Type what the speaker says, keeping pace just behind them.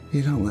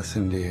You don't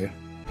listen, do you?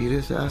 You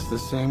just ask the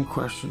same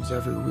questions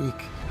every week.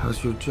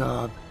 How's your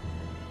job?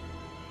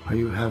 Are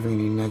you having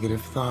any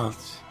negative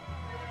thoughts?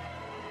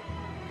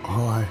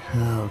 All I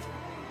have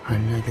are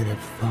negative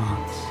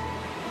thoughts.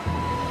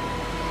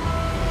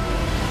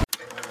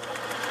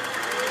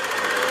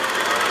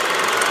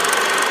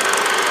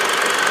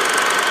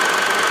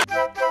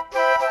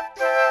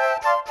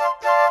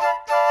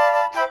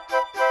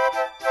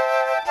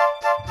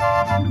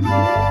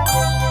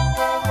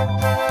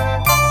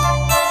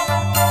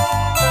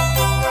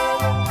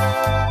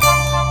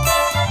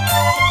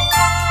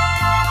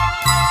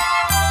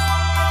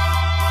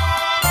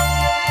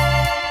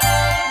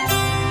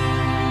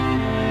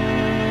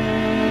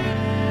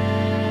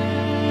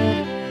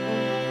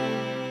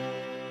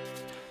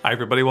 Hi,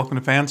 everybody. Welcome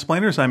to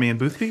Fansplainers. I'm Ian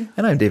Boothby.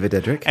 And I'm David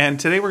Dedrick. And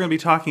today we're going to be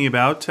talking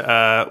about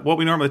what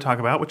we normally talk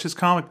about, which is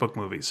comic book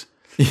movies.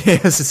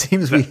 Yes, it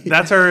seems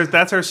that's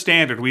our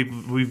standard. We've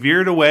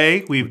veered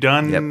away. We've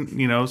done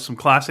some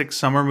classic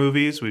summer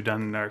movies. We've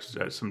done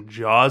some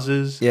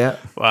Jawses. Yeah.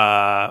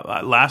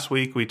 Last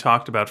week we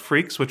talked about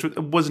Freaks, which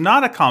was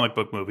not a comic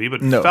book movie,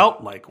 but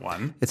felt like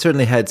one. It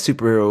certainly had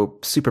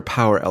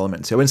superpower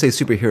elements. I wouldn't say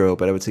superhero,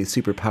 but I would say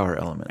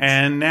superpower elements.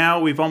 And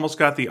now we've almost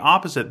got the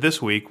opposite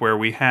this week, where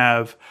we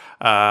have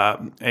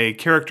a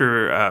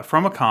character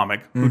from a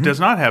comic who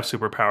does not have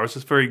superpowers.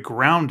 It's very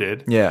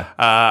grounded. Yeah.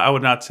 I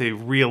would not say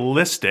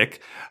realistic,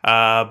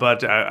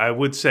 but I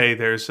would say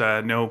there's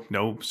no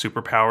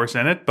superpowers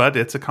in it, but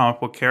it's a comic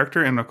book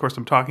character. And of course,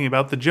 I'm talking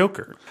about the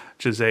Joker,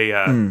 which is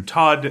a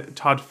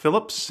Todd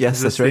Philips.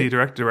 Yes, that's right. The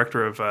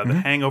director of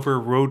The Hangover,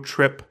 Road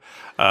Trip.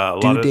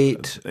 Due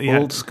Date,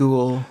 Old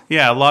School.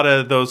 Yeah, a lot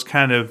of those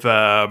kind of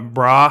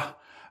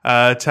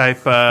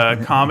type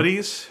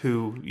comedies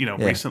who,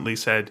 recently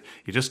said,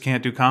 you just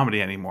can't do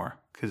comedy anymore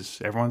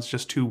because everyone's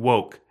just too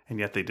woke. And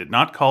yet they did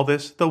not call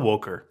this the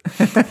woker.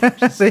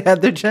 They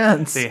had their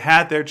chance. They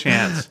had their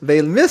chance.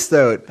 They missed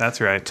out. That's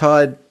right.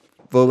 Todd,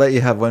 we'll let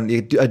you have one. A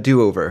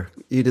do-over.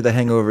 You did the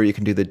Hangover, you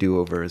can do the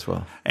do-over as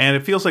well. And it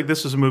feels like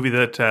this is a movie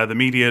that the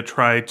media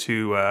tried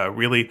to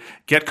really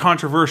get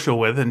controversial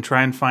with and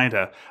try and find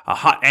a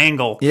hot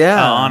angle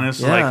on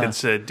it. Like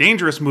it's a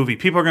dangerous movie.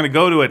 People are going to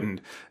go to it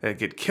and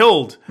get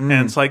killed. And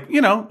it's like,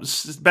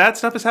 bad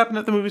stuff has happened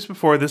at the movies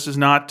before. This is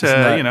not,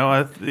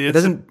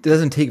 it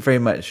doesn't take very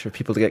much for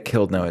people to get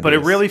killed nowadays. But it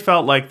really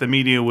felt like the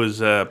media was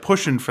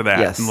pushing for that.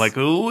 Yes. And like,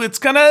 oh, it's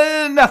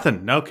gonna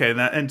nothing. Okay.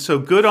 And so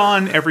good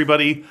on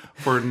everybody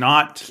for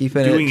not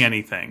doing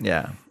anything.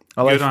 Yeah.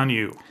 Good on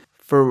you.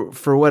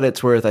 For what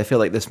it's worth, I feel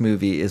like this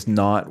movie is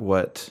not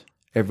what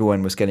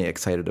everyone was getting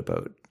excited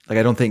about. Like,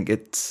 I don't think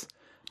it's...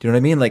 Do you know what I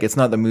mean? Like, it's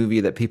not the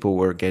movie that people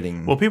were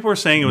getting... Well, people were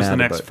saying it was the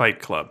next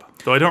Fight Club.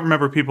 Though I don't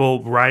remember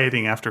people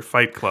rioting after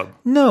Fight Club.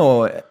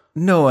 No,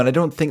 and I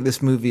don't think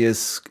this movie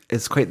is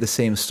quite the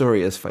same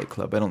story as Fight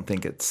Club. I don't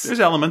think it's... There's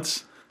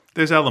elements.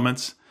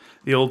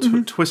 The old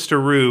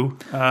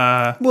twisteroo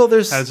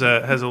has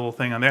a little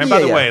thing on there. And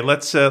by the way,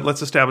 let's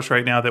establish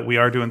right now that we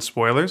are doing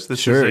spoilers.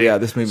 This is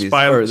this movie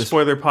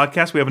spoiler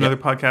podcast. We have another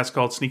podcast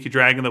called Sneaky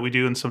Dragon that we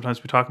do, and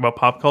sometimes we talk about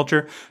pop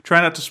culture. Try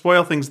not to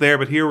spoil things there,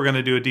 but here we're going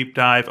to do a deep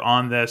dive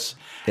on this,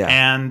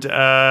 and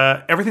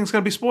everything's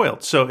going to be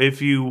spoiled. So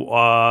if you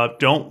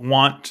don't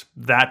want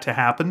that to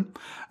happen,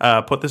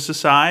 put this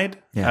aside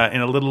in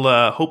a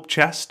little hope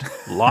chest.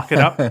 Lock it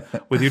up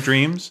with your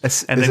dreams.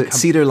 Is it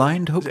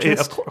cedar-lined hope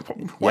chest?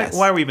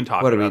 Why are we even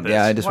talking about this?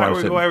 Yeah, I just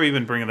why are we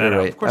even bringing that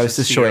up? Of course, I was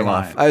just showing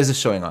off.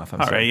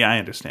 I'm all right, I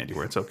understand you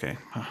were. It's okay.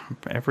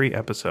 Every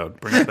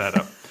episode brings that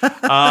up.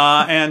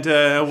 And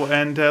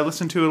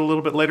listen to it a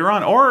little bit later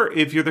on. Or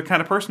if you're the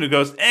kind of person who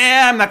goes,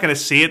 I'm not going to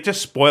see it,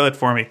 just spoil it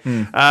for me.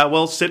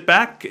 Well, sit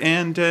back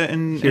and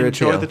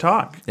enjoy the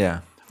talk.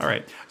 Yeah. All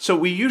right. So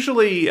we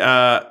usually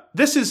we'll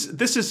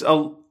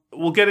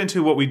get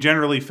into what we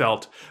generally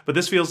felt, but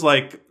this feels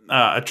like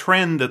a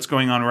trend that's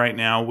going on right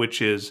now,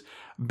 which is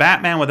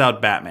Batman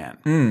without Batman.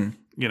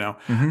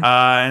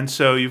 And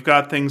so you've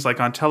got things like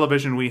on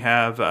television we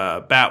have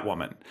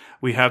Batwoman.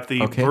 We have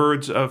the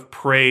Birds of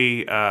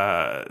Prey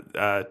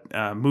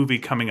movie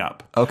coming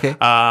up. Okay.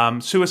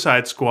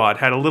 Suicide Squad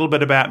had a little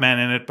bit of Batman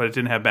in it, but it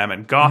didn't have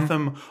Batman.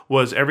 Gotham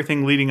was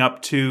everything leading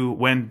up to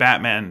when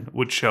Batman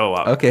would show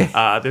up. Okay.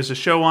 There's a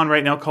show on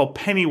right now called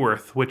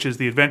Pennyworth, which is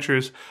the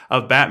adventures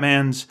of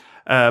Batman's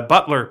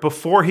butler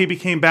before he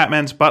became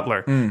Batman's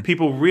butler.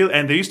 People really,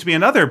 and there used to be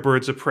another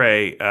Birds of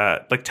Prey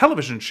like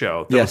television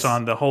show that was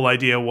on. The whole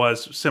idea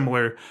was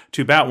similar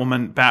to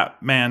Batwoman.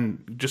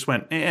 Batman just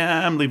went,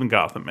 I'm leaving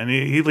Gotham, and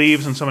he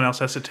leaves, and someone else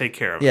has to take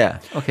care of it. Yeah.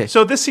 Okay.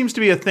 So this seems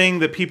to be a thing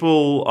that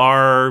people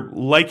are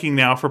liking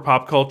now for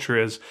pop culture.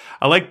 Is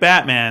I like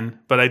Batman,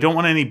 but I don't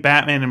want any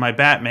Batman in my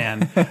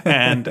Batman.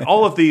 And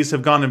all of these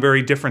have gone in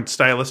very different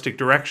stylistic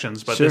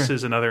directions. But this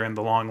is another in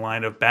the long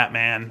line of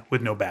Batman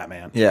with no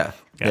Batman. Yeah.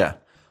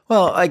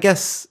 Well, I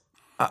guess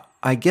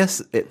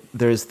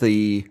there's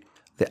the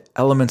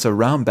elements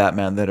around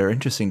Batman that are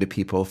interesting to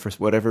people for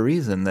whatever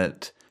reason.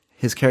 That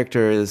his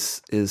character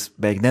is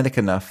magnetic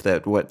enough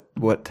that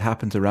what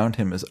happens around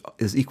him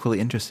is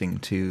equally interesting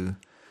to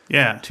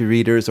to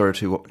readers or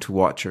to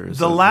watchers.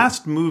 The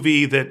last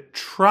movie that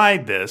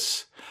tried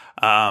this,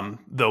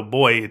 though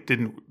boy, it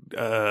didn't,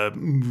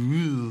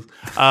 was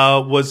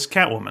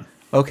Catwoman.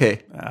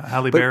 Okay.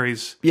 Halle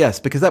Berry's. Yes,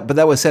 because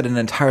that was set in an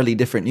entirely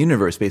different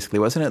universe, basically,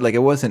 wasn't it? Like, it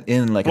wasn't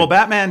in like. Well,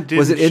 Batman didn't.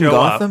 Was it in show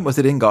Gotham? Up. Was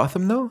it in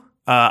Gotham though?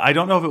 I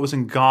don't know if it was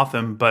in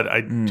Gotham, but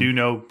I do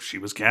know she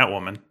was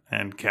Catwoman,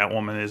 and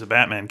Catwoman is a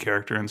Batman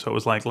character, and so it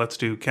was like, let's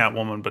do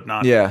Catwoman, but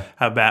not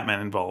have Batman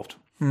involved.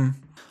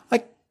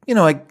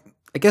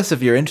 I guess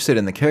if you're interested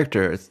in the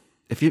character,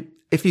 if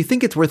you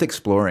think it's worth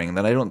exploring,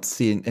 then I don't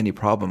see any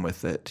problem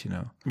with it.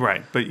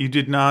 Right, but you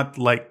did not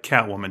like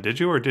Catwoman, did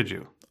you, or did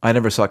you? I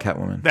never saw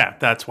Catwoman.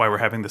 That's why we're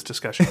having this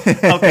discussion.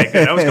 Okay,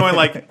 good. I was going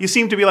like, you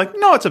seem to be like,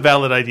 no, it's a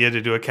valid idea to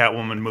do a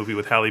Catwoman movie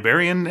with Halle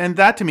Berry, and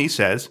that to me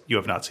says you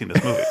have not seen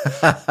this movie.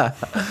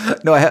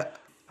 No, I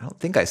don't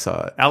think I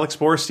saw it. Alex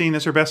Borstein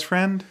is her best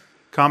friend?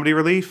 Comedy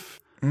relief?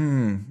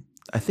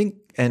 I think,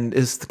 and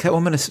is the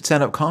Catwoman a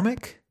stand-up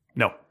comic?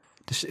 No.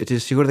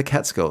 Does she go to the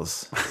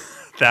Catskills?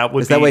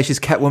 Is that why she's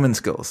Catwoman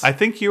skills? I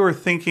think you were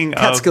thinking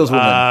Catskills of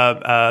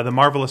woman. the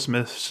Marvelous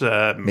Miss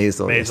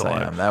Maisel. Yes,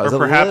 I am. That was or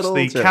perhaps little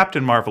the joke.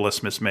 Captain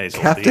Marvelous Miss Maisel.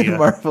 Captain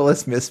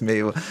Marvelous Miss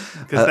Maisel.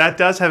 Because that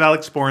does have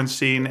Alex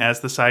Borstein as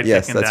the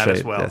sidekick in that right.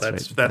 as well.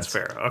 That's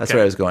fair. Okay. That's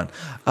where I was going.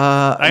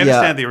 I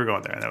understand that you were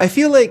going there. I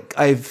feel like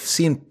I've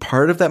seen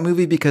part of that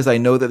movie because I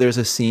know that there's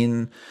a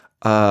scene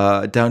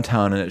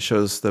downtown and it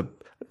shows the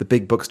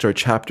big bookstore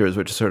Chapters,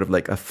 which is sort of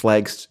like a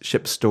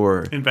flagship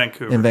store in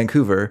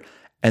Vancouver.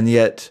 And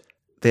yet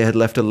they had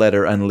left a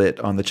letter unlit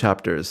on the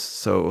Chapters.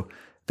 So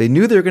they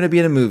knew they were going to be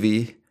in a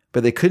movie,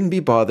 but they couldn't be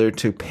bothered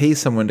to pay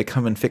someone to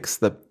come and fix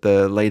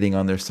the lighting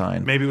on their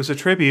sign. Maybe it was a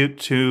tribute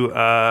to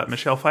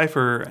Michelle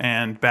Pfeiffer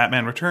and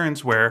Batman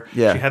Returns, where she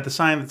had the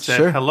sign that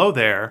said, hello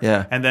there.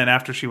 Yeah. And then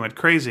after she went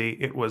crazy,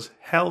 it was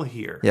hell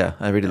here. Yeah,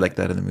 I really liked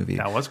that in the movie.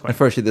 That was quite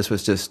Unfortunately, this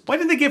was just... Why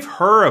didn't they give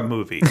her a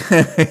movie?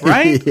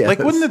 Right? Yes. Like,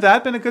 wouldn't have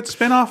that been a good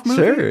spin-off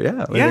movie? Sure,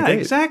 yeah. Yeah,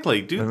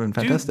 exactly. Would have been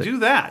fantastic. Do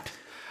that.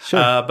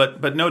 Sure.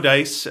 But no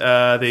dice.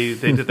 They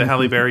did the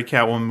Halle Berry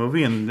Catwoman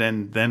movie,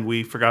 and then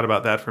we forgot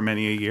about that for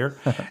many a year.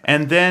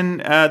 And then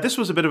this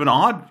was a bit of an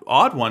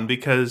odd one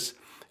because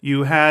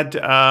you had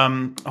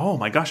oh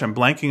my gosh, I'm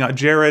blanking on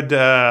Jared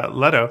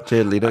Leto.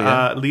 Jared Leto,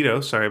 yeah.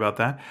 Leto, sorry about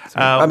that.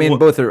 I mean,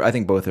 both are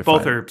fine. Both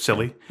are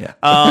silly. Yeah.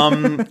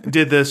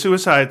 Did the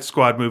Suicide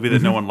Squad movie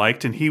that no one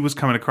liked, and he was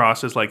coming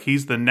across as like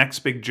he's the next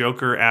big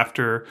Joker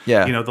after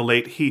the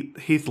late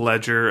Heath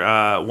Ledger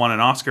won an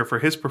Oscar for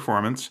his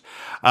performance.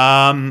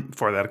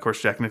 For that, of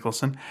course, Jack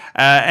Nicholson.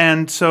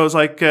 And so it's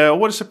like,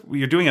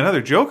 you're doing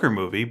another Joker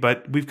movie,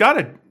 but we've got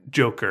a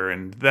Joker,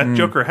 and that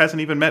Joker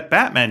hasn't even met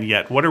Batman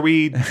yet. What are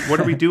we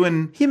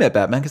doing? He met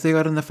Batman because they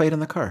got in the fight in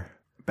the car.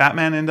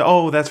 Batman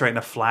that's right, in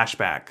a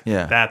flashback.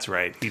 Yeah, that's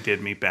right. He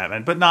did meet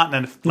Batman, but not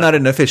in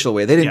an official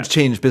way. They didn't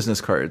change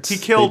business cards. He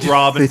killed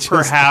Robin,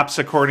 perhaps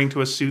according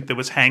to a suit that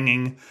was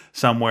hanging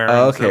somewhere.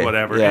 Okay, or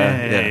whatever.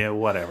 Yeah,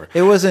 whatever.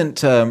 It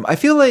wasn't. I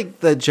feel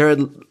like the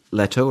Jared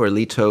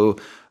Leto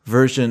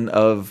version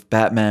of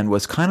Batman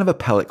was kind of a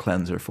palate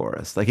cleanser for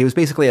us. Like, it was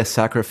basically a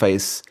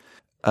sacrifice.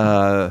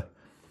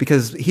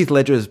 Because Heath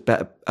Ledger's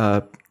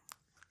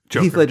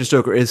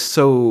Joker is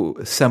so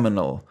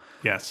seminal,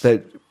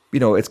 that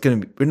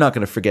we're not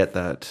going to forget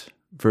that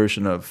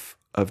version of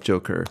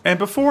Joker. And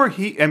before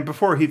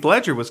Heath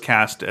Ledger was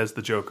cast as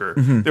the Joker,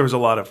 there was a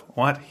lot of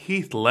what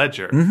Heath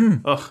Ledger,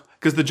 ugh,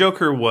 because the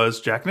Joker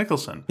was Jack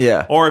Nicholson,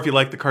 or if you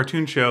like the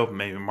cartoon show,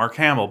 maybe Mark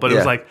Hamill. But it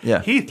was like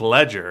Heath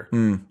Ledger,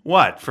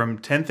 what from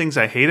 10 Things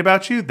I Hate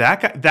About You?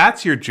 That guy,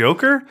 that's your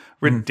Joker?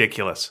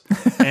 Ridiculous.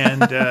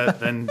 And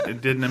then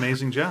did an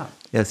amazing job.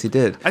 Yes, he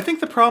did. I think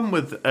the problem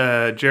with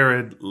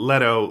Jared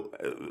Leto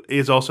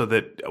is also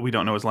that we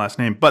don't know his last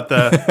name. But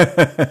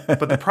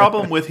the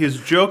problem with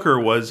his Joker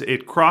was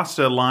it crossed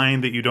a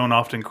line that you don't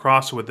often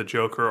cross with the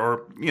Joker,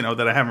 or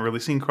that I haven't really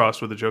seen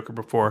crossed with the Joker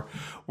before,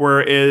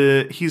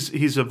 where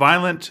he's a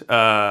violent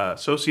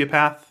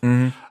sociopath.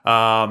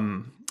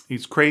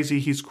 He's crazy.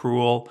 He's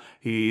cruel.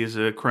 He's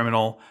a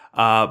criminal.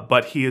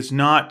 But he is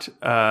not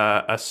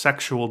a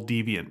sexual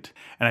deviant.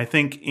 And I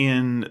think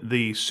in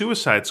the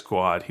Suicide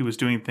Squad, he was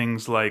doing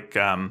things like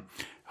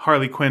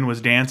Harley Quinn was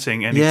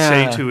dancing, and he'd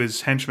say to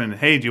his henchmen,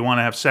 "Hey, do you want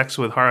to have sex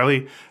with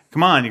Harley?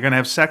 Come on, you're going to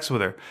have sex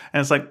with her."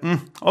 And it's like,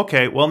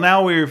 okay, well,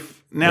 now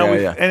we've and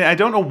I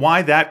don't know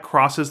why that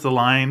crosses the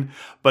line,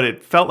 but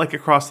it felt like it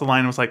crossed the line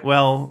and was like,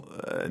 well,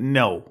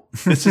 no,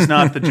 this is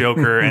not the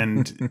Joker,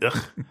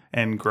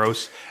 and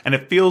gross. And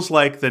it feels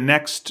like the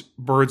next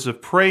Birds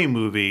of Prey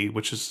movie,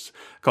 which is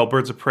called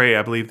Birds of Prey,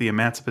 I believe the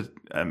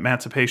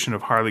Emancipation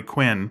of Harley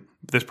Quinn.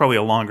 There's probably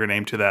a longer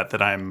name to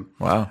that I'm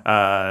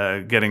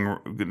getting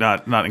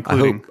not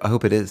including. I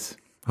hope it is.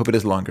 Hope it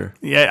is longer.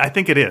 Yeah, I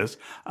think it is.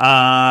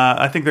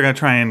 I think they're going to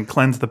try and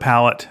cleanse the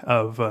palate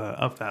of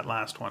that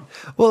last one.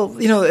 Well,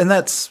 and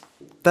that's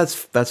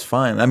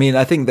fine. I mean,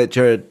 I think that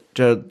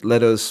Jared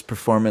Leto's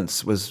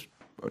performance was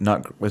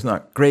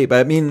not great, but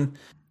I mean,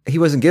 he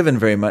wasn't given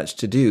very much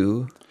to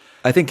do.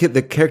 I think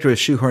the character was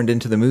shoehorned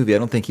into the movie. I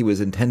don't think he was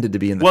intended to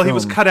be in the film. Well, he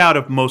was cut out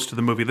of most of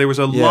the movie. There was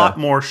a lot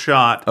more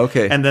shot.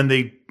 Okay. And then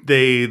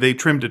they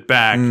trimmed it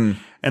back.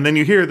 And then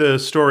you hear the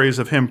stories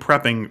of him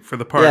prepping for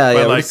the part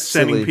by like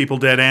sending silly. people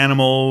dead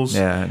animals.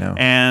 Yeah, I know.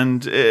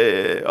 And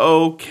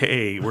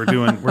okay, we're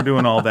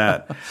doing all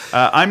that.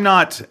 I'm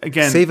not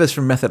Save us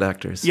from method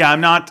actors. Yeah,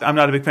 I'm not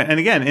a big fan. And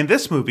again, in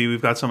this movie,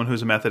 we've got someone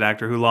who's a method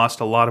actor who lost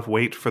a lot of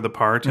weight for the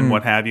part and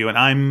what have you. And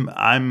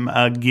I'm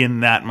again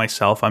that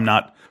myself. I'm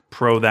not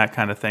pro that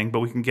kind of thing,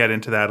 but we can get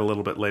into that a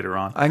little bit later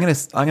on. I'm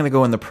gonna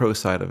go on the pro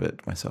side of it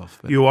myself.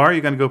 But. You are?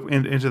 You're going to go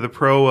into the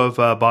pro of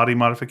body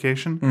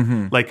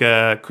modification? Like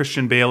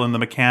Christian Bale in The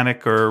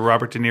Mechanic or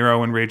Robert De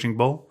Niro in Raging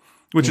Bull?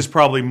 Which is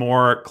probably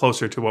more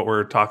closer to what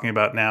we're talking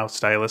about now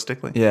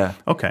stylistically. Yeah.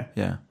 Okay.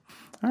 Yeah.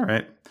 All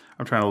right.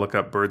 I'm trying to look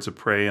up Birds of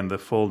Prey and the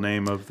full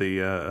name of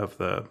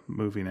the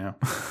movie now.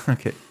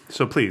 Okay.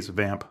 So please,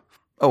 vamp.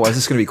 Oh, I was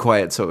just going to be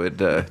quiet so it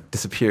would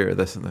disappear.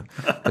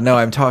 But now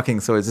I'm talking,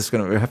 so it's just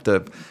going to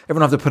everyone will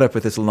have to put up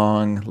with this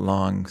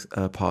long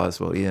pause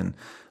while Ian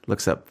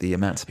looks up the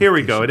emancipation. Here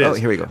we go. It is. Oh,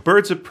 here we go.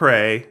 Birds of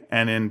Prey,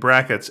 and in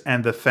brackets,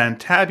 and the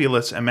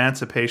fantabulous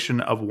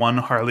emancipation of one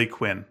Harley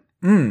Quinn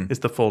is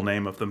the full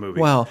name of the movie.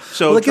 Wow.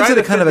 So it gives try it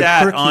to a kind fit of a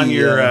that quirky, on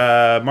your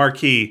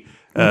marquee.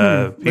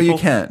 Well, you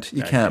can't.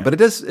 You can't. But it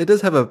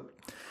does have a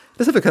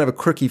kind of a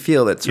quirky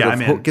feel that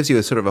sort of gives you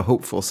a sort of a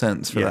hopeful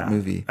sense for that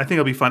movie. I think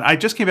it'll be fun. I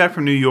just came back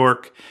from New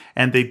York,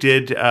 and they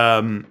did.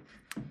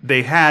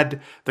 They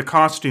had the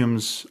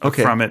costumes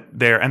from it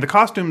there, and the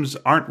costumes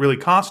aren't really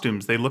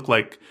costumes. They look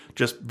like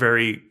just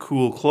very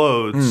cool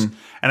clothes.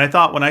 And I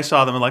thought when I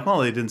saw them, I'm like, well,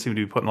 they didn't seem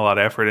to be putting a lot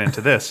of effort into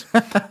this.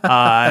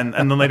 And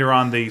then later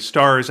on, the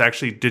stars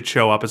actually did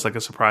show up as like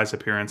a surprise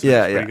appearance.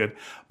 Yeah, pretty good.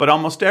 But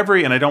almost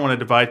every, and I don't want to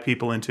divide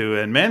people into,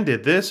 and men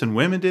did this and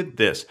women did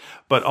this.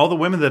 But all the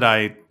women that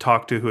I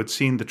talked to who had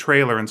seen the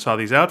trailer and saw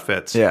these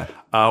outfits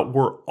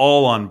were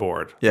all on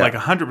board, like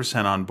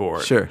 100% on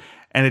board. Sure.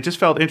 And it just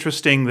felt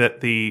interesting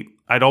that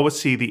I'd always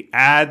see the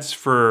ads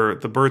for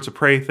the Birds of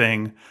Prey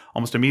thing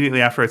almost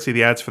immediately after I'd see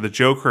the ads for the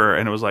Joker,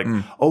 and it was like,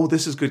 oh,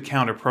 this is good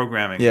counter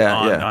programming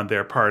on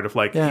their part of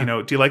like, you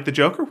know, do you like the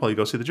Joker? Well, you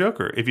go see the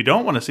Joker. If you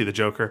don't want to see the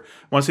Joker,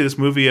 want to see this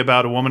movie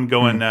about a woman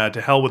going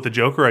to hell with the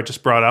Joker, I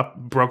just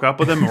broke up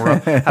with him, and we're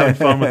having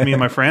fun with me and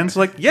my friends.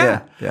 Like,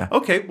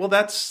 okay, well,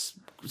 that's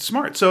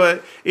smart. So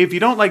if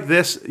you don't like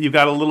this, you've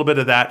got a little bit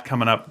of that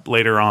coming up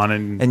later on,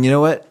 and you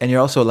know what? And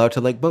you're also allowed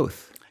to like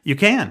both. You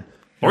can.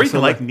 Or you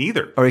can like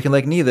neither. Or you can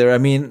like neither. I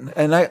mean,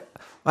 and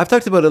I've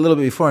talked about it a little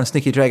bit before on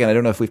Sneaky Dragon. I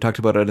don't know if we've talked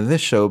about it in this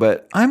show,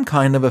 but I'm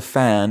kind of a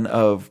fan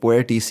of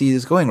where DC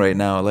is going right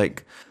now.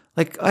 Like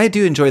I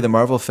do enjoy the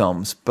Marvel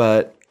films,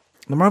 but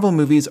the Marvel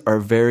movies are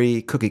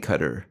very cookie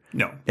cutter.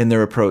 No. In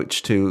their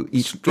approach to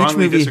each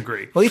Strongly movie.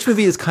 Disagree. Well, each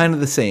movie is kind of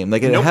the same.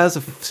 Like it has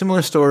a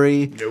similar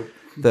story.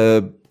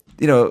 Nope.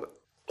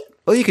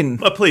 You can.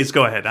 Please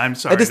go ahead. I'm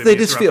sorry. They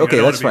just feel okay.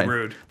 That's fine.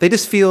 Rude. They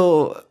just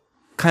feel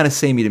kind of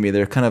samey to me.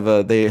 They're kind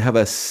of they have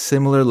a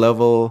similar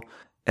level,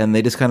 and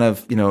they just kind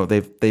of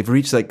they've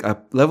reached like a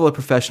level of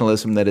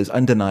professionalism that is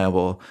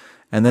undeniable,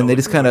 and then they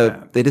just kind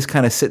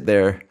of sit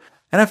there.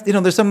 And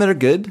there's some that are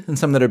good and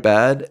some that are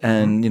bad,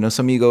 and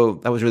some you go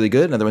that was really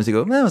good, and other ones you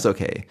go that was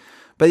okay,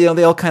 but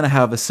they all kind of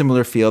have a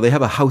similar feel. They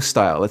have a house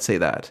style, let's say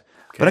that.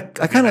 Okay.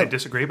 But I kind of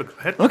disagree. But go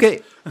ahead.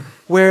 Okay,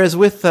 whereas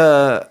with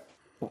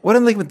what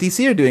I'm like with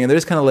DC are doing, and they're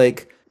just kind of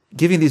like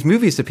giving these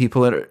movies to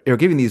people, or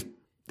giving these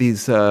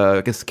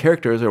I guess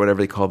characters or whatever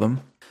they call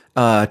them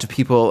to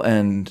people,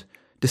 and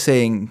just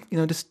saying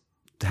just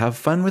have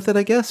fun with it,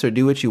 I guess, or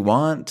do what you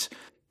want,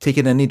 take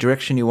it in any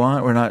direction you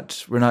want. We're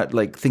not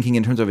like thinking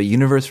in terms of a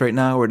universe right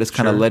now. We're just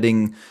kind of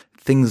letting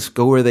things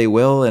go where they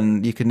will,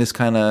 and you can just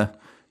kind of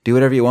do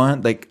whatever you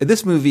want. Like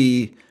this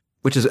movie,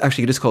 which is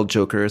actually just called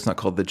Joker, it's not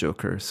called The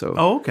Joker. So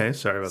okay,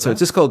 sorry about that. So it's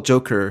just called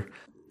Joker,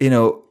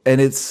 and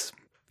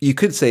you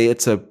could say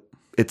it's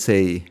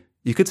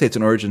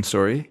an origin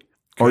story.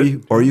 Or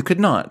you could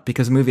not,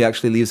 because the movie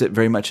actually leaves it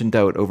very much in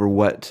doubt over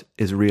what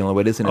is real and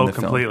what isn't in the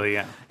film. Oh, completely,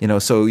 yeah.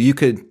 So you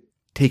could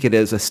take it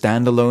as a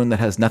standalone that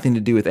has nothing to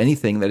do with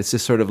anything, that it's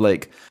just sort of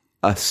like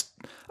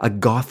a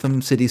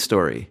Gotham City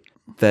story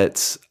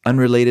that's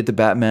unrelated to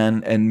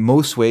Batman in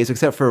most ways,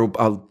 except for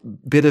a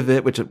bit of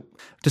it, which,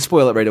 to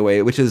spoil it right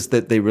away, which is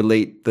that they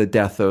relate the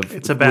death of...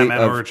 It's a Batman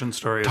origin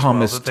story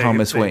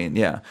Thomas Wayne,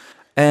 yeah.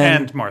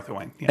 And Martha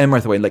Wayne. Yeah. And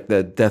Martha Wayne, like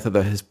the death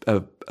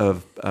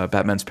of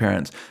Batman's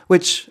parents,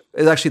 which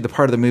is actually the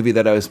part of the movie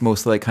that I was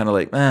most like kind of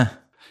like,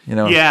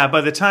 Yeah, by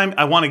the time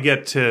I want to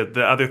get to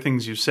the other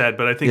things you said,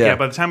 but I think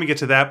by the time we get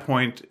to that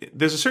point,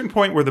 there's a certain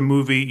point where the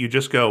movie you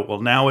just go, well,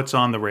 now it's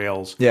on the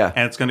rails,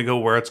 and it's going to go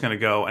where it's going to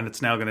go, and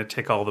it's now going to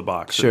tick all the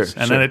boxes,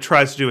 then it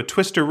tries to do a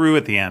twisteroo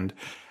at the end,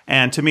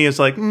 and to me it's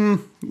like,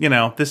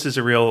 this is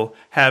a real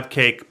have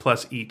cake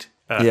plus eat.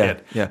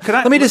 Hit.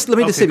 Let me just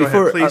say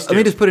before. Let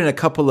me just put in a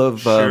couple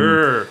of.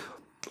 Sure.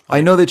 I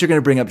know that you're going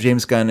to bring up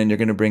James Gunn, and you're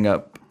going to bring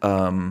up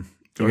Taika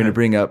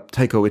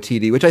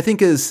Waititi, which I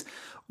think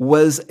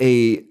was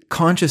a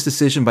conscious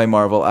decision by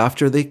Marvel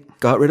after they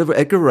got rid of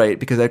Edgar Wright,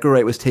 because Edgar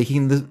Wright was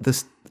taking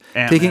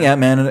taking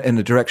Ant-Man in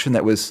a direction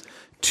that was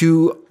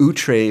too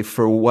outre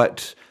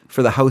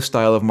for the house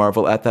style of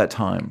Marvel at that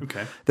time.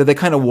 Okay. That they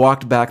kind of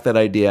walked back that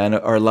idea and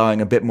are allowing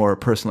a bit more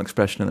personal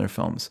expression in their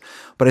films.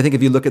 But I think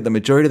if you look at the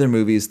majority of their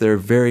movies, they're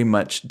very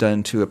much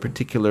done to a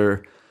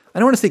particular, I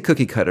don't want to say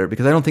cookie cutter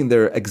because I don't think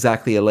they're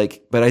exactly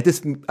alike, but I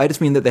just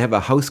mean that they have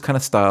a house kind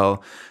of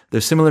style.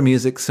 There's similar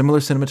music, similar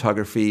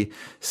cinematography,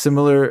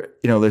 similar,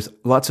 there's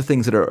lots of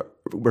things that are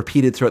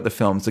repeated throughout the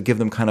films to give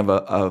them kind of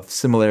a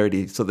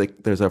similarity so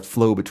that there's a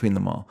flow between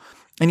them all.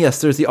 And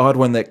yes, there's the odd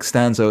one that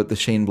stands out, the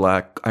Shane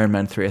Black Iron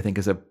Man 3, I think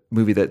is a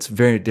movie that's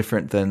very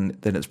different than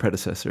its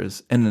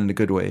predecessors, and in a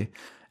good way.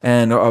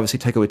 And obviously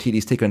Taika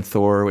Waititi's take on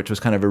Thor, which was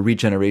kind of a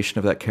regeneration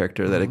of that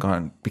character that had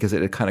gone, because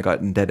it had kind of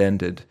gotten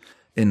dead-ended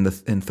in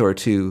Thor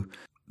 2.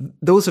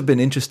 Those have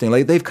been interesting.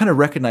 Like, they've kind of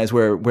recognized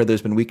where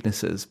there's been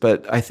weaknesses,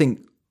 but I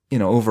think,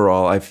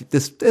 overall,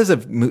 as a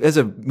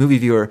movie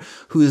viewer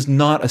who is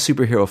not a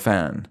superhero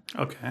fan,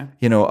 okay,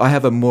 I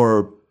have a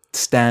more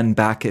stand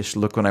backish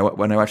look when I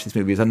watch these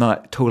movies. I'm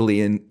not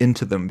totally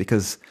into them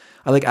because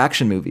I like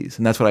action movies,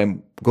 and that's what I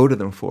go to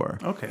them for.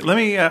 Okay, let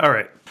me. All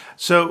right,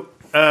 so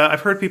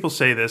I've heard people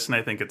say this, and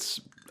I think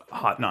it's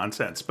hot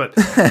nonsense. But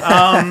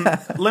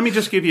let me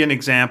just give you an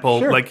example.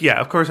 Sure. Like,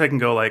 of course, I can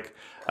go like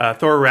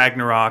Thor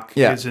Ragnarok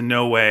is in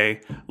no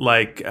way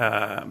like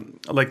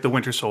the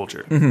Winter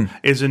Soldier,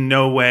 is in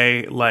no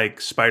way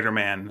like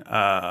Spider-Man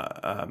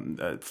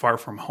Far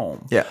From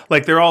Home. Yeah.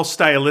 Like, they're all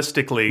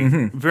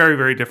stylistically very,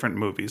 very different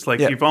movies. Like,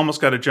 you've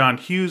almost got a John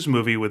Hughes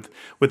movie with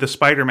the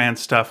Spider-Man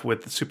stuff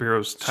with the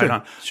superheroes tied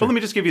on. So let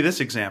me just give you this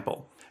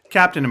example.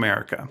 Captain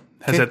America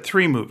has had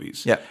 3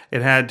 movies. Yeah.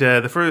 It had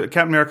the first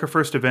Captain America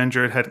First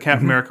Avenger, it had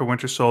Captain America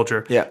Winter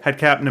Soldier, had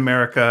Captain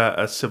America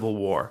A Civil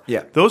War.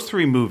 Yeah. Those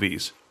 3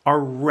 movies are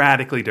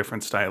radically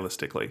different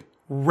stylistically.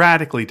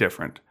 Radically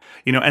different.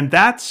 And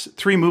that's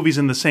 3 movies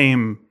in the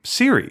same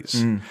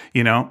series.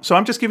 So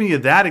I'm just giving you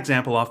that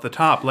example off the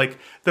top. Like,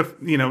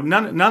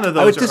 none of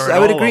those are I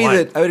would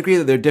agree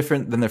that they're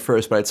different than the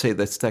first, but I'd say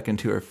the second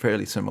 2 are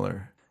fairly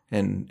similar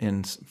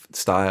in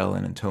style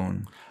and in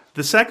tone.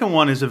 The second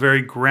one is a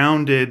very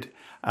grounded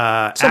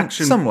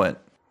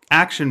somewhat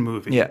action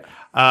movie. Yeah.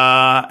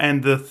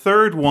 And the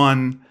third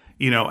one,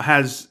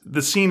 has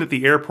the scene at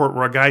the airport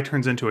where a guy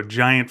turns into a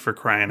giant, for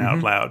crying out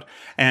loud.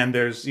 And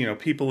there's,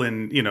 people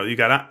in, you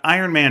got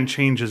Iron Man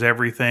changes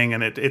everything.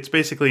 And it's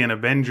basically an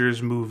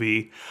Avengers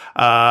movie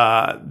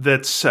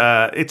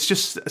it's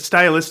just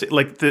stylistic.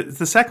 Like,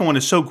 the second one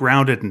is so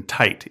grounded and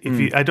tight.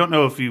 I don't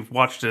know if you've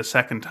watched it a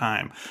second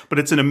time, but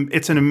it's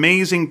an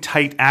amazing,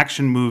 tight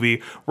action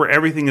movie where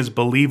everything is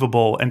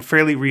believable and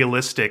fairly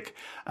realistic.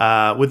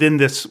 Within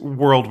this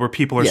world where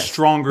people are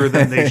stronger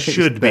than they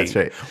should be. That's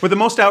right. Where the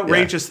most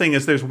outrageous thing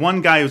is there's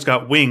one guy who's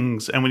got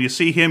wings, and when you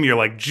see him, you're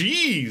like,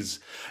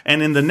 geez.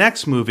 And in the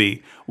next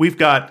movie, we've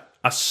got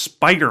a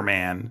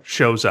Spider-Man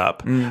shows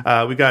up.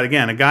 We got,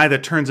 again, a guy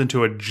that turns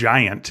into a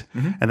giant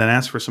and then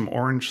asks for some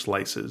orange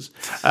slices.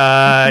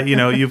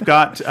 You've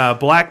got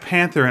Black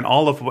Panther and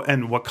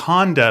and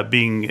Wakanda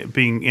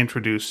being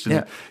introduced.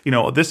 And,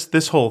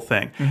 this whole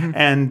thing.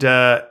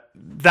 And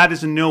that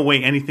is in no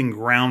way anything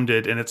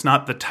grounded, and it's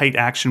not the tight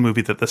action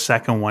movie that the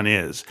second one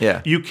is.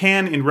 Yeah. You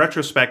can, in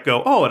retrospect,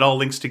 go, oh, it all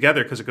links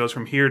together because it goes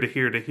from here to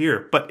here to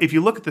here. But if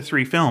you look at the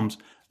 3 films,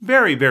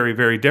 very, very,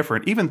 very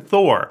different. Even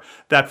Thor,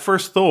 that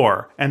first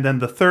Thor, and then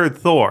the third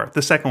Thor,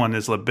 the second one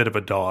is a bit of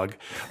a dog.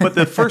 But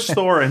the first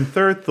Thor and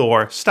third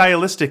Thor,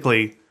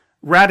 stylistically,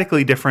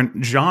 radically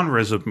different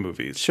genres of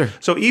movies. Sure.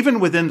 So even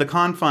within the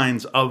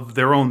confines of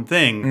their own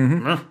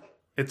thing,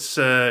 it's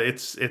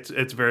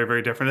very,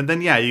 very different. And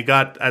then you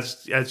got,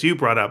 as you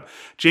brought up,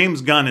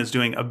 James Gunn is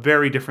doing a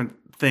very different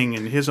thing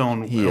in his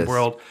own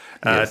world.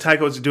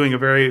 Taika is doing a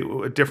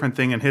very different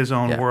thing in his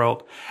own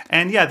world.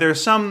 And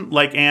there's some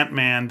like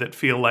Ant-Man that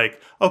feel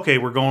like, okay,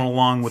 we're going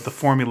along with the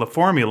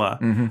formula,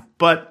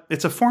 but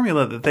it's a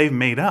formula that they've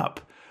made up.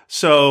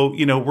 So,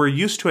 we're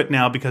used to it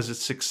now because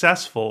it's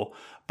successful,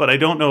 but I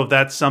don't know if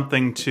that's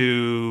something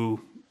to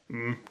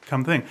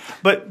come thing.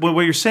 But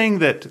when you're saying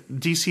that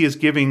DC is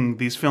giving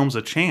these films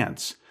a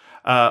chance,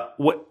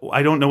 what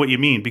I don't know what you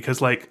mean,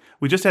 because like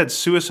we just had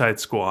Suicide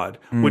Squad,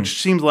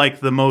 which seemed like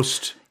the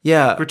most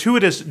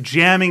gratuitous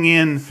jamming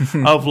in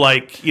of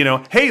like,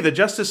 hey, the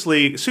Justice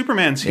League,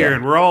 Superman's here,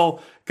 and we're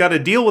all got to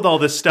deal with all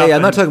this stuff.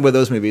 I'm not talking about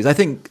those movies.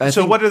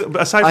 What are,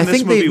 aside from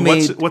this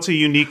movie, what's a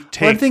unique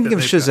take? Well, I'm thinking of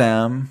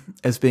Shazam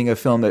as being a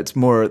film that's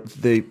more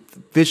the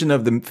vision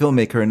of the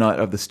filmmaker and not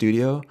of the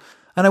studio.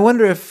 And I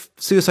wonder if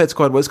Suicide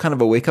Squad was kind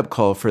of a wake-up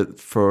call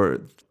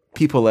for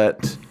people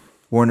at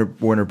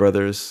Warner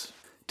Brothers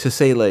to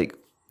say, like,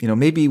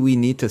 maybe we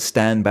need to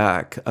stand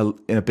back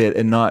in a bit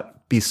and not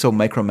be so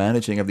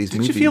micromanaging of these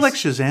movies. Did you feel like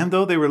Shazam,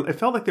 though? It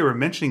felt like they were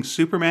mentioning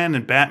Superman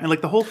and Batman. Like,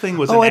 the whole thing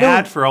was an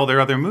ad for all their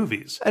other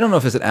movies. I don't know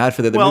if it's an ad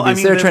for the other movies. I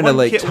mean, they're trying to,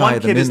 like, tie them in a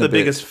bit. One kid is the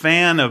biggest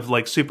fan of,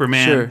 like,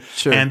 Superman.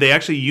 Sure. And they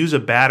actually use a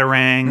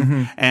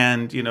Batarang.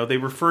 And, they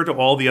refer to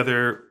all the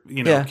other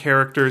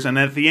characters, and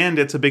at the end,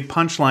 it's a big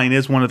punchline.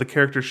 Is one of the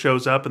characters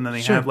shows up, and then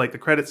they have like the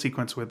credit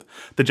sequence with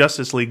the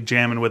Justice League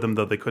jamming with them,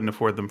 though they couldn't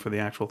afford them for the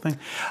actual thing.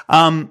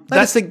 I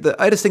just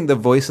think the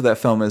voice of that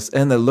film is,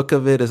 and the look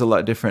of it is a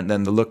lot different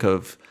than the look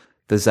of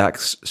the Zack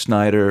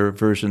Snyder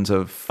versions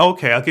of.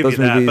 Okay, I'll give you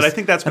that, movies. but I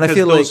think that's because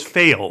those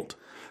failed.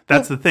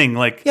 That's the thing.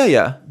 Like,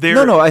 yeah.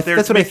 They're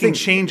that's what I think. Making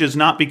changes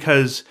not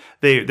because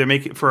they're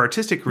making it for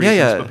artistic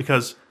reasons, but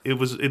because they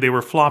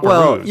were flopperoos.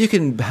 Well, you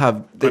can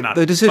have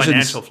the decisions.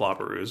 Financial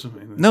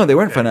flopperoos. No, they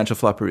weren't financial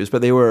flopperoos,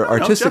 but they were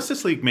artistic.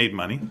 Justice League made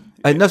money.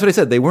 That's what I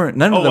said. They weren't.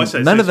 None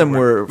of them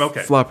were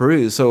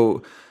flopperoos.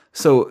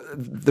 So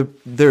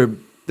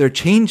they're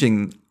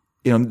changing.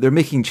 They're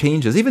making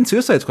changes. Even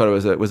Suicide Squad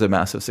was a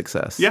massive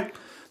success. Yeah.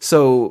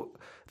 So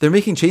they're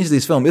making changes to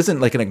these films isn't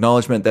like an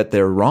acknowledgement that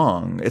they're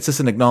wrong. It's just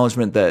an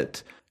acknowledgement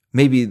that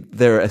maybe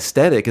their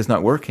aesthetic is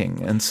not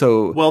working. And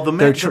so the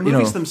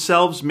movies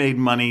themselves made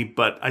money,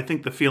 but I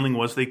think the feeling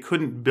was they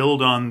couldn't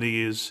build on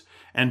these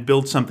and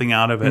build something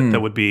out of it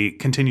that would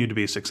continue to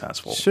be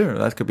successful. Sure,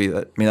 that could be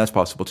that. I mean, that's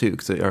possible too,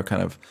 because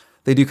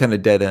they do kind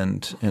of dead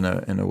end in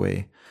a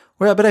way.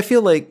 But I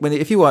feel like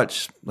if you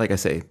watch, like I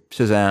say,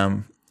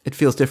 Shazam, it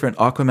feels different.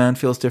 Aquaman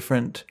feels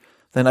different.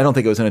 Then I don't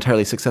think it was an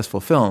entirely successful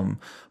film,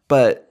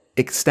 but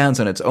it stands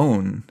on its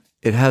own.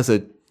 It has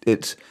at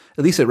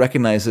least it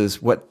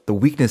recognizes what the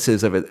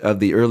weaknesses of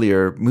the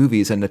earlier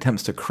movies and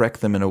attempts to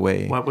correct them in a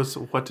way.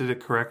 What did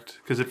it correct?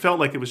 Because it felt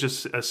like it was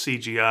just a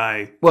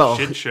CGI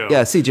shit show.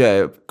 Yeah,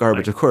 CGI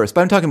garbage, of course.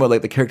 But I'm talking about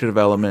like the character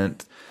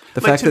development,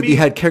 the fact that you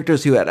had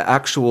characters who had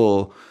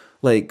actual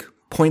like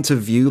points of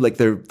view, like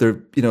they're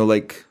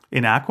like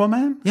in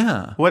Aquaman.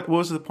 Yeah. What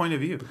was the point of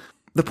view?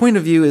 The point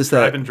of view is that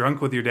driving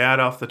drunk with your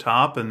dad off the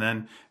top, and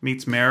then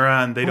meets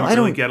Mara, and they don't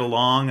really get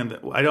along. And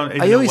I don't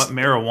even know what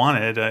Mara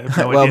wanted. I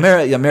have no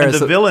idea. Mara's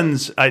the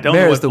villains. I don't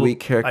Mara's know what the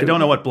weak character. I don't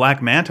know what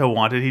Black Manta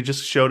wanted. He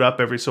just showed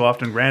up every so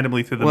often,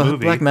 randomly through the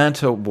movie. Black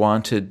Manta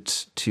wanted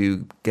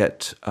to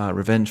get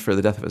revenge for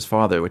the death of his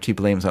father, which he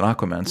blames on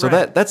Aquaman. So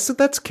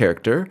that's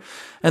character.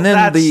 And then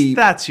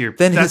that's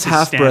his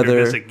half brother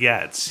as it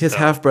gets. His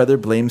half brother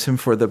blames him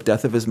for the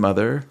death of his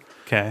mother.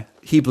 Okay,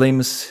 he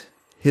blames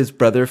his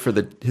brother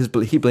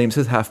he blames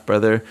his half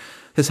brother.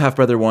 His half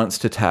brother wants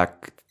to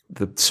attack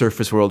the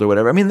surface world or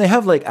whatever. I mean, they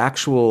have like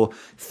actual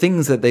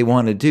things that they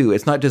want to do.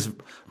 It's not just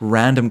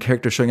random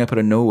characters showing up out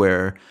of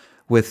nowhere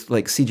with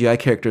like CGI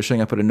characters showing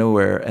up out of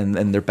nowhere and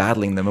they're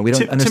battling them and we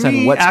don't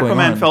understand what's going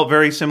on. Aquaman felt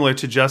very similar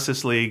to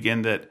Justice League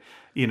in that,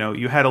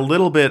 you had a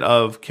little bit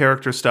of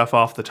character stuff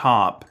off the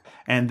top.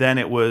 And then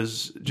it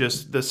was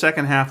just the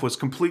second half was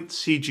complete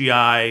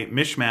CGI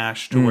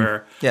mishmash to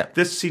where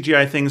this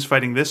CGI thing's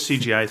fighting this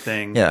CGI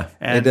thing. Yeah,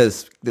 and it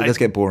does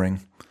get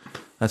boring.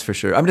 That's for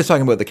sure. I'm just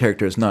talking about the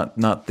characters, not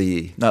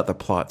the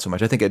plot so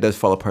much. I think it does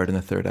fall apart in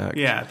the third act.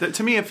 Yeah,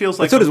 to me it feels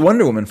like so does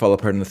Wonder Woman fall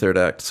apart in the third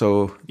act.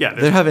 So yeah,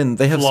 they have some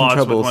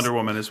troubles with Wonder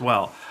Woman as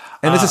well.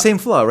 And it's the same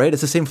flaw, right?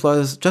 It's the same flaw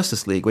as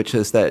Justice League, which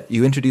is that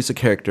you introduce a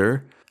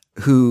character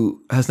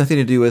who has nothing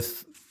to do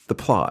with the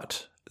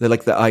plot. They're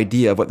like the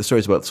idea of what the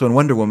story's about. So in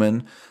Wonder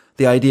Woman,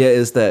 the idea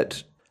is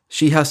that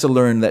she has to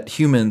learn that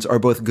humans are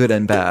both good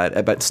and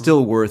bad, but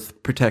still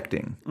worth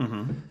protecting.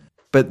 Mm-hmm.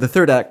 But the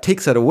third act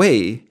takes that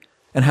away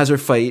and has her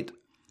fight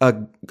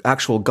an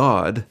actual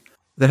god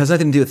that has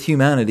nothing to do with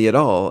humanity at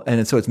all.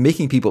 And so it's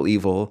making people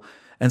evil.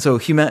 And so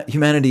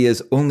humanity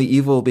is only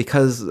evil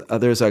because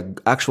there's an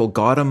actual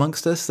god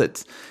amongst us.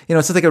 That's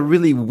it's like a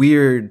really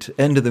weird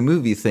end of the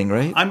movie thing,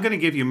 right? I'm going to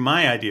give you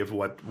my idea of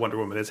what Wonder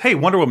Woman is. Hey,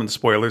 Wonder Woman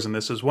spoilers in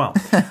this as well.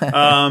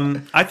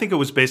 I think it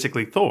was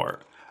basically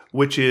Thor,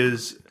 which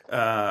is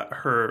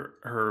her.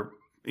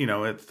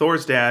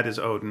 Thor's dad is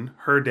Odin.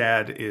 Her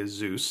dad is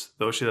Zeus,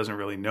 though she doesn't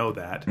really know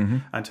that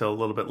until a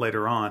little bit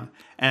later on.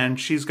 And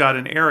she's got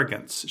an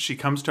arrogance. She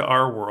comes to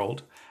our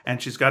world. And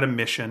she's got a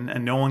mission,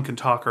 and no one can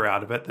talk her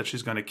out of it, that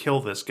she's going to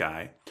kill this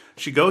guy.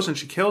 She goes and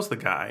she kills the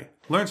guy,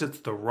 learns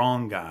it's the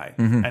wrong guy,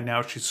 and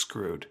now she's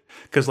screwed.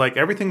 Because, like,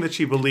 everything that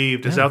she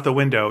believed is out the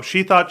window.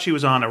 She thought she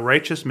was on a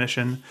righteous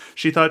mission.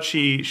 She thought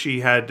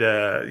she had,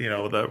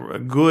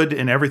 the good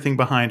and everything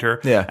behind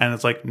her. Yeah. And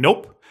it's like,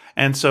 nope.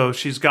 And so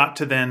she's got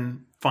to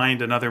then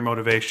find another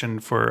motivation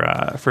for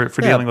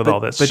dealing with all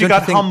this. She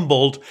got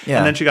humbled,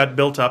 and then she got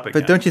built up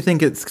again. But don't you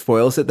think it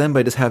spoils it then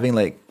by just having,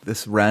 like,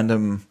 this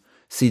random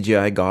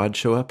CGI god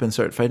show up and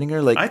start fighting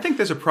her? Like, I think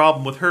there's a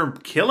problem with her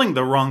killing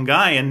the wrong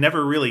guy and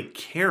never really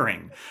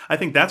caring. I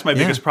think that's my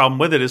biggest problem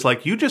with it is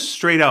like you just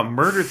straight out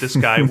murdered this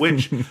guy,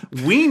 which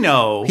we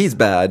know he's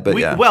bad, but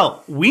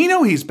we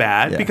know he's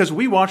bad because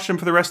we watched him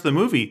for the rest of the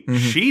movie.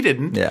 She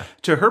didn't. Yeah.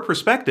 To her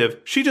perspective,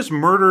 she just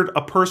murdered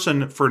a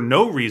person for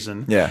no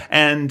reason. Yeah.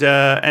 And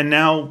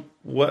now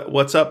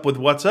what's up with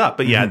what's up?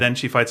 But then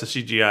she fights a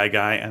CGI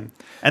guy,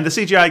 and the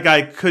CGI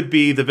guy could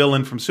be the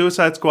villain from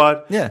Suicide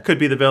Squad. Yeah, could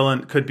be the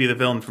villain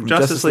from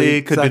Justice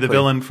League. Could be the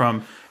villain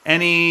from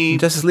any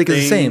Justice League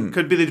is the same.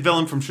 Could be the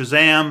villain from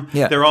Shazam.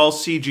 Yeah. They're all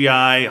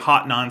CGI,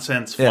 hot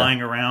nonsense,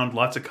 flying around,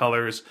 lots of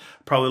colors.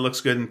 Probably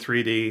looks good in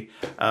 3D.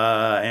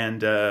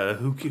 And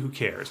who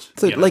cares?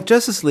 So, like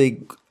Justice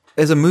League,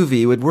 as a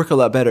movie, it would work a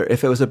lot better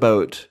if it was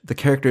about the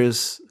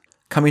characters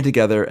coming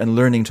together and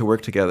learning to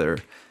work together.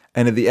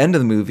 And at the end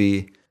of the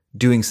movie,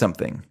 doing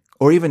something,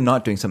 or even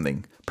not doing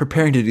something,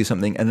 preparing to do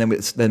something, and then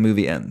the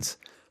movie ends.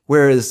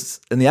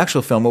 Whereas in the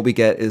actual film, what we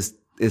get is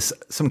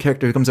some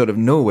character who comes out of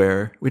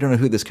nowhere. We don't know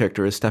who this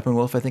character is.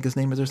 Steppenwolf, I think his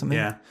name is, or something.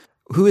 Yeah.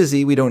 Who is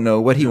he? We don't know.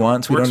 What he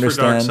wants, we don't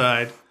understand. For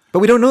Darkseid. But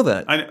we don't know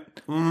that.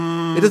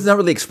 It does not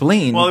really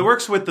explain. Well, he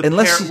works with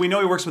we know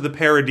he works with the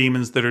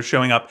parademons that are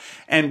showing up.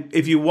 And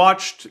if you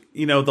watched,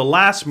 the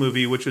last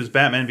movie, which was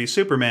Batman v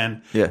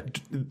Superman,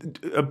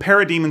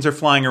 parademons are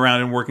flying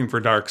around and working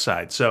for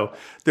Darkseid. So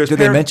there's Did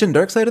they mention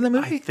Darkseid in the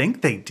movie? I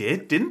think they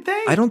did, didn't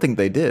they? I don't think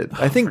they did.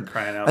 I think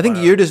loud.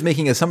 you're just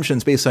making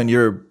assumptions based on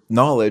your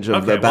knowledge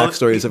of the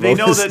backstories of all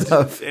this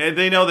stuff.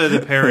 They know that the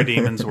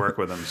parademons work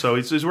with him. So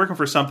he's working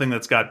for something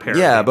that's got parademons.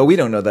 Yeah, but we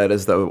don't know that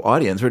as the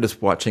audience. We're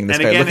just watching this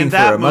guy looking in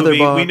that for a mother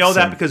box. We know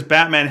that because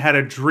Batman had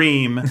a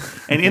dream,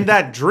 and in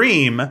that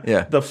dream,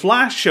 the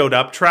Flash showed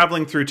up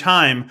traveling through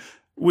time,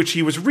 which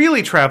he was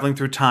really traveling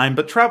through time,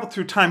 but traveled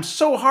through time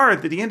so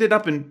hard that he ended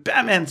up in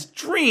Batman's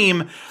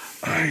dream.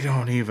 I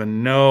don't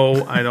even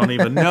know.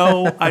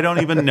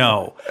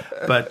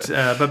 But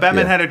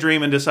Batman had a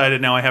dream and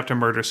decided, now I have to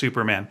murder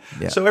Superman.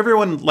 Yeah. So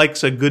everyone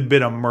likes a good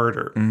bit of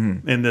murder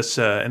in this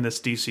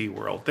DC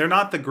world. They're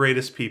not the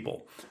greatest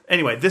people.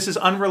 Anyway, this is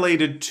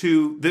unrelated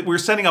to that. We're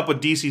setting up what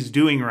DC's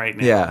doing right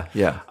now.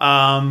 Yeah.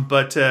 And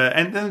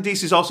then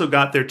DC's also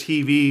got their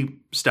TV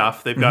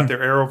stuff. They've got their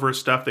Arrowverse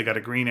stuff. They got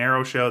a Green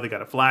Arrow show. They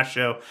got a Flash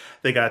show.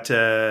 They got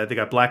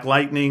Black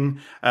Lightning.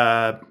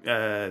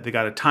 They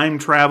got a time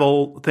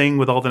travel thing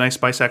with all the nice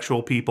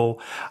bisexual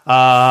people,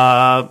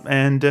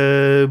 and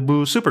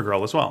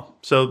Supergirl as well.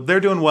 So they're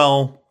doing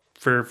well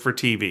for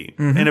TV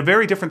in a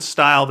very different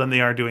style than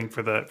they are doing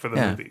for the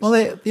movies. Well,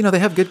 they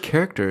have good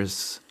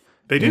characters.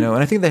 They do.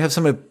 And I think they have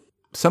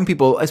some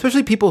people,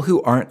 especially people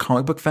who aren't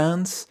comic book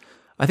fans.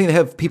 I think they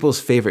have people's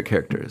favorite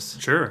characters.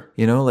 Sure.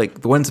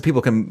 Like the ones that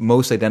people can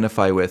most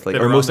identify with,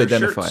 or most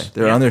identify. Shirts.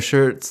 They're on their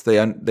shirts. They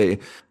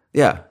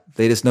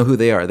just know who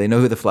they are. They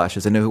know who the Flash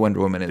is. They know who Wonder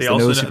Woman is. They know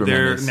who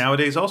Superman is.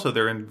 Nowadays also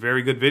they're in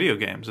very good video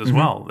games as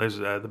well. There's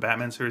the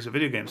Batman series of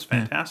video games.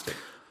 Fantastic.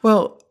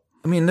 Well,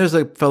 I mean, there's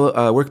a fellow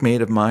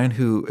workmate of mine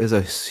who is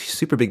a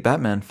super big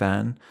Batman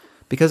fan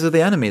because of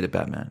the animated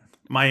Batman.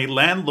 My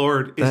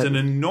landlord is an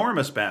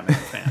enormous Batman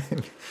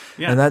fan.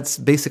 Yeah. And that's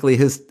basically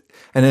his.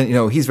 And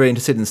then, he's very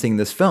interested in seeing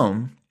this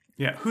film.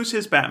 Yeah. Who's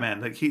his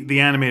Batman? Like the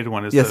animated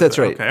one is. Yes, that's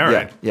right. Okay, all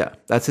right. Yeah,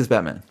 that's his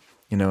Batman.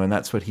 And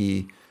that's what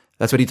he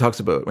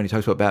talks about when he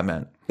talks about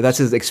Batman. That's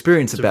his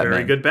experience of Batman. It's a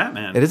very good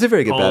Batman. It is a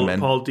very good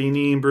Batman. Paul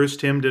Dini and Bruce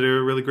Timm did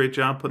a really great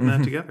job putting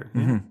that together.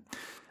 Yeah.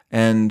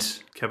 And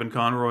Kevin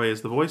Conroy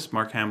is the voice.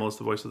 Mark Hamill is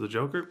the voice of the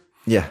Joker.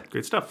 Yeah.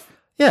 Great stuff.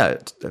 Yeah,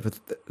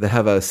 they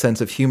have a sense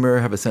of humor,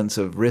 have a sense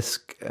of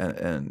risk,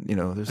 and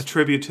there's a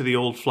tribute to the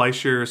old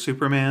Fleischer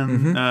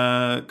Superman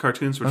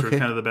cartoons, which are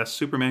kind of the best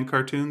Superman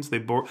cartoons.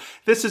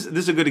 This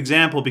is a good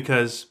example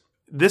because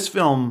this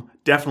film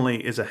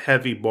definitely is a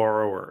heavy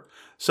borrower.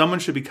 Someone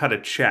should be cut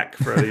a check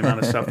for the amount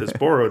of stuff that's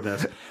borrowed in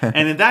this.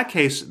 And in that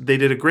case, they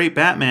did a great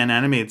Batman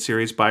animated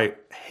series by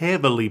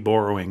heavily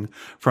borrowing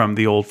from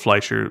the old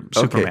Fleischer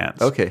Supermans.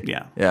 Okay.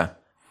 Yeah.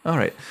 All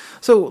right,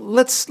 so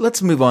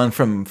let's move on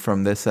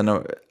from this. I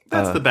know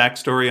that's the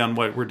backstory on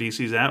where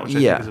DC's at, which I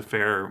think is a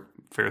fair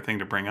thing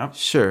to bring up.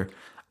 Sure,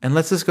 and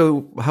let's just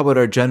go. How about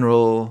our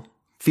general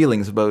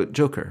feelings about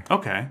Joker?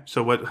 Okay,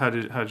 so how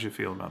did you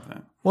feel about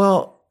that?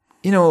 Well,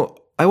 I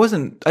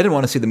didn't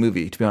want to see the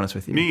movie, to be honest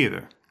with you. Me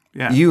either.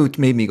 Yeah, you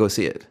made me go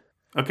see it.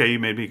 Okay, you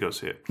made me go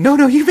see it. No,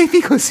 you made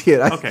me go see it.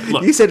 Okay,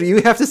 look. You said you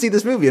have to see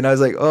this movie, and I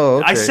was like, oh,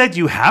 okay. I said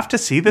you have to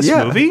see this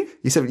movie?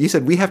 You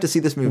said we have to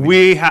see this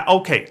movie.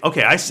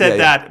 Okay, I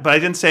said that, but I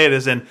didn't say it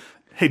as in,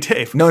 hey,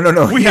 Dave. No.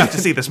 We have to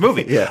see this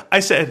movie. Yeah.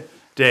 I said,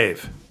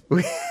 Dave,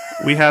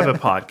 we have a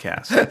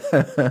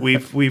podcast.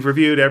 We've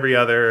reviewed every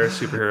other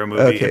superhero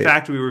movie. Okay. In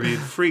fact, we reviewed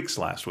Freaks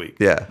last week.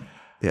 Yeah.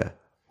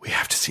 We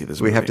have to see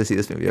this movie. We have to see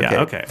this movie. Okay.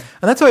 Yeah, okay.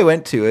 And that's how I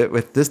went to it,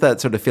 with just that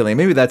sort of feeling.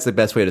 Maybe that's the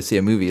best way to see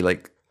a movie,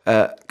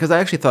 because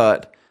I actually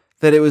thought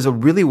that it was a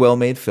really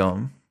well-made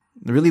film,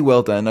 really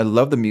well done. I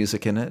love the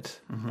music in it.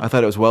 I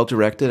thought it was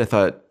well-directed. I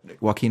thought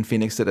Joaquin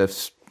Phoenix did a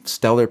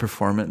stellar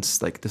performance,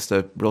 just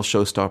a real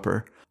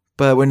showstopper.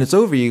 But when it's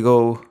over, you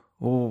go,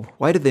 well,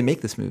 why did they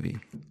make this movie?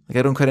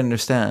 I don't quite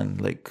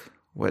understand,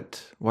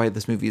 why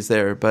this movie is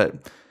there.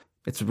 But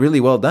it's really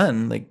well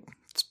done.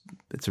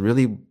 It's a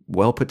really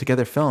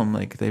well-put-together film.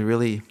 They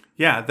really...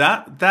 Yeah,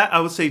 that I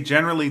would say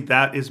generally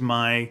that is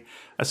my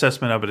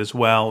assessment of it as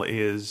well,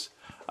 is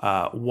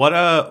what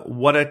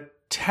a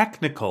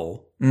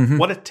technical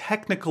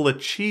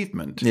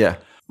achievement. Yeah.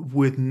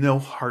 With no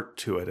heart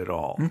to it at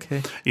all.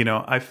 Okay.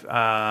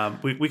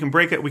 We can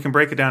break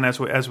it down as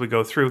we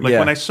go through.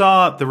 When I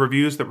saw the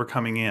reviews that were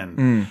coming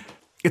in,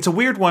 it's a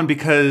weird one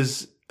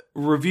because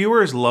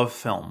reviewers love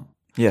film.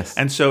 Yes.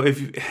 And so if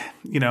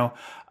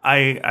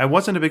I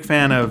wasn't a big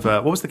fan of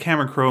what was the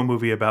Cameron Crowe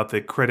movie about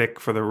the critic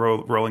for the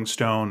Rolling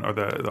Stone or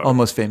the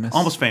Almost Famous.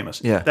 Almost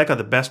Famous. Yeah, that got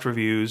the best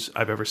reviews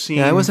I've ever seen.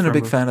 Yeah, I wasn't a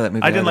big fan of that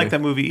movie. I didn't either. like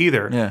that movie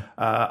either. Yeah.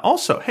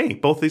 Also, hey,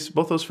 both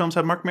those films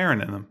have Mark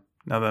Maron in them.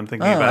 Now that I'm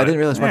thinking about it. I didn't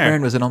realize Mark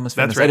Maron was in Almost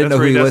Famous. That's right. I didn't know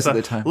who he was at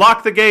the time.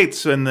 Lock the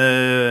Gates and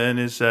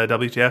his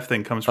WTF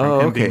thing comes from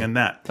him being in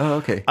that. Oh,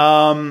 okay.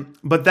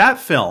 But that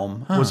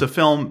film was a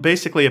film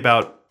basically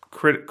about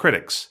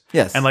critics.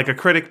 Yes. And like a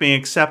critic being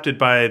accepted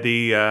by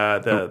the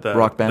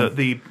rock band,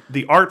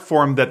 the art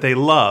form that they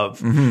love.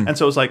 Mm-hmm. And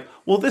so it's like,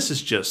 well, this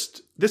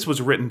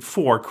was written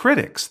for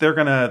critics. They're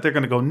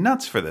gonna go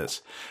nuts for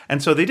this.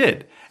 And so they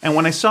did. And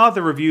when I saw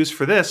the reviews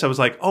for this, I was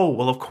like, oh,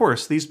 well, of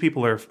course, these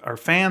people are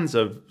fans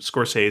of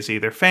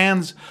Scorsese. They're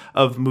fans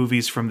of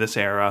movies from this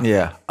era.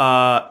 Yeah.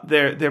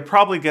 They're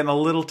probably getting a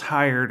little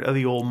tired of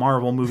the old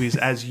Marvel movies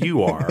as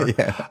you are.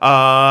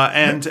 Yeah.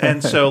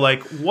 And so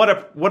like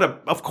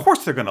of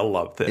course they're gonna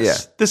love this. Yeah.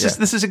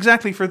 This is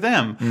exactly for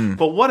them.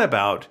 But what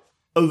about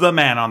the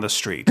man on the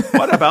street?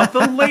 What about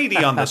the lady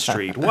on the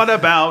street? What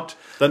about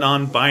the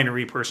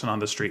non-binary person on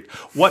the street?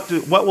 What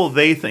will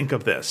they think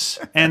of this?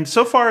 And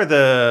so far,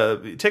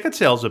 the ticket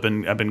sales have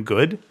been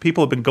good.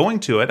 People have been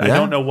going to it. Yeah. I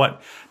don't know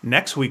what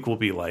next week will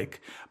be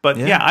like, but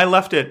I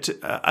left it.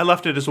 I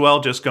left it as well,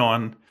 just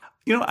going.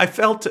 I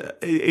felt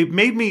it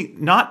made me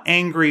not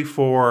angry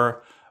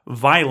for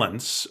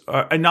violence,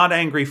 and not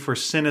angry for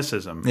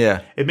cynicism.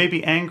 Yeah, it made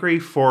me angry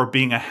for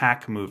being a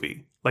hack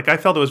movie. Like, I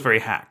felt it was very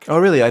hack. Oh,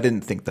 really? I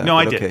didn't think that. No,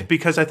 I did.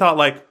 Because I thought,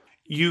 like,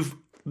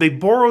 they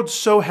borrowed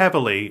so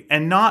heavily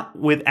and not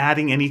with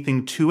adding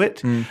anything to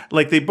it.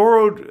 Like, they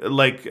borrowed,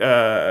 like,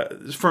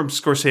 from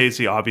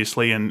Scorsese,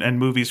 obviously, and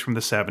movies from the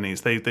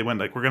 70s. They went,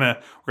 like, we're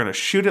gonna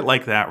shoot it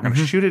like that. We're going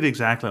to shoot it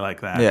exactly like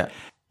that. Yeah.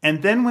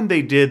 And then when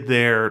they did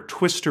their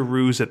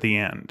twister-roos at the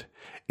end,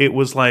 it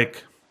was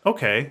like,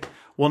 okay,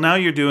 well, now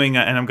you're doing,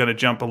 and I'm going to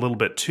jump a little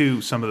bit to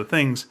some of the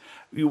things.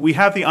 We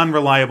have the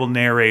unreliable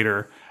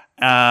narrator,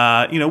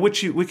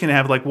 which we can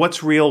have like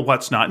what's real,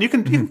 what's not. And you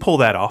can pull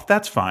that off.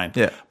 That's fine.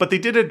 Yeah. But they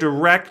did a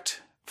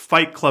direct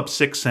Fight Club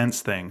Sixth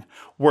Sense thing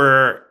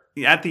where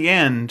at the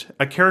end,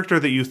 a character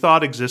that you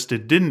thought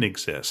existed didn't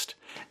exist.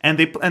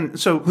 And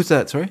so who's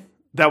that? Sorry?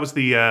 That was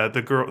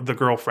the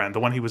girlfriend, the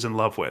one he was in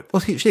love with.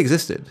 Well, she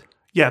existed.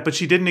 Yeah, but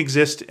she didn't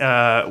exist. He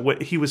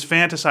was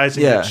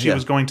fantasizing that she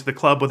was going to the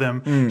club with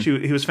him.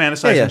 He was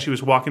fantasizing she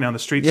was walking down the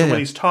street. So when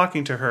he's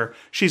talking to her,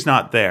 she's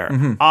not there.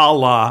 A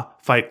la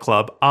Fight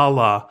Club, a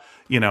la,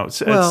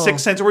 Sixth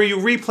Sense, where you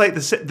replay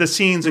the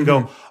scenes and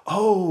go,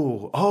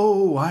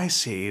 oh, I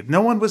see.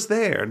 No one was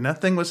there.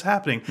 Nothing was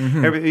happening.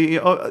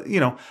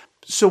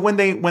 So when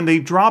they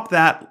drop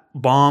that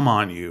bomb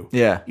on you,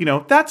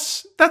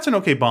 that's an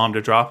okay bomb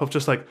to drop of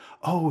just like,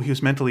 oh, he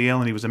was mentally ill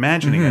and he was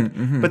imagining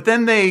it. But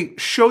then they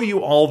show you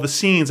all the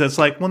scenes and it's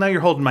like, well, now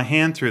you're holding my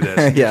hand through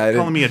this. You're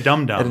calling me a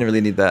dum-dum. I didn't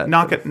really need that.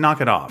 Knock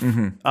it off.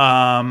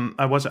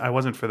 I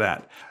wasn't for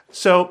that.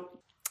 So,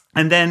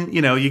 and then,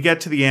 you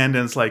get to the end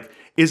and it's like,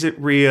 is it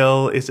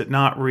real? Is it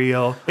not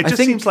real? It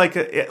just seems like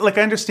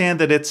I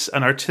understand that it's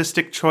an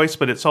artistic choice,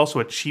 but it's also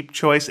a cheap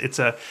choice. It's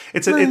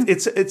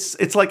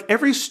like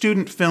every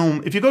student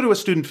film. If you go to a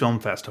student film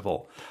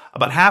festival,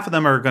 about half of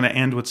them are going to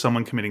end with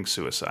someone committing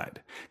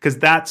suicide because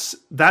that's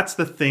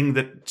the thing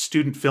that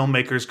student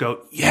filmmakers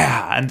go,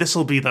 yeah, and this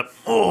will be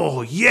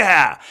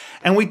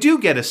and we do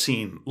get a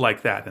scene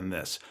like that in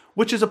this,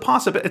 which is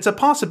it's a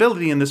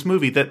possibility in this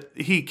movie that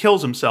he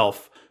kills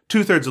himself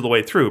 2/3 of the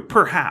way through,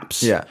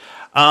 perhaps. Yeah.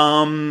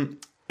 And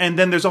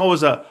then there's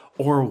always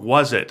or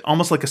was it?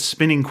 Almost like a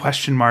spinning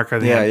question mark.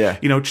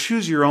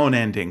 Choose your own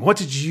ending. What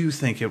did you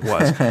think it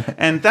was?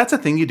 And that's a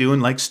thing you do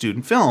in like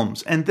student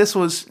films. And this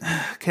was,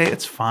 okay,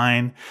 it's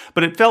fine.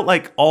 But it felt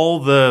like all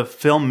the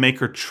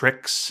filmmaker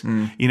tricks,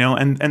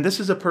 and this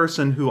is a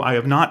person who I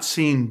have not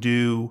seen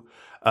do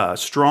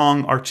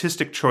strong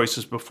artistic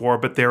choices before,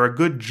 but they're a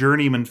good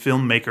journeyman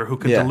filmmaker who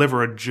can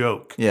deliver a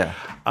joke. Yeah.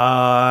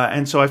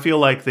 And so I feel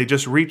like they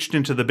just reached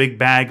into the big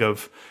bag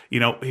of,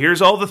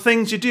 here's all the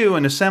things you do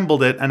and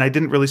assembled it. And I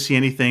didn't really see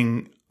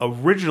anything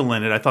original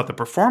in it. I thought the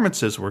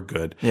performances were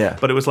good. Yeah.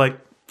 But it was like,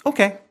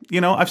 okay,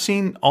 I've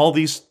seen all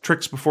these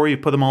tricks before. You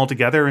put them all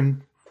together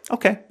and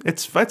okay,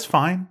 it's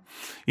fine.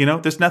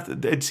 There's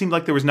nothing. It seemed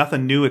like there was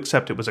nothing new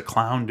except it was a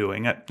clown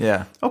doing it.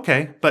 Yeah.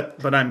 Okay, but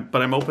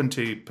I'm open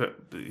to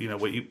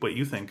what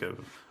you think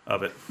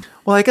of it.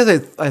 Well, I guess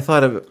I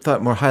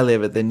thought more highly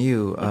of it than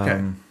you.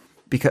 Okay.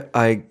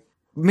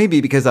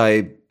 Because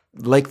I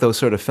like those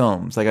sort of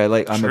films. Like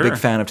I'm a big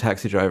fan of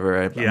Taxi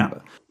Driver.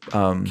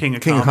 King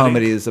of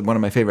Comedy is one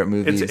of my favorite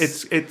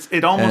movies.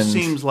 It almost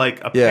seems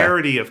like a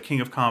parody of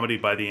King of Comedy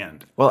by the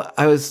end. Well,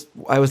 I was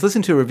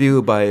listening to a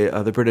review by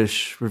the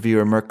British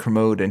reviewer Mark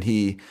Kermode, and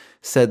he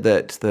said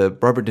that the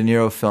Robert De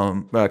Niro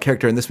film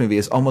character in this movie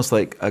is almost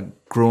like a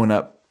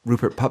grown-up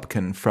Rupert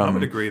Pupkin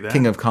from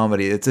King of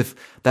Comedy. It's if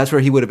that's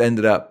where he would have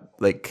ended up,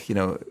 like,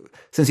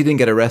 since he didn't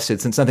get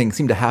arrested, since nothing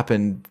seemed to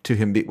happen to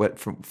him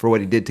for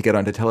what he did to get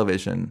onto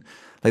television.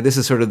 Like, this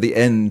is sort of the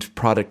end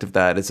product of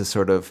that. It's a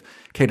sort of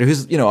character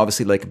who's,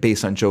 obviously like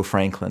based on Joe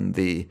Franklin,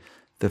 the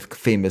the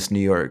famous New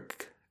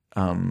York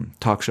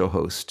talk show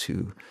host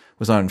who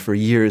was on for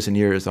years and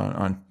years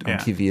on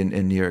TV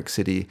in New York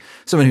City.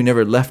 Someone who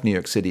never left New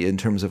York City in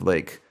terms of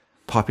like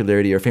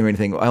popularity or fame or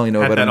anything. I only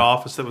know about that him.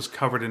 office that was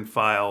covered in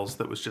files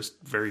that was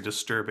just very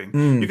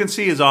disturbing. You can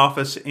see his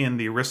office in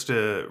the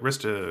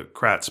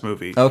Aristocrats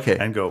movie. Okay.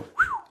 And go,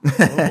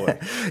 oh boy.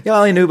 Yeah, I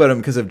only knew about him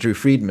because of Drew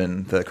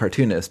Friedman, the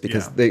cartoonist,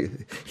 because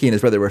he and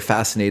his brother were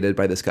fascinated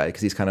by this guy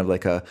because he's kind of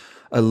like a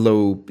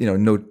low,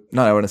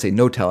 I want to say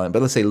no talent,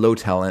 but let's say low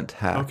talent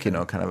hack,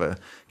 kind of a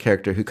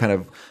character who kind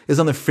of is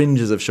on the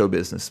fringes of show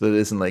business, but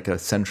isn't like a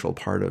central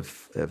part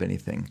of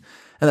anything.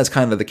 And that's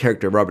kind of the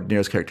character, Robert De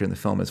Niro's character in the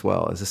film as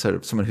well, as a sort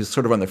of someone who's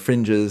sort of on the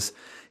fringes.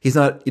 He's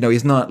not,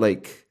 he's not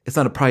like, it's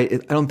not a pride.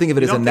 I don't think of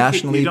it as a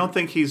nationally. You don't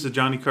think he's a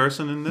Johnny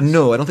Carson in this?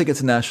 No, I don't think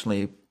it's a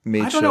nationally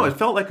made show. I don't know. It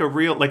felt like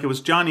it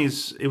was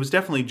Johnny's. It was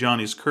definitely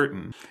Johnny's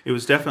curtain. It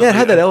was definitely it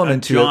had that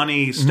element to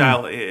Johnny it.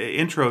 style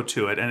intro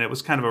to it, and it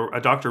was kind of a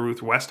Dr.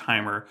 Ruth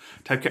Westheimer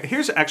type.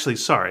 Here's another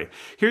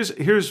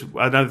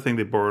thing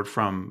they borrowed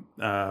from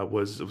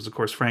was of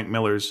course Frank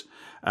Miller's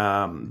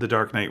The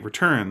Dark Knight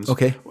Returns,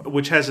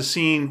 which has a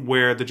scene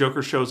where the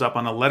Joker shows up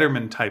on a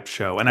Letterman type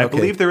show, and I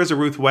believe there is a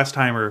Ruth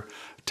Westheimer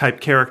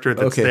type character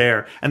that's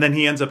there, and then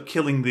he ends up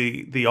killing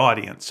the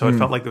audience. So it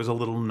felt like there was a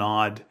little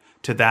nod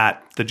to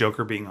that, the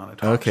Joker being on a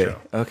talk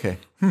show. Okay.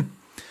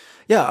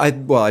 Yeah,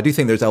 I do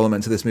think there's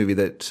elements of this movie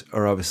that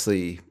are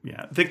obviously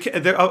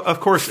of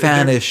course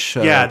fanish.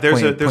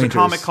 There's a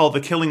comic called The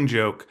Killing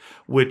Joke,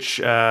 which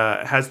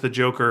has the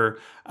Joker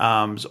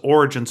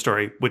origin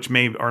story, which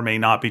may or may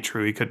not be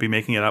true. He could be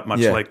making it up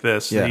much like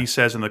this. Yeah. He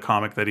says in the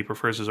comic that he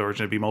prefers his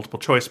origin to be multiple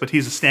choice, but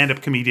he's a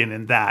stand-up comedian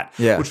in that,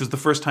 which was the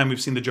first time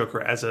we've seen the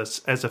Joker as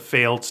a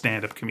failed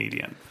stand-up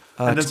comedian.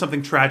 And then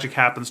something tragic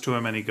happens to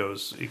him, and he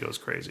goes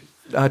crazy.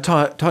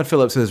 Todd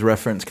Phillips has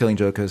referenced Killing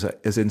Joke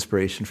as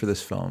inspiration for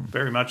this film.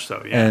 Very much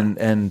so, yeah.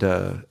 And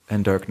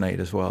Dark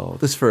Knight as well.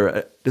 This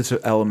are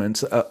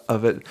elements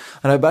of it,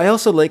 but I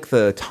also like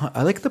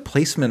the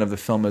placement of the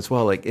film as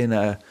well. Like in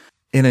a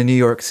New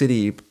York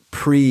City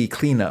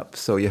pre-cleanup,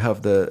 so you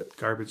have the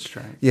garbage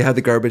strike. You have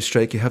the garbage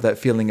strike. You have that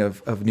feeling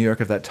of New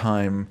York of that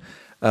time.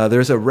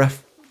 There's I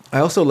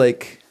also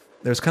like.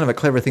 There's kind of a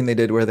clever thing they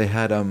did where they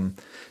had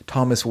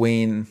Thomas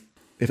Wayne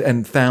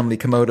and family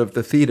come out of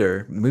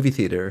the movie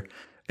theater.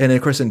 And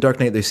of course in Dark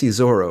Knight they see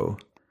Zorro.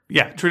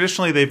 Yeah,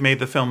 traditionally they've made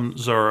the film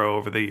Zorro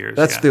over the years.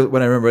 That's the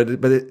one I remember.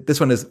 But this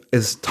one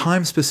is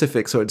time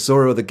specific, so it's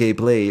Zorro the Gay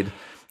Blade,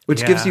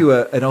 which gives you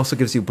and also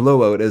gives you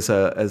Blowout as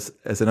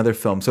another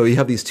film. So you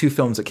have these two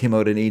films that came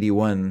out in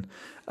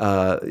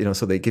 1981.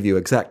 So they give you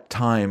exact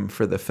time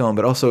for the film,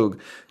 but also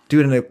do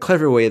it in a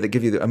clever way that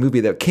give you a movie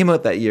that came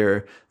out that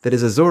year that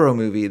is a Zorro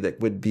movie that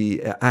would be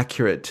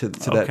accurate to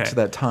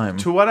that time.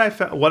 To what I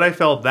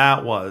felt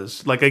that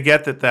was like, I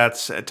get that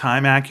that's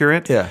time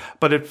accurate. Yeah,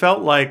 but it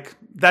felt like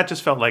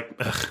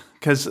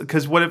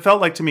because what it felt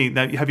like to me.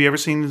 Now, have you ever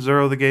seen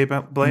Zorro the Gay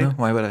Blade? No,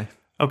 why would I?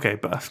 Okay,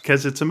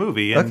 because it's a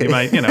movie, and you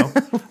might,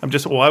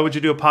 why would you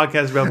do a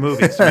podcast about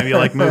movies? Maybe you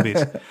like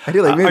movies. I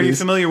do like movies. Are you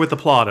familiar with the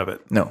plot of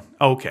it? No.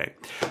 Okay.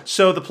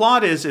 So the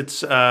plot is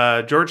it's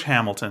George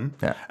Hamilton.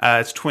 Yeah.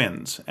 It's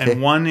twins,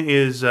 and one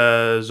is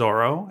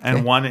Zorro,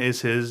 and one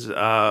is his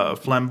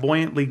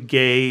flamboyantly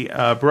gay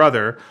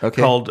brother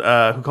called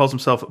who calls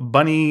himself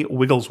Bunny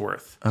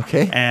Wigglesworth.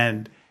 Okay.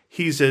 And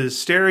he's as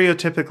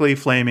stereotypically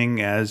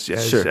flaming as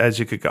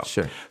you could go.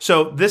 Sure.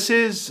 So this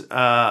is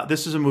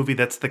a movie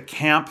that's the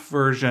camp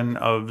version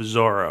of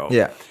Zorro.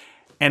 Yeah.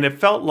 And it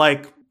felt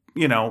like,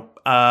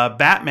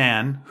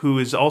 Batman, who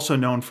is also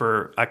known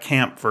for a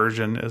camp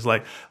version, is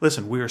like,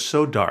 listen, we are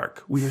so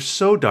dark. We are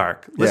so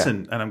dark.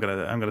 Listen, and I'm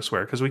gonna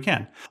swear because we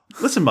can.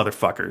 Listen,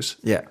 motherfuckers.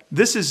 Yeah.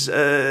 This is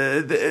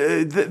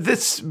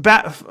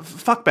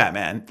fuck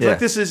Batman. Yeah. Like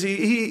this is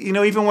he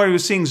even when he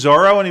was seeing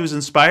Zorro and he was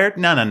inspired.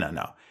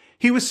 No.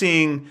 He was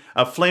seeing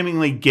a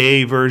flamingly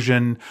gay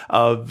version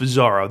of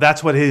Zorro.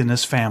 That's what he and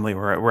his family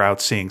were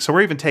out seeing. So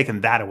we're even taking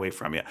that away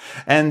from you.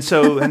 And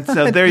so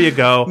there you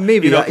go.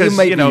 Maybe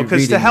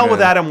because to hell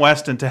with Adam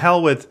West and to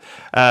hell with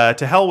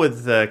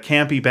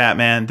campy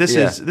Batman. This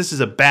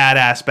is a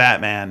badass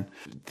Batman.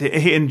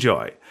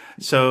 Enjoy.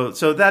 So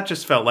that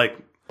just felt like.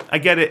 I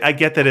get it. I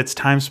get that it's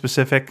time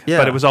specific,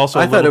 but it was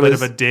also a little bit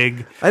of a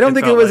dig. I don't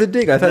think it was a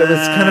dig. I thought it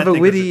was kind of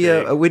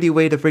a witty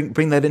way to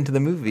bring that into the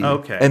movie,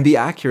 and be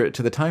accurate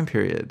to the time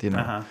period.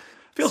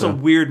 Feels a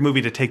weird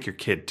movie to take your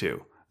kid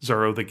to.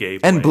 Zorro the Gay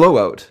Blade. And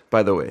Blowout,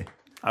 by the way.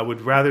 I would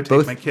rather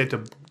take my kid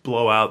to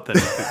Blowout than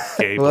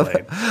Gay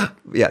Blade.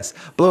 Yes,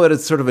 Blowout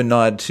is sort of a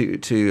nod to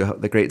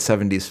the great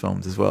 70s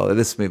films as well.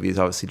 This movie is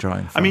obviously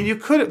drawing from. I mean, you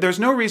could. There's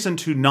no reason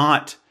to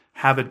not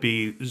have it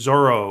be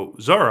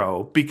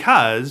Zorro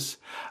because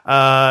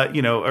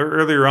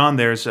earlier on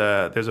there's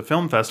a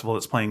film festival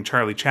that's playing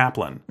Charlie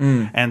Chaplin,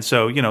 and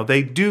so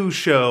they do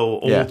show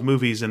old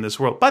movies in this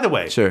world. By the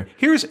way, sure.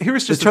 Here's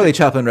just the Charlie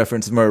Chaplin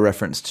reference is more a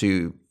reference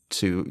to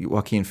to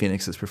Joaquin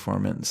Phoenix's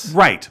performance.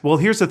 Right. Well,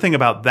 here's the thing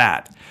about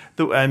that.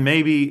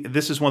 Maybe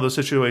this is one of those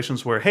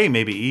situations where, hey,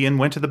 maybe Ian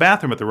went to the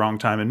bathroom at the wrong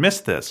time and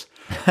missed this.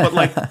 But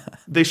like,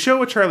 they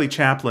show a Charlie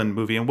Chaplin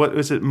movie, and what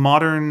is it?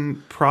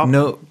 Modern prop?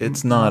 No,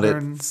 it's not.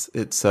 Modern?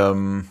 It's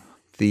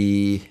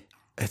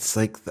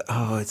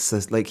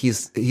like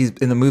he's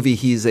in the movie.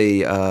 He's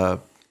a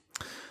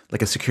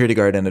like a security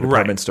guard in a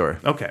department store.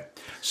 Okay.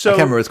 So, I can't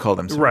remember what it's called.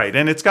 I'm sorry. Right,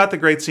 and it's got the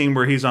great scene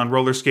where he's on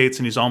roller skates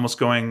and he's almost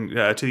going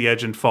to the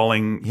edge and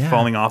falling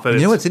off it.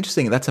 You know what's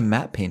interesting? That's a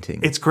matte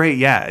painting. It's great,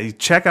 yeah. You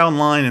check out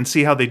online and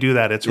see how they do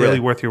that. It's really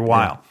worth your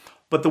while. Yeah.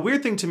 But the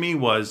weird thing to me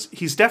was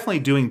he's definitely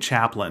doing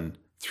Chaplin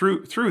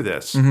through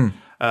this,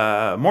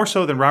 more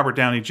so than Robert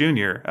Downey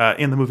Jr.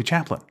 In the movie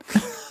Chaplin.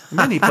 And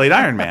then he played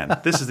Iron Man.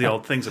 This is the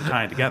old things of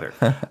tying together.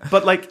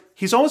 But like,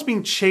 he's always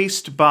being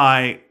chased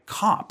by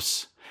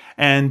cops.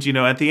 And, you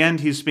know, at the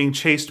end, he's being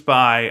chased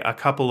by a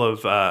couple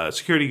of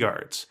security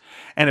guards.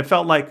 And it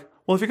felt like,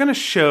 well, if you're going to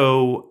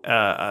show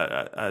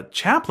a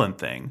Chaplin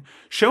thing,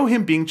 show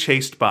him being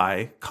chased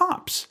by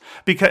cops.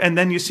 And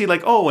then you see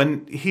like, oh,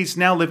 and he's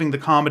now living the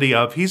comedy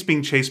of he's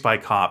being chased by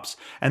cops.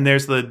 And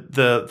there's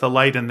the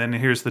light, and then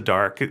here's the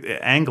dark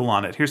angle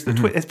on it. Here's the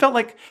twist. It felt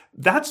like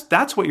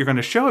that's what you're going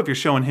to show if you're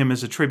showing him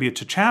as a tribute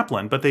to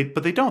Chaplin. But they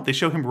don't. They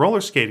show him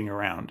roller skating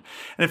around.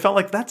 And it felt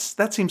like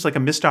that seems like a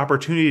missed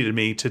opportunity to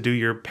me to do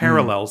your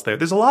parallels there.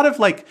 There's a lot of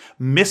like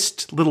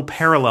missed little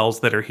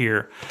parallels that are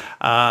here.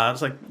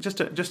 It's like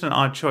just an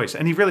odd choice.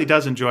 And he really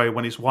does enjoy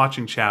when he's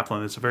watching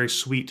Chaplin. It's a very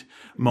sweet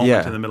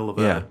moment in the middle of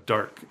a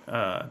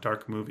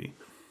dark movie.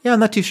 Yeah, I'm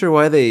not too sure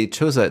why they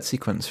chose that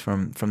sequence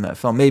from that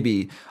film.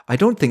 Maybe, I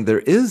don't think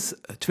there is,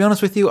 to be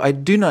honest with you, I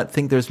do not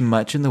think there's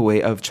much in the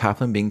way of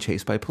Chaplin being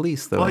chased by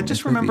police, though. Well, I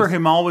just remember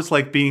him always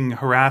like being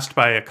harassed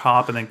by a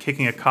cop and then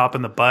kicking a cop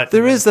in the butt.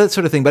 There is that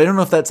sort of thing, but I don't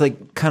know if that's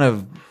like kind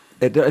of,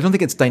 I don't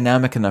think it's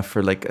dynamic enough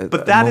for like a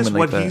But that moment is what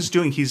like that. he's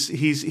doing.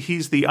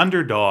 He's the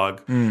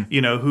underdog,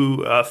 you know,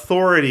 who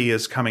authority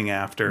is coming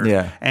after.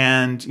 Yeah.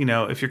 And, you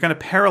know, if you're going to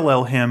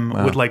parallel him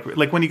with like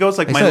when he goes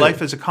like, my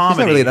life is a comedy. He's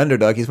not really an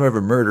underdog. He's more of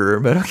a murderer,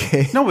 but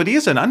okay. No, but he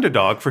is an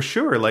underdog for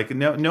sure. Like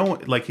no,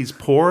 like he's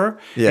poor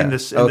in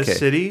this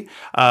city.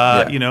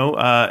 You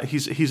know,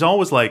 he's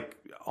always like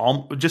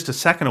just a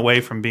second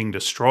away from being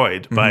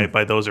destroyed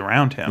by those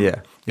around him.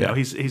 Yeah. You know,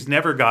 he's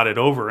never got it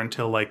over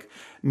until like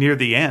near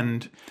the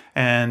end,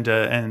 and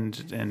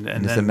this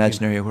then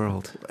imaginary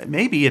world.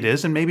 Maybe it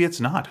is, and maybe it's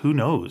not. Who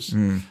knows?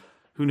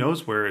 Who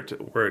knows where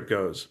it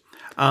goes?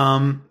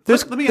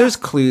 There's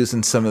clues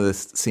in some of the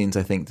scenes,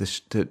 I think,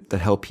 that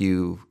help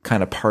you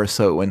kind of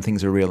parse out when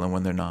things are real and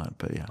when they're not.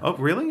 But yeah. Oh,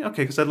 really?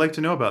 Okay, because I'd like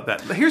to know about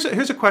that. Here's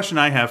a question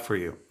I have for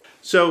you.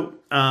 So,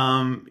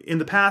 in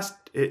the past,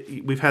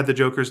 we've had the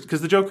Jokers,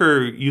 because the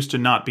Joker used to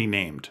not be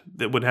named.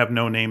 That would have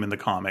no name in the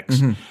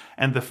comics.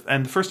 And the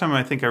first time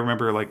I think I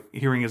remember like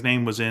hearing his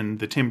name was in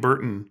the Tim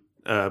Burton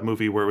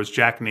movie where it was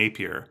Jack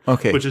Napier,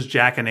 which is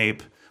Jack and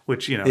Ape,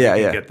 which, you know,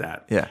 you get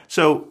that. Yeah.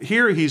 So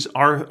here he's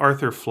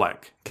Arthur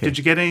Fleck. Okay. Did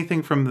you get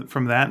anything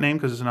from that name?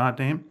 Because it's an odd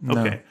name?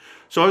 Okay. No.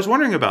 So I was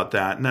wondering about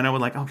that, and then I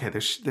was like, okay,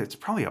 there's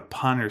probably a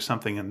pun or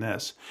something in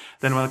this.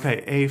 Then I'm like,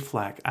 okay,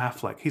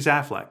 Affleck. He's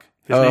Affleck.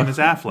 His name is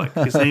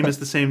Affleck. His name is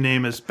the same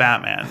name as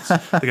Batman's,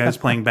 the guy who's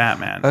playing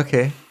Batman.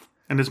 Okay.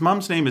 And his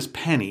mom's name is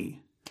Penny.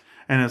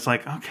 And it's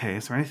like, okay,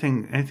 is there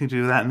anything to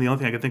do with that? And the only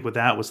thing I could think with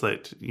that was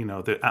that, you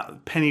know,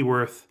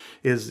 Pennyworth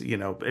is, you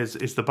know,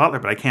 is the butler,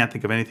 but I can't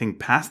think of anything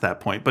past that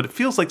point. But it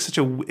feels like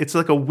it's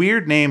like a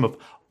weird name of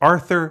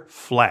Arthur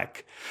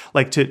Fleck.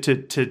 Like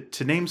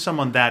to name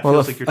someone that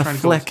feels like you're trying to.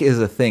 A fleck is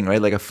a thing,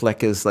 right? Like a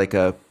fleck is like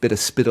a bit of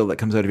spittle that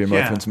comes out of your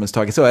mouth when someone's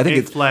talking. So I think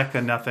it's fleck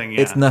and nothing.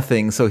 It's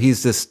nothing. So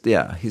he's just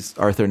he's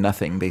Arthur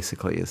Nothing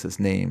basically is his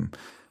name,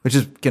 which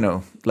is, you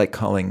know, like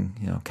calling,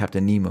 you know,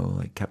 Captain Nemo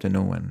like Captain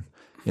No One.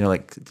 You know,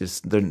 like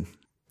just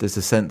there's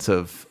a sense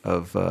of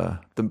I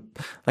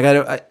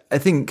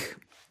think.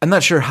 I'm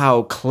not sure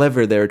how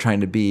clever they're trying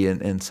to be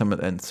in some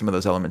of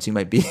those elements. You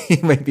might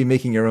be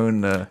making your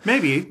own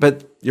maybe,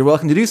 but you're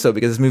welcome to do so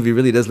because this movie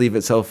really does leave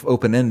itself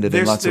open ended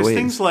in lots of ways. There's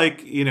things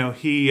like, you know,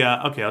 he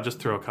okay. I'll just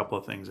throw a couple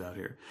of things out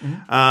here.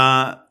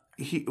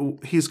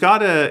 He's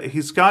got a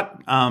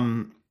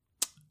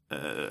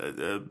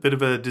bit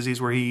of a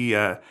disease where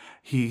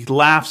he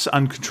laughs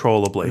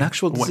uncontrollably. An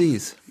actual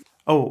disease.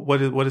 Oh,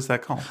 what is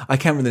that called? I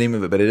can't remember the name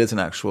of it, but it is an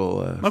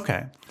actual.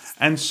 Okay,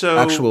 and so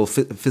actual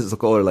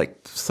physical or like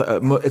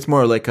it's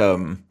more like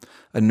a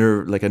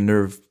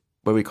nerve,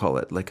 What do we call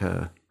it? Like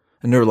a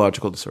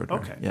neurological disorder.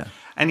 Okay, yeah.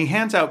 And he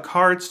hands out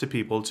cards to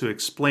people to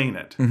explain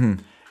it.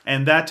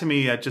 And that to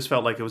me, it just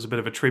felt like it was a bit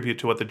of a tribute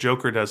to what the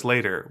Joker does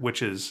later,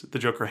 which is the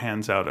Joker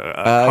hands out a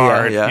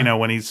card, you know,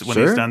 when he's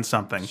done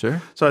something.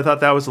 Sure. So I thought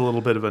that was a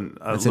little bit of an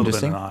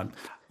odd.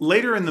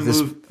 Later in the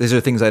movie, these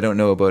are things I don't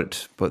know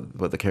about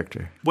the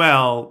character.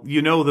 Well,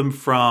 you know them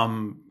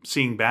from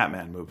seeing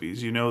Batman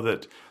movies. You know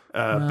that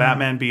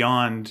Batman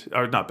Beyond,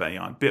 or not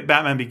Beyond,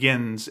 Batman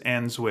Begins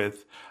ends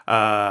with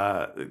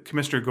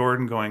Commissioner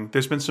Gordon going,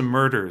 "There's been some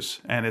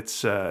murders," and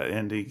it's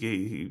and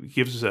he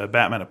gives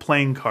Batman a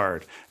playing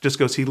card. Just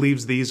goes, he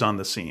leaves these on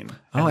the scene.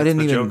 Oh, I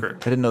didn't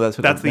know that's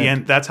what that's the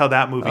end. That's how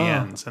that movie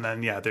ends. And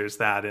then there's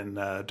that in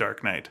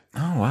Dark Knight.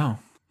 Oh wow,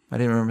 I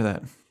didn't remember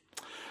that.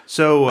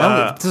 So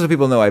just so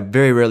people know, I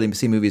very rarely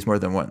see movies more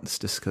than once,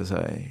 just because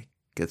I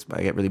get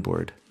really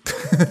bored.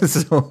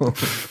 So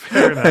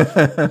fair enough.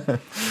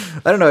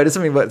 I don't know. It is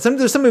something about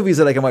there's some movies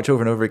that I can watch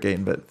over and over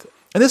again,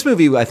 and this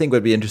movie I think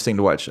would be interesting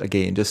to watch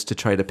again, just to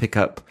try to pick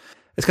up.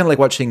 It's kind of like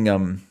watching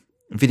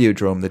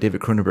Videodrome, the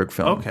David Cronenberg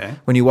film. Okay.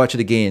 When you watch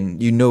it again,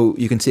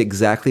 you can see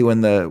exactly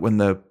when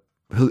the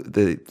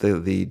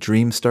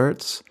dream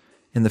starts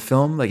in the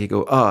film. Like you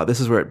go, this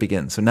is where it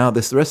begins. So now the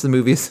rest of the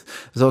movie is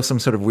all some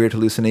sort of weird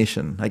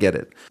hallucination. I get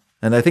it.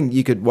 And I think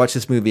you could watch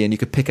this movie and you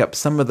could pick up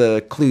some of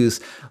the clues.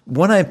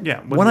 One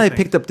I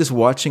picked up just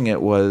watching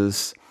it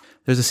was,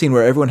 there's a scene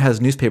where everyone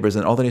has newspapers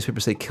and all the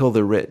newspapers say "kill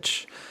the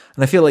rich,"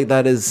 and I feel like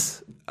that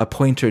is a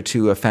pointer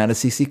to a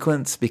fantasy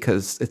sequence,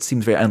 because it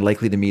seems very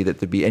unlikely to me that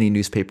there'd be any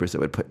newspapers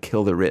that would put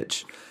 "kill the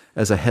rich"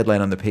 as a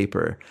headline on the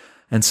paper.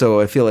 And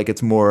so I feel like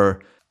it's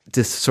more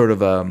just sort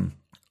of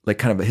like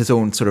kind of his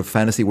own sort of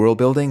fantasy world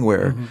building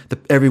where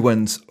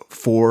everyone's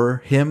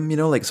for him,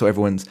 like, so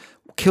everyone's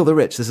kill the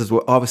rich. This is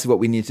obviously what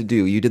we need to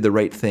do. You did the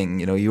right thing.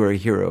 You are a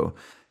hero.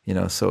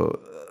 So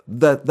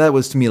that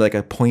was to me like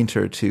a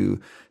pointer to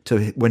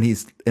when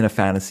he's in a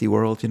fantasy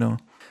world. And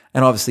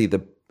obviously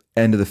the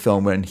end of the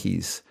film when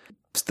he's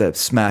the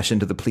smash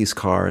into the police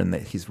car and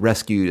that he's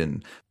rescued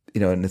and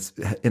and it's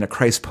in a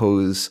Christ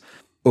pose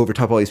over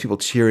top of all these people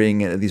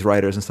cheering and these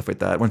riders and stuff like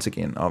that. Once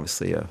again,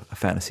 obviously a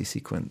fantasy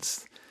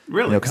sequence.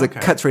 Really? Because it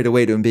cuts right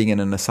away to him being in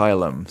an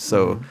asylum.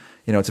 So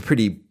it's a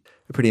pretty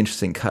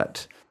interesting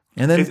cut.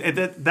 And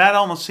then that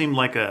almost seemed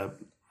like a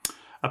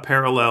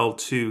parallel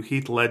to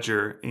Heath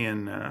Ledger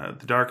in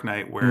The Dark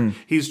Knight, where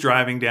he's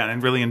driving down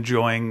and really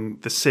enjoying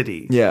the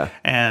city. Yeah.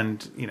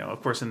 And,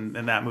 of course, in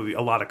that movie,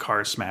 a lot of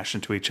cars smash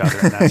into each other,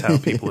 and that's how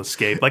people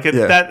escape. Like,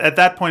 at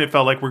that point, it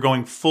felt like we're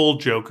going full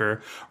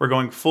Joker. We're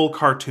going full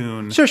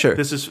cartoon. Sure.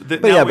 This is...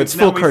 but it's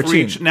full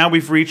cartoon. Now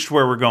we've reached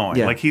where we're going.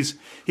 Yeah. Like,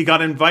 he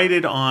got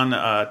invited on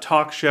a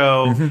talk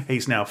show.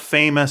 He's now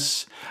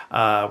famous.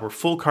 We're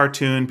full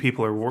cartoon.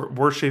 People are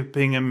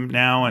worshiping him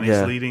now, and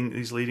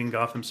he's leading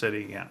Gotham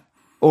City. Yeah.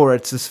 Or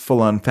it's just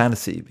full on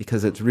fantasy,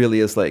 because it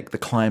really is like the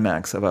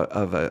climax of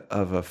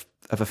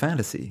a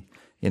fantasy,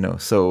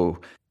 So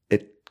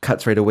it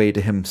cuts right away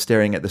to him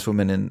staring at this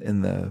woman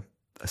in the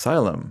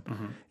asylum,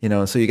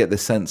 So you get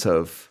this sense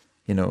of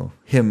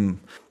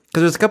him,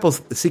 because there's a couple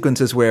of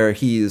sequences where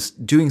he's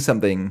doing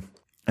something,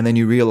 and then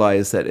you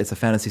realize that it's a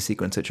fantasy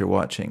sequence that you're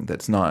watching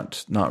that's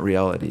not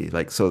reality.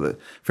 Like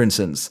for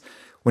instance,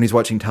 when he's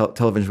watching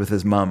television with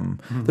his mom,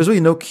 there's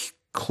really no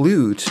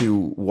clue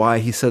to why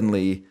he's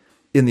suddenly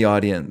in the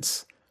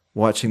audience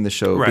watching the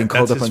show, being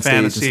called up on stage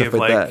and stuff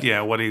like that.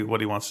 Yeah, what he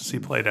wants to see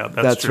played out.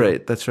 That's true.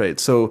 Right. That's right.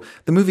 So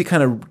the movie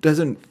kind of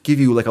doesn't give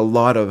you like a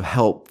lot of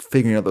help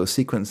figuring out those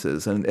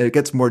sequences, and it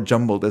gets more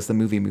jumbled as the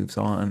movie moves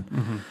on.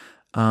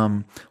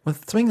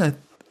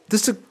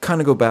 Just to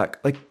kind of go back,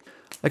 like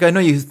I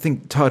know you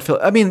think Todd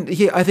Phillips. I mean,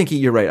 I think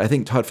you're right. I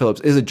think Todd Phillips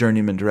is a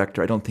journeyman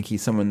director. I don't think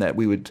he's someone that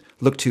we would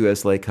look to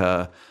as like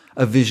a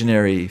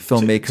visionary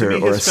filmmaker to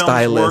me, or a his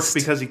stylist. Films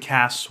work because he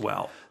casts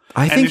well.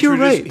 I think you're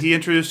right. He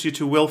introduced you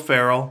to Will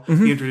Ferrell.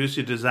 He introduced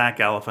you to Zach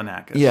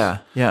Galifianakis.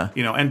 Yeah.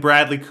 And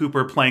Bradley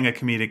Cooper playing a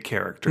comedic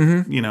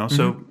character.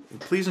 So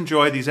please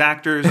enjoy these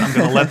actors. I'm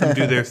going to let them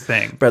do their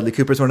thing. Bradley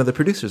Cooper's one of the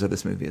producers of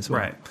this movie as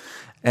well. Right.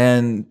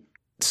 And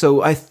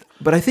so I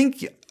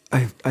think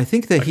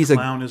that he's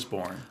clown is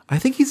born. I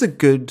think he's a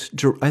good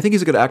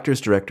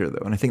actors director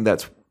though, and I think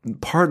that's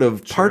part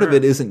of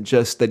it isn't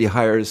just that he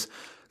hires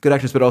good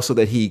actors, but also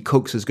that he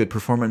coaxes good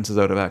performances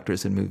out of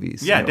actors in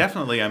movies. Yeah,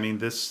 definitely. I mean,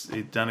 he's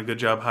done a good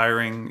job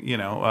hiring,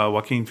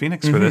 Joaquin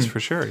Phoenix for this, for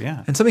sure.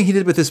 Yeah. And something he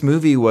did with this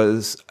movie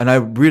was, and I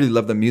really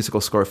love the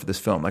musical score for this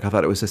film. Like, I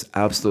thought it was just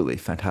absolutely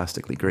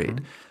fantastically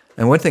great.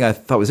 And one thing I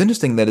thought was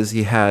interesting that is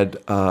he had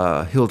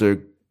Hilda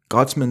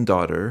Gottsman's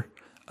daughter.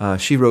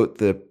 She wrote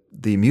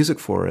the music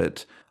for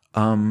it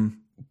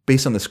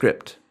based on the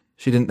script.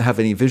 She didn't have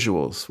any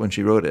visuals when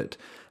she wrote it.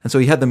 And so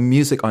he had the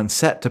music on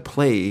set to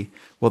play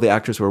while the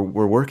actors were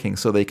working,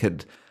 so they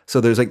could.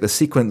 So there's like the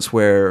sequence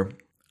where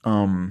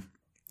Joaquin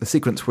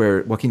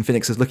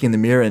Phoenix is looking in the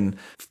mirror and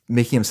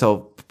making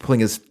himself, pulling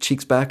his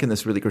cheeks back in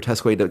this really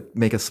grotesque way to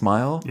make a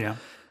smile. Yeah.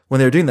 When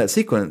they were doing that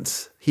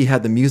sequence, he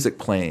had the music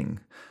playing,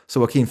 so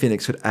Joaquin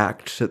Phoenix could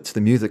act to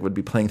the music would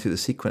be playing through the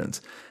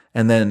sequence,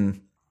 and then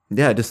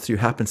just through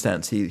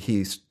happenstance,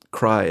 he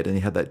cried and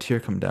he had that tear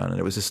come down, and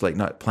it was just like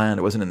not planned.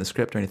 It wasn't in the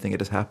script or anything. It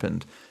just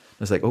happened.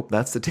 I was like, oh,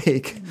 that's the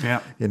take.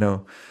 Yeah.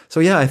 So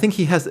yeah, I think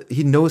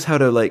he knows how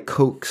to like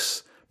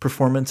coax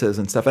performances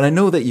and stuff. And I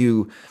know that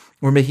you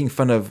were making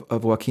fun of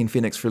Joaquin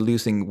Phoenix for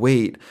losing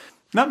weight,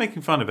 Not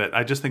making fun of it.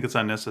 I just think it's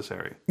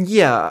unnecessary.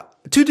 Yeah,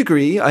 to a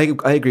degree, I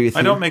agree with you.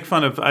 I don't make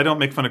fun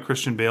of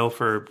Christian Bale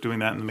for doing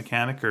that in The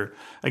Mechanic, or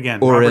again,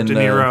 Or Robert in, De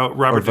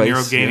Niro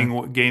Vice,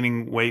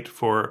 gaining weight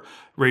for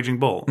Raging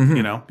Bull.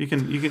 You know, you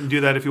can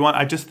do that if you want.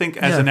 I just think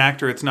as an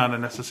actor, it's not a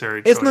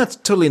necessary choice. It's not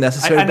totally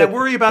necessary. I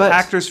worry about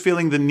actors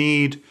feeling the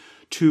need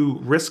to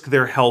risk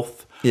their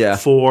health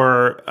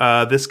for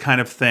this kind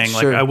of thing.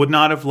 Sure. Like I would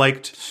not have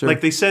liked.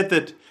 Like they said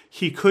that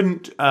he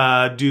couldn't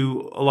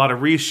do a lot of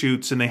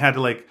reshoots, and they had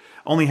to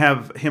only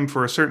have him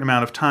for a certain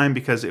amount of time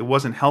because it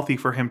wasn't healthy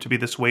for him to be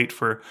this weight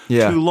for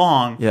too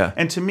long. Yeah.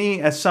 And to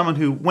me, as someone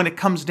who, when it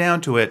comes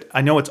down to it,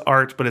 I know it's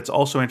art, but it's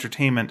also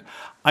entertainment.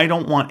 I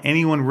don't want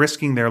anyone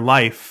risking their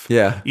life,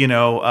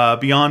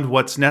 beyond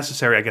what's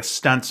necessary. I guess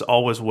stunts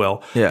always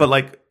will. Yeah.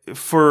 But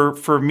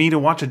for me to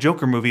watch a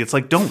Joker movie, it's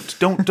like,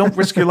 don't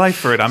risk your life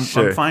for it. I'm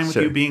fine with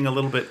you being a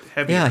little bit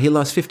heavier. Yeah, he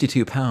lost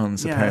 52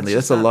 pounds, apparently.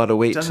 That's a lot of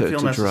weight to drop. Doesn't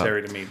feel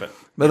necessary to me. But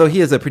although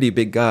he is a pretty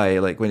big guy,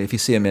 if you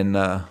see him in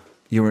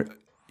You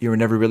Were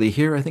Never Really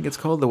Here, I think it's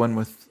called, the one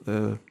with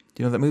do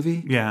you know that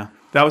movie? Yeah.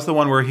 That was the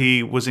one where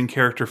he was in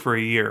character for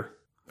a year.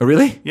 Oh,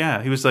 really?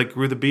 Yeah, he was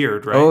grew the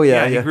beard, right? Oh,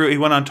 yeah. He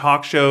went on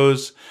talk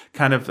shows,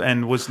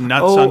 and was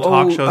nuts on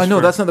talk shows. Oh,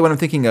 no, that's not the one I'm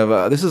thinking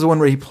of. This is the one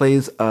where he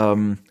plays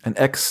an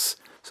ex,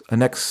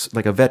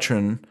 like a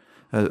veteran,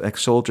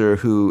 ex-soldier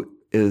who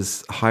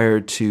is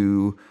hired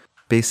to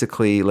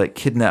basically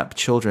kidnap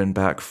children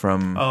back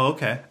from. Oh,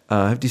 okay.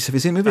 Have you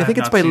seen the movie? I think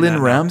it's by Lynn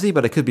Ramsey,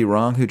 but I could be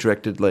wrong. Who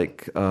directed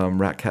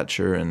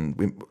Ratcatcher and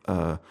we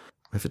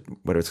have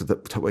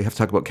to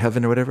talk about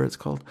Kevin or whatever it's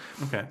called.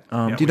 Okay.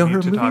 Do you know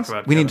her movies?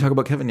 We need to talk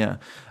about Kevin. Yeah.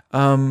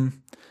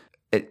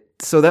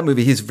 So that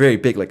movie, he's very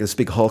big, like this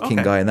big hulking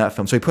guy in that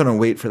film. So he put on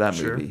weight for that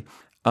movie.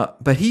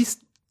 But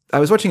I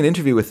was watching an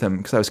interview with him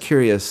because I was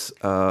curious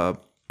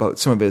about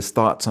some of his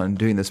thoughts on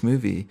doing this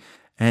movie,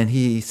 and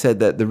he said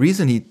that the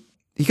reason he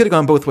could have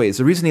gone both ways.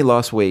 The reason he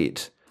lost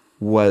weight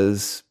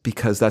was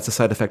because that's a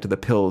side effect of the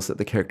pills that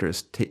the character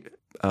is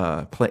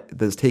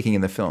that's taking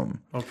in the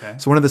film. Okay.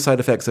 So one of the side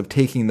effects of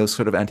taking those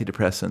sort of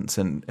antidepressants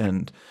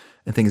and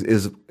things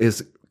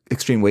is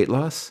extreme weight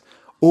loss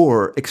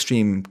or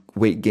extreme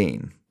weight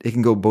gain. It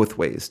can go both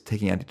ways,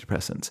 taking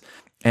antidepressants.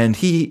 And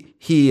he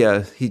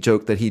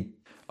joked that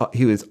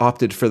he was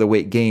opted for the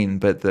weight gain,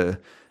 but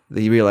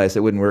he realized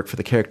it wouldn't work for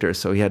the character,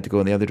 so he had to go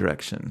in the other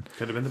direction.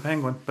 Could have been the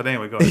Penguin, but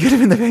anyway, go ahead. He could have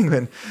been the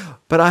Penguin,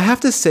 but I have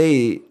to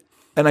say,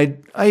 and I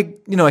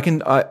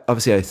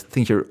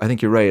think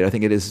you're right. I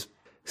think it is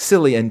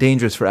silly and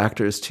dangerous for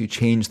actors to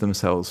change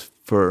themselves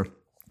for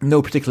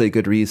no particularly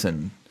good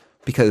reason,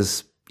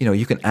 because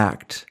you can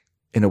act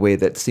in a way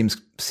that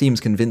seems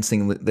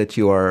convincing that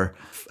you are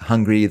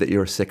hungry, that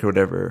you're sick or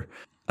whatever.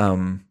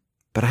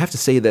 But I have to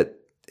say that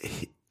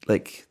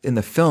in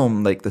the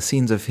film, the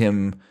scenes of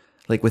him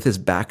with his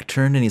back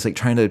turned and he's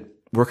trying to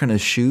work on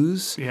his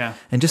shoes,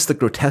 and just the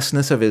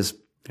grotesqueness of his,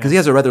 because he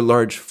has a rather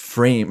large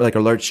frame, like a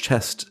large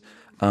chest,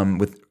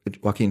 with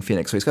Joaquin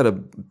Phoenix, so he's got a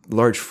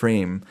large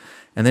frame,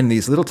 and then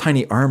these little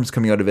tiny arms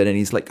coming out of it, and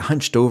he's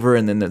hunched over,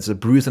 and then there's a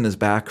bruise on his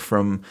back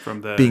from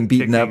being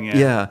beaten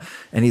kicking, up,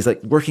 and he's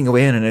working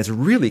away, and it's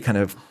really kind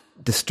of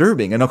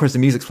disturbing, and of course the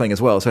music's playing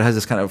as well, so it has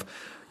this kind of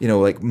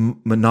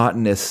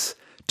monotonous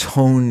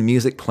tone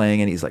music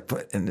playing, and he's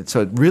and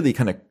so it really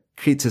kind of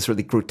creates this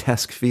really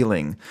grotesque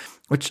feeling,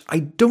 which I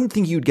don't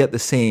think you'd get the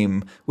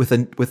same with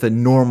a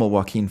normal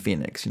Joaquin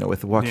Phoenix,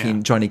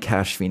 with Johnny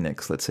Cash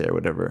Phoenix, let's say, or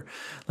whatever.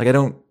 I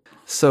don't.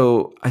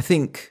 So I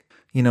think,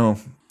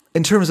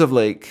 in terms of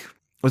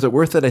was it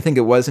worth it? I think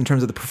it was in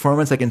terms of the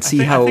performance. I can see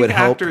how it would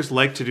help. Actors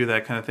like to do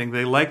that kind of thing.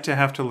 They like to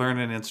have to learn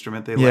an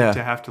instrument. They like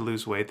to have to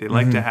lose weight. They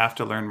like to have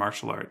to learn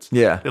martial arts.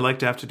 Yeah. They like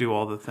to have to do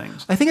all the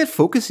things. I think it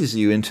focuses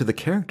you into the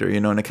character,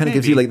 and it kind of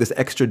gives you this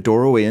extra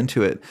doorway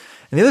into it.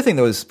 And the other thing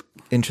that was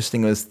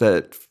interesting was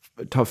that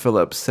Todd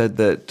Philips said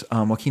that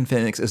Joaquin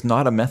Phoenix is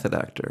not a method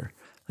actor.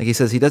 He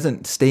says he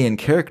doesn't stay in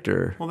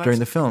character during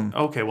the film.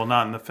 Okay, well,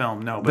 not in the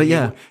film, no. But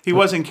he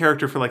was in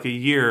character for a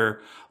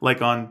year,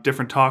 on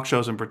different talk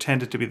shows, and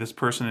pretended to be this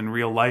person in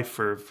real life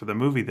for the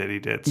movie that he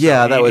did.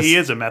 So he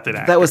is a method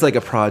actor. That was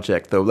a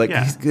project, though.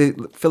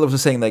 Phillips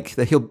was saying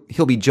that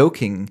he'll be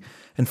joking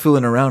and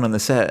fooling around on the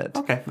set.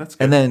 Okay, that's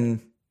good. And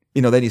then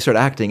then you start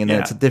acting, and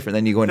then it's different.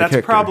 Then you go into character.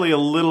 That's probably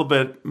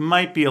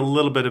might be a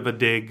little bit of a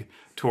dig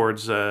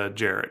towards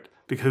Jarrett,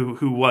 because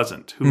who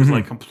wasn't, who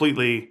was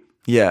completely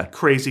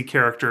crazy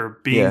character,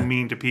 being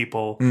mean to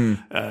people,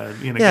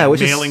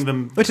 mailing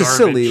them, which garbage. is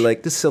silly.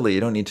 This silly.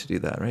 You don't need to do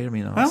that, right? I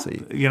mean,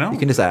 honestly, well, you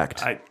can just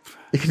act.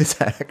 You can just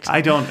act.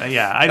 I don't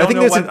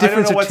know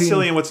what's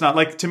silly and what's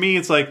not. To me,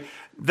 it's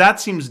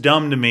that seems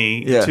dumb to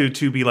me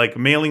to be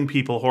mailing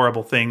people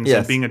horrible things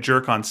and being a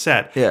jerk on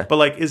set. Yeah.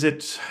 But is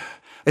it?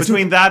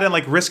 Between that and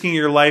like risking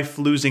your life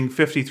losing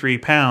 53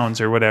 pounds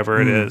or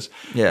whatever it is,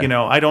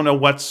 I don't know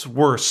what's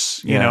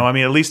worse. You know, I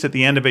mean, at least at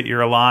the end of it,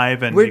 you're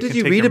alive. And where did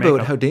you read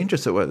about how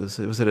dangerous it was?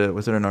 Was it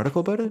an article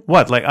about it?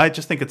 What? Like, I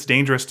just think it's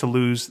dangerous to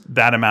lose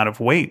that amount of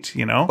weight.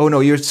 You know? Oh no,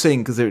 you're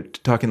saying because they're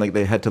talking like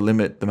they had to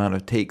limit the amount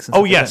of takes.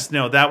 And yes,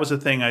 no, that was a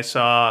thing I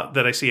saw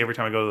that I see every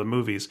time I go to the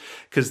movies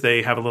because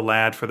they have a little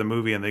ad for the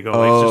movie and they go,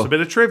 like, just a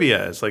bit of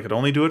trivia. It's like, it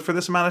only do it for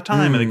this amount of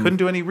time, and they couldn't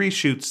do any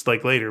reshoots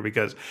like later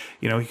because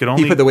he could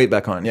only put the weight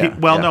back on.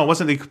 No, it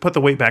wasn't that he could put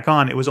the weight back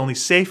on. It was only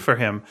safe for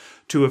him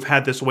to have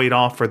had this weight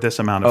off for this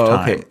amount of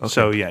time. Okay.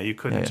 So you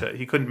couldn't.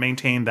 He couldn't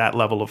maintain that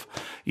level of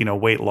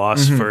weight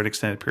loss for an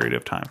extended period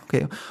of time.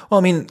 Okay. Well,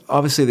 I mean,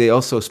 obviously they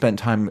also spent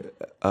time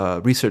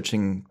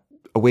researching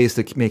ways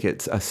to make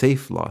it a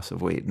safe loss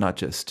of weight, not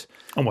just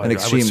an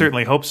extreme. I would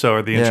certainly hope so,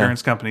 or the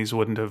insurance companies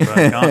wouldn't have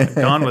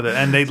gone with it,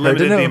 and they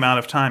limited the amount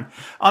of time.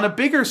 On a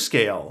bigger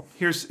scale,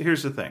 here's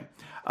the thing.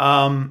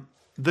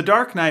 The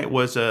Dark Knight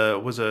was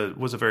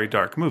a very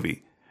dark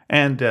movie,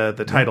 and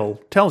the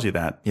title tells you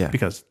that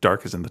because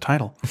dark is in the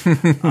title.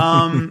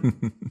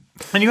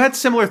 And you had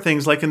similar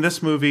things, like in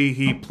this movie,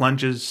 he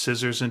plunges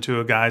scissors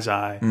into a guy's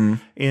eye.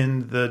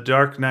 In The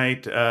Dark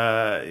Knight,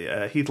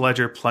 Heath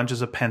Ledger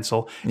plunges a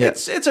pencil.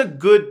 It's a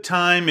good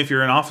time if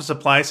you're an office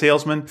supply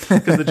salesman,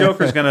 because the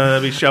Joker's going to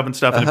be shoving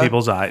stuff into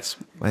people's eyes.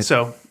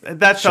 So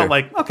that felt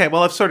like, okay,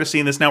 well, I've sort of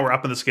seen this. Now we're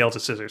up in the scale to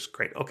scissors.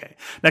 Great. Okay.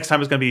 Next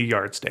time it's going to be a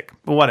yardstick.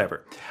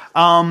 Whatever.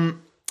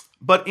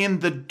 But in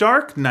The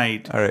Dark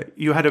Knight,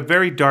 you had a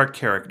very dark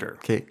character.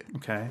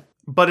 Okay.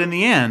 But in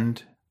the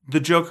end, the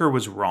Joker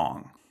was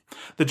wrong.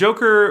 The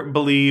Joker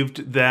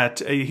believed that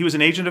he was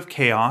an agent of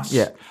chaos.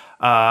 He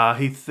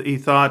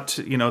thought,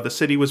 the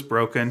city was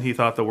broken. He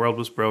thought the world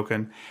was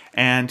broken,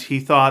 and he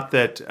thought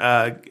that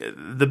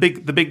the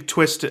big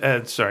twist.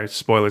 Sorry,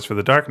 spoilers for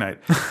The Dark Knight.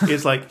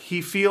 Is like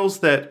he feels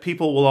that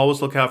people will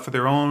always look out for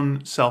their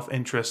own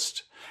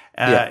self-interest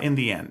in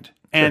the end,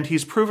 and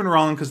he's proven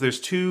wrong because there's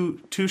two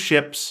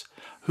ships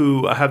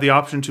who have the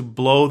option to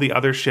blow the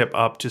other ship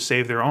up to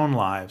save their own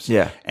lives.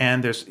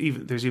 And there's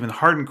even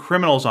hardened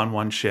criminals on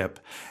one ship,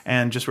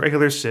 and just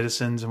regular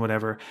citizens and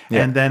whatever.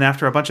 And then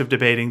after a bunch of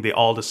debating, they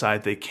all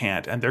decide they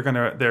can't, and they're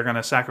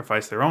gonna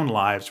sacrifice their own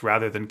lives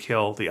rather than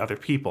kill the other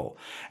people.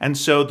 And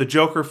so the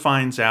Joker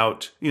finds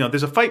out.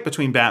 There's a fight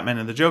between Batman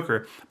and the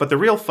Joker, but the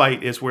real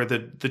fight is where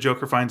the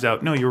Joker finds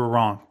out, no, you were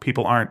wrong.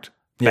 People aren't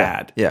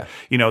bad. They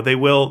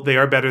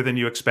are better than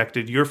you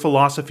expected. Your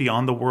philosophy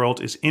on the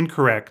world is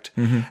incorrect,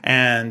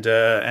 and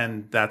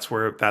that's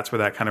where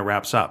that kind of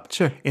wraps up.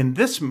 In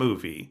this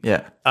movie,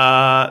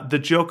 the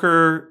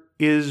Joker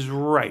is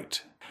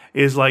right.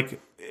 Is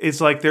like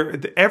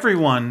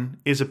everyone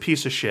is a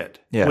piece of shit,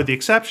 with the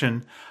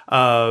exception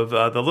of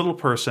the little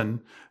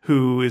person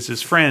who is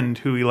his friend,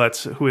 who he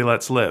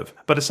lets live.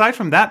 But aside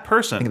from that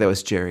person, I think that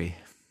was Jerry.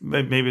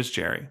 Maybe it's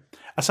Jerry.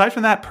 Aside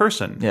from that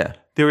person,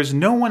 there is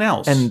no one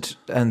else. And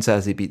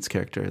Zazie Beetz'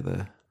 character,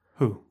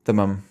 the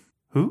mum,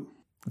 who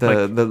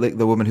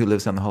the woman who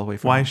lives down the hallway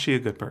from Why him. is she a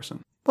good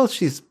person? Well,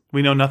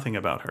 we know nothing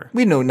about her.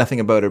 We know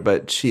nothing about her,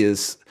 but she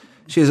is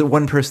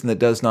one person that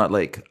does not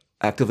like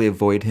actively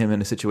avoid him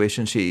in a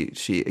situation. She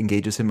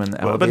engages him in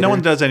the elevator. But no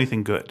one does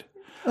anything good.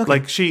 Okay.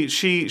 Like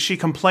she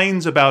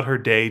complains about her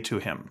day to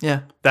him.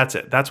 That's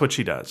it. That's what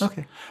she does.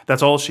 Okay.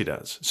 That's all she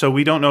does. So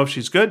we don't know if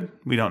she's good.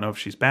 We don't know if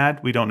she's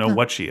bad. We don't know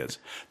what she is.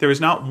 There is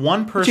not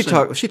one person.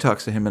 She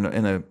talks to him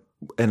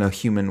in a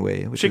human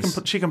way.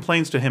 She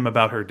complains to him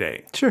about her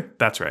day. Sure.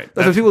 That's right.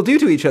 That's what people do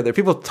to each other.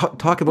 People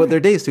talk about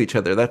their days to each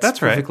other.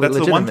 That's right. That's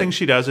legitimate. the one thing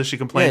she does is she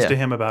complains to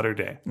him about her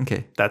day.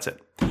 Okay. That's it.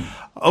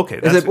 Okay.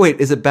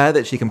 Is it bad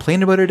that she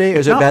complained about her day, or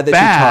is it bad that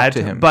she talked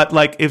to him? But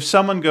like, if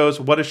someone goes,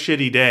 "What a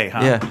shitty day,"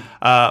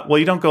 huh? Well,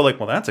 you don't go like,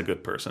 "Well, that's a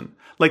good person."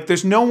 Like,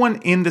 there's no one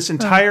in this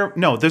entire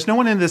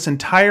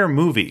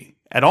movie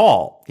at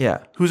all.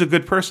 Who's a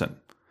good person?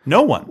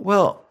 No one.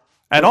 Well,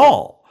 at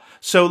all.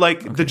 So,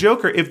 like, the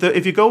Joker,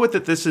 if you go with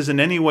it, this is in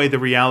any way the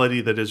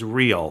reality that is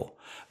real,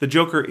 the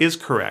Joker is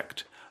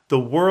correct. The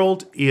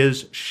world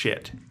is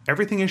shit.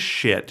 Everything is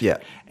shit.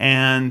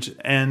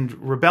 And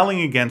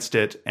rebelling against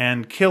it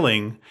and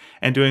killing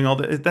and doing all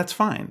that, that's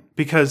fine.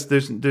 Because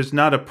there's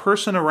not a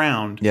person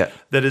around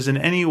that is in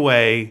any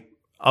way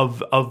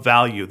of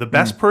value. The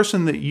best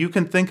person that you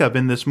can think of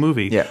in this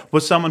movie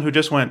was someone who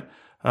just went,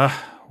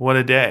 what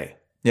a day.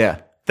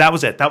 That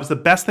was it. That was the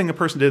best thing a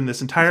person did in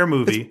this entire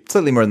movie. It's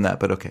slightly more than that,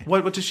 but okay.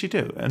 What did she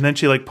do? And then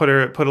she like put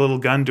a little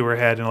gun to her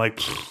head and like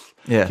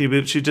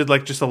she did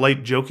like just a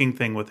light joking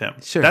thing with him.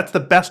 Sure. That's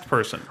the best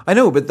person. I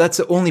know, but that's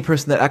the only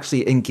person that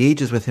actually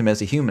engages with him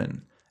as a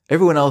human.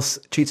 Everyone else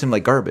treats him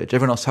like garbage.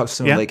 Everyone else talks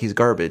to him like he's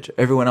garbage.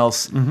 Everyone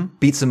else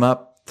beats him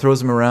up,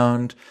 throws him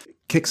around,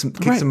 kicks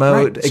him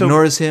out,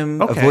 ignores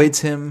him, avoids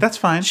him. That's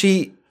fine.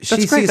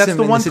 That's great. That's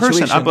the one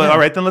person. All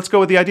right, then let's go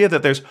with the idea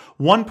that there's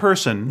one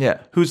person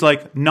who's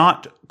like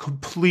not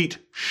complete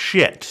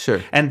shit.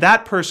 Sure. And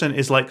that person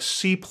is like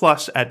C+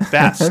 at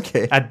best.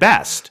 At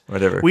best.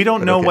 Whatever. We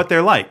don't know what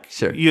they're like.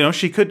 Sure.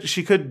 She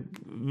could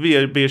be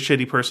a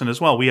shitty person as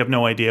well. We have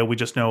no idea. We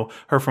just know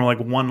her from like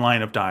one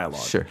line of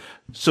dialogue. Sure.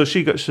 So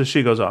she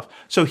goes off.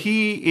 So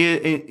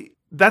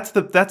that's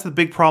the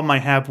big problem I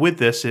have with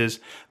this is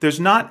there's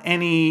not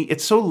any.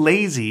 It's so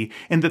lazy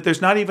in that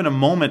there's not even a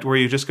moment where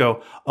you just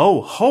go,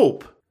 oh,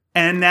 hope.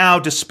 And now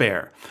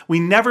despair. We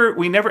never.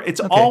 It's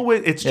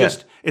always. It's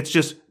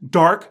just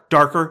dark,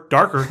 darker,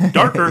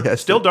 Yes.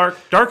 still dark,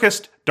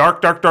 darkest,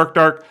 dark,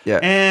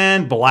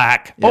 and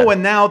black. Yeah. Oh,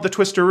 and now the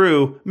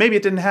twisteroo. Maybe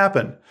it didn't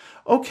happen.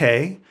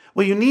 Okay.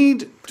 Well, you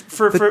need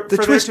for there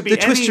to be the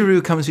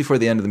twisteroo comes before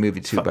the end of the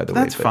movie too. By the way,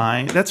 that's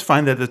fine. That's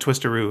fine that the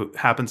twisteroo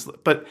happens,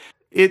 but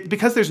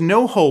because there's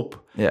no hope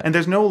and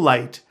there's no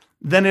light,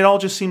 then it all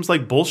just seems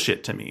like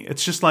bullshit to me.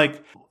 It's just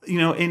like.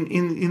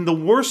 In the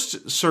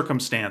worst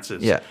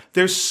circumstances,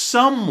 there's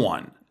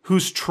someone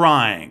who's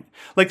trying,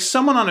 like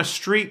someone on a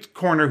street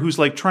corner who's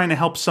like trying to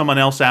help someone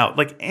else out,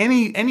 like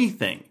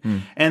anything,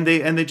 and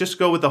they just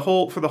go with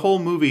for the whole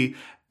movie.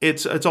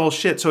 It's all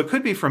shit. So it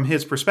could be from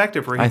his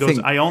perspective where he goes,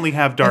 I only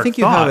have dark thoughts. I think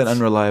you have an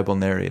unreliable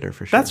narrator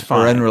for sure. That's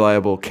fine. Or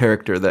unreliable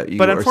character that you.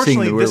 But are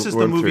unfortunately, seeing this is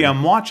the movie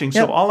I'm watching.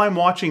 So all I'm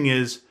watching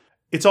is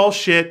it's all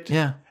shit.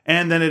 Yeah.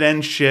 And then it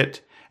ends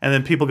shit, and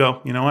then people go,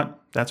 you know what?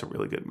 That's a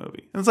really good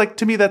movie. And it's like,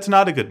 to me, that's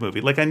not a good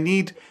movie. Like, I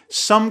need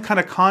some kind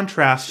of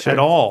contrast at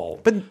all.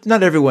 But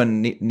not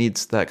everyone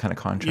needs that kind of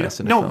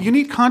contrast in a film. You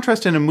need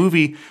contrast in a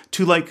movie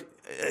to, like,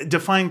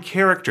 define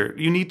character.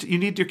 You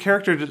need your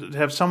character to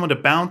have someone to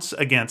bounce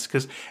against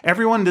because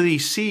everyone that he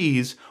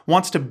sees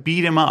wants to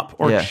beat him up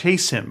or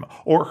chase him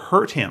or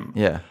hurt him.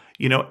 Yeah.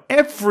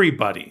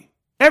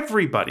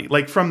 Everybody,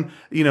 like from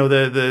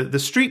the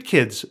street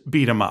kids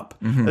beat him up.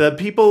 Mm-hmm. The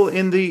people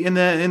in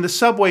the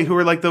subway who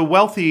are like the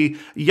wealthy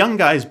young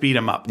guys beat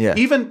him up. Yeah.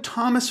 Even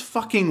Thomas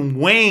fucking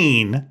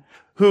Wayne,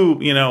 who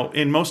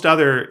in most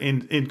other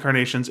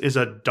incarnations is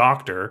a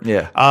doctor.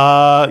 Yeah.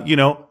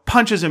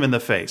 Punches him in the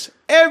face.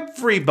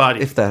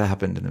 Everybody. If that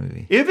happened in the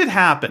movie. If it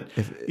happened,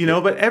 but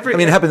it happened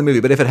in the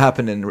movie, but if it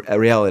happened in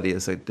reality,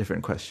 is a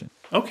different question.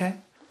 Okay.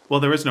 Well,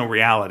 there is no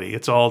reality.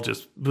 It's all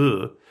just.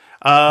 Ugh.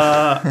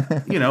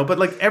 But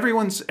like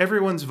everyone's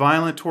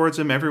violent towards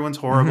him. Everyone's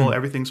horrible. Mm-hmm.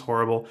 Everything's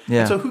horrible. Yeah.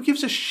 And so who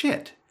gives a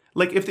shit?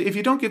 Like if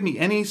you don't give me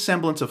any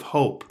semblance of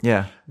hope,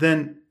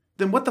 then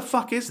what the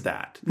fuck is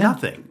that? Yeah.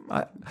 Nothing.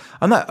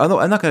 I'm not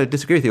going to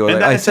disagree with you.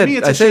 I said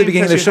at the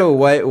beginning of the show,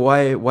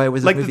 why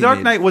was like The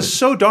Dark Knight was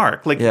so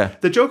dark? Like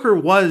the Joker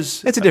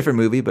was. It's a different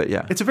movie, but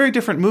it's a very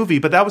different movie.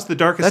 But that was the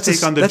darkest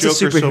take on the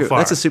Joker so far.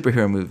 That's a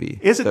superhero movie.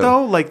 Is it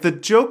though? Like the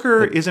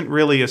Joker isn't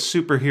really a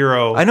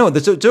superhero. I know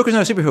the Joker's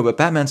not a superhero, but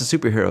Batman's a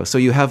superhero. So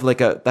you have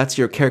that's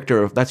your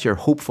character. That's your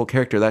hopeful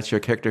character. That's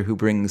your character who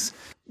brings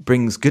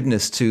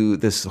goodness to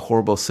this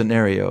horrible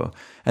scenario.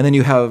 And then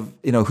you have,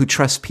 who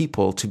trusts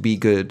people to be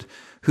good,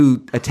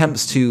 who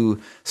attempts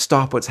to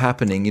stop what's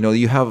happening.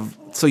 You have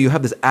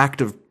this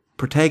active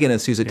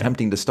protagonist who's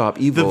attempting to stop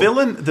evil.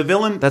 The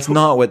villain. That's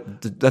not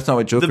what Joker is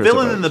about. The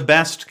villain in the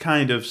best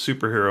kind of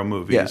superhero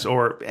movies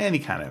or any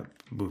kind of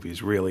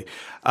movies really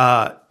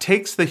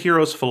takes the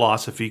hero's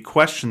philosophy,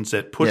 questions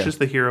it, pushes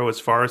the hero as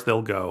far as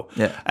they'll go,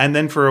 and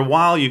then for a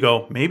while you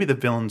go, maybe the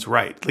villain's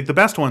right. Like the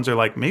best ones are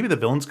like, maybe the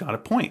villain's got a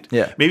point.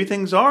 Maybe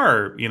things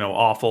are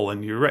awful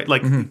and you're right.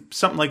 Like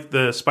something like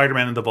the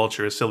Spider-Man and the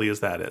Vulture, as silly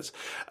as that is.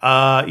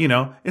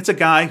 It's a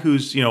guy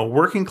who's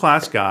working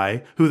class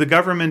guy who the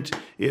government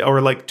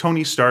or like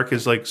Tony Stark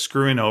is like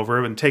screwing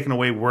over and taking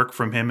away work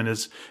from him and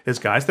his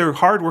guys. They're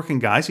hardworking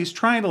guys. He's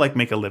trying to like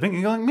make a living.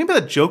 And you're like, maybe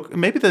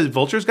the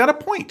Vulture's got a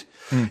point.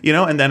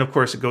 And then of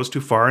course it goes too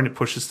far and it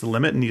pushes the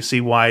limit and you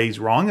see why he's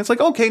wrong. It's like,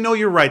 okay, no,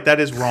 you're right, that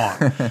is wrong.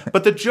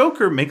 But the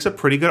Joker makes a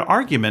pretty good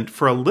argument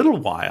for a little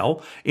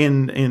while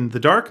in The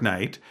Dark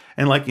Knight,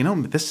 and like,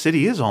 this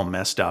city is all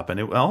messed up and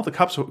the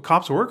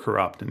cops were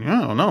corrupt, and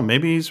I don't know,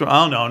 maybe he's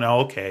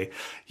okay,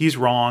 he's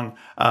wrong.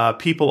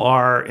 People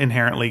are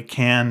inherently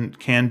can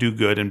do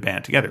good and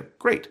band together.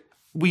 Great.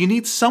 Well, you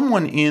need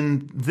someone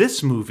in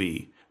this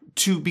movie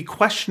to be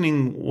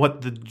questioning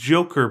what the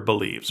Joker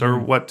believes or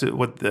what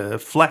the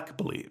Fleck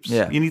believes.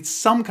 You need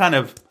some kind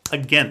of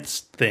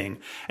against thing,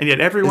 and yet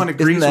everyone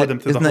agrees with him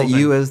through the whole thing. Isn't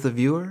that you as the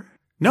viewer?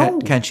 No.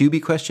 Can't you be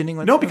questioning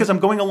what's No, because I'm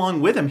going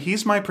along with him.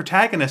 He's my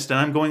protagonist, and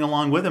I'm going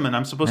along with him, and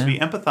I'm supposed to be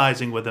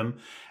empathizing with him.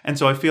 And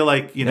so I feel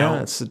like,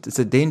 it's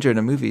a danger in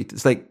a movie.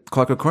 It's like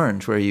Clockwork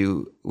Orange, where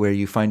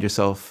you find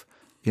yourself,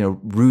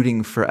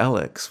 rooting for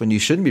Alex when you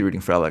shouldn't be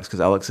rooting for Alex because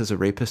Alex is a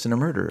rapist and a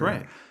murderer.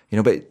 Right.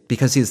 But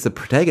because he's the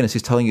protagonist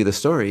who's telling you the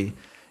story,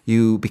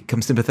 you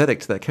become sympathetic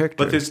to that character.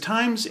 But there's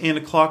times in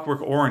A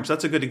Clockwork Orange,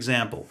 that's a good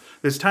example.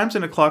 There's times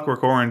in A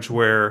Clockwork Orange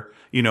where,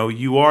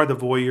 you are the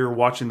voyeur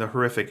watching the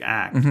horrific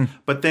act.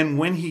 But then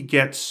when he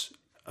gets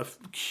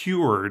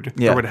cured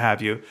or what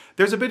have you,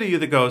 there's a bit of you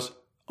that goes,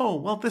 oh,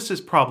 well, this is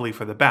probably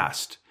for the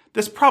best.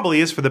 This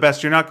probably is for the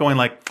best. You're not going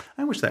like,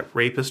 I wish that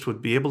rapist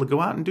would be able to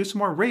go out and do some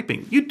more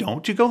raping. You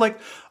don't. You go like,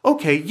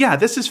 okay, yeah,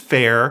 this is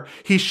fair.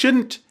 He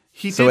shouldn't.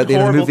 So at the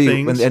end of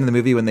the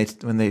movie,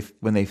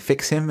 when they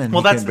fix him and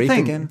he that's can the rape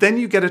thing. again, then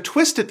you get a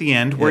twist at the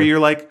end where you're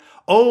like,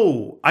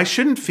 oh, I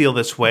shouldn't feel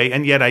this way,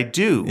 and yet I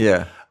do.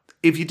 Yeah.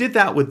 if you did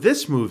that with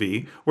this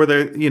movie, where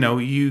there,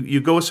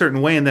 you go a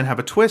certain way and then have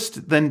a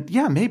twist, then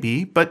yeah,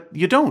 maybe, but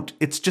you don't.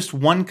 It's just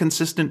one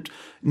consistent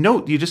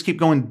note. You just keep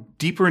going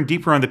deeper and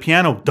deeper on the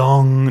piano.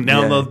 Dong.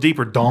 Now a little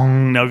deeper.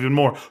 Dong. Now even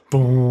more.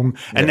 Boom.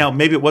 And now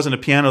maybe it wasn't a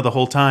piano the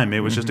whole time. It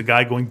was just a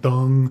guy going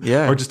dong.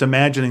 Yeah. Or just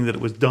imagining that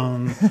it was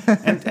dong.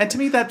 and to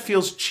me that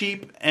feels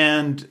cheap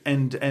and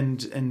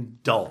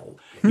dull.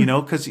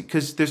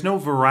 Because there's no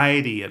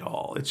variety at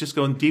all. It's just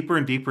going deeper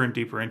and deeper and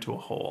deeper into a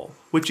hole,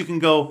 which you can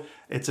go,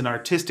 it's an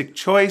artistic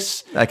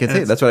choice. I can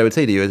say that's what I would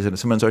say to you, is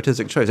someone's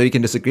artistic choice. Or you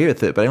can disagree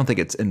with it, but I don't think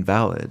it's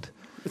invalid.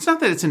 It's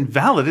not that it's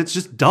invalid, it's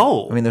just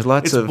dull. I mean, there's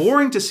lots It's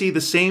boring to see the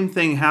same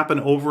thing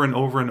happen over and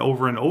over and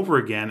over and over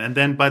again, and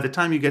then by the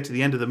time you get to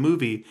the end of the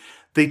movie,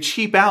 they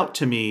cheap out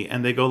to me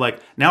and they go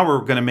like, now we're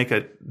going to make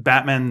a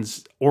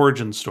Batman's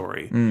origin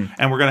story.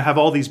 And we're going to have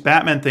all these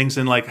Batman things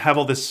and like have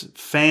all this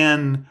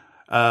fan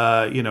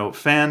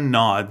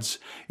nods.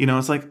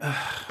 It's like,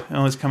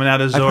 he's coming out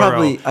of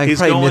Zorro.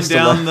 He's going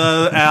down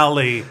the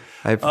alley.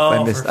 I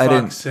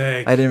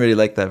didn't really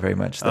like that very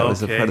much. That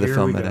was a part of the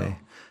film that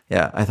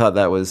I thought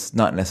that was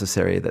not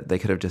necessary, that they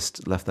could have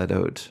just left that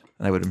out,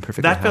 and I would have been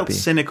perfectly happy. That felt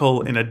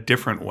cynical in a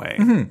different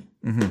way.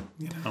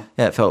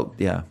 Yeah, it felt,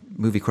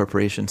 movie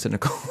corporation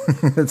cynical.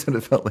 That's what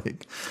it felt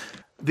like.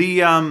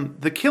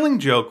 The Killing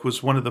Joke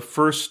was one of the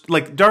first,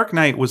 like Dark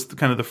Knight was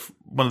one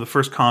of the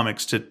first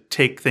comics to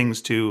take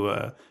things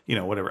to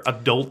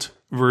adult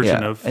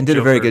version of and did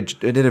Joker.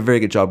 It did a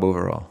very good job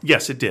overall.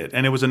 Yes, it did,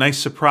 and it was a nice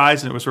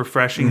surprise, and it was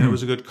refreshing, and it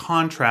was a good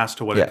contrast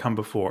to what had come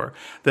before.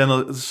 Then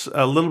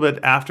a little bit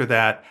after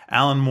that,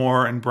 Alan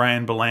Moore and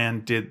Brian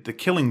Boland did The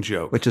Killing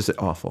Joke, which is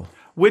awful.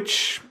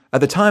 Which at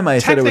the time I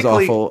said it was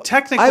awful.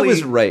 Technically, I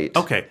was right.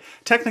 Okay,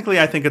 technically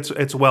I think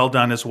it's well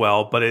done as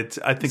well, but it's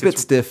a bit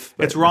stiff.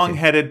 It's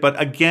wrong-headed,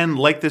 but again,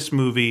 like this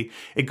movie,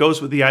 it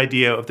goes with the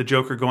idea of the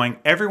Joker going,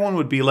 everyone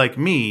would be like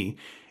me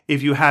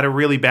if you had a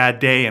really bad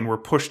day and were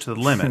pushed to the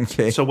limit.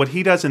 Okay. So what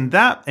he does in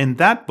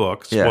that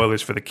book,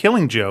 spoilers for The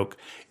Killing Joke,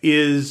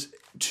 is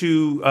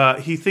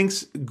he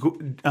thinks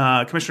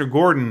Commissioner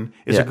Gordon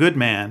is a good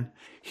man.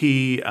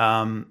 He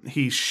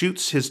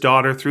shoots his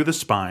daughter through the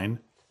spine.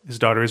 His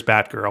daughter is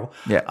Batgirl.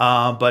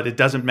 Yeah. But it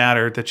doesn't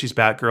matter that she's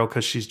Batgirl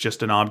because she's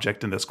just an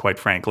object in this, quite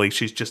frankly.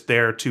 She's just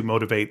there to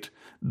motivate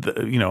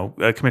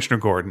Commissioner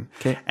Gordon.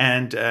 Okay.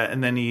 And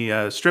then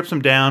he strips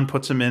him down,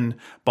 puts him in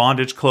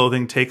bondage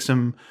clothing, takes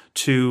him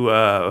to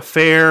a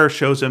fair,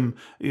 shows him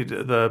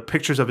the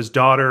pictures of his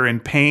daughter in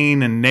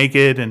pain and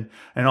naked and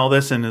all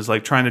this, and is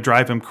like trying to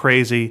drive him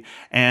crazy.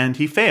 And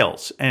he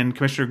fails. And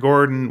Commissioner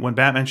Gordon, when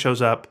Batman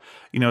shows up,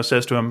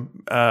 says to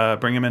him,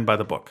 bring him in by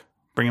the book.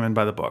 Bring him in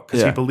by the book,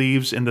 because he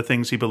believes in the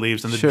things he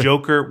believes, and the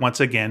Joker once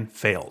again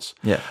fails.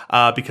 Yeah,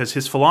 because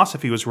his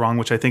philosophy was wrong,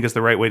 which I think is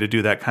the right way to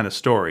do that kind of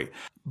story.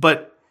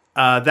 But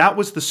that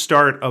was the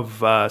start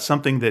of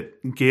something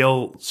that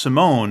Gail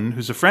Simone,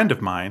 who's a friend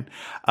of mine,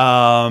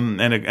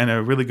 and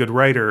a really good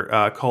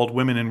writer, called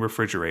Women in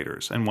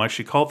Refrigerators. And why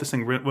she called this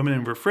thing Women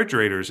in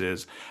Refrigerators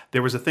is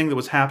there was a thing that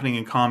was happening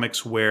in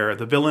comics where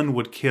the villain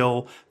would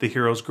kill the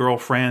hero's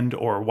girlfriend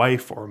or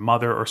wife or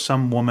mother or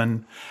some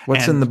woman.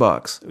 What's in the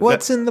box?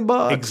 What's in the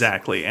box?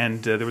 Exactly.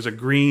 And there was a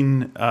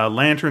Green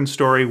Lantern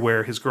story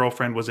where his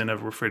girlfriend was in a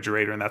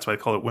refrigerator, and that's why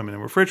they call it Women in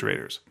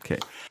Refrigerators. Okay.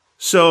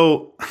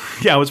 So,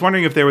 I was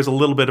wondering if there was a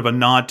little bit of a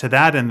nod to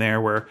that in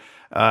there where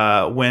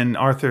when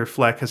Arthur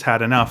Fleck has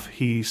had enough,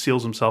 he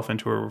seals himself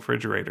into a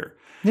refrigerator.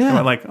 Yeah. And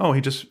we're like, oh,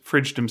 he just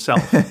fridged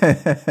himself.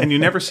 And you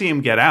never see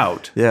him get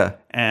out. Yeah.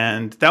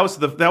 And that was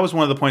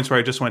one of the points where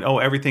I just went, oh,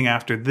 everything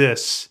after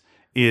this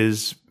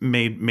is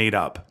made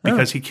up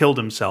because he killed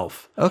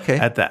himself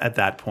at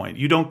that point.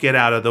 You don't get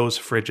out of those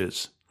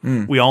fridges.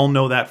 We all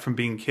know that from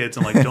being kids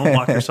and like, don't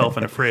lock yourself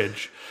in a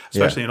fridge,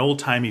 especially an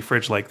old-timey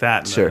fridge like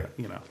that.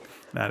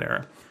 That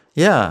era.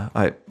 Yeah,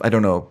 I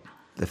don't know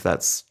if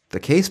that's the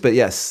case, but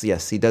yes,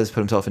 he does put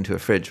himself into a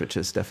fridge, which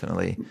is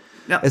definitely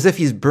as if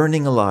he's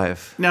burning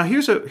alive. Now,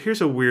 here's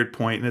a weird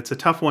point, and it's a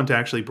tough one to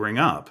actually bring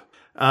up,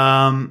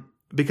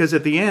 because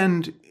at the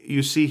end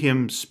you see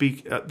him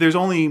speak. There's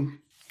only,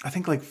 I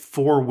think, like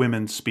 4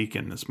 women speak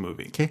in this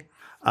movie. Okay.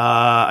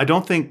 I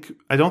don't think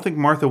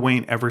Martha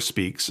Wayne ever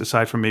speaks,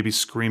 aside from maybe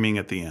screaming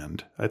at the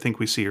end. I think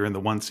we see her in the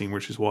one scene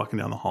where she's walking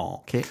down the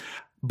hall. Okay.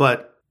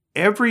 But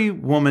every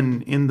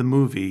woman in the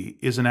movie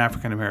is an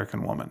African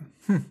American woman,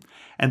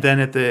 and then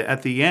at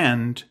the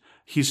end,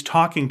 he's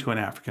talking to an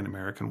Every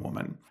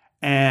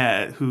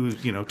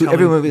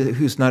woman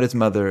who's not his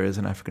mother is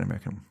an African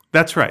American.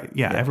 That's right.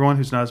 Yeah, everyone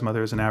who's not his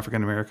mother is an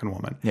African American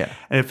woman. Yeah,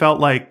 and it felt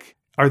like,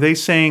 are they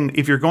saying,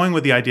 if you're going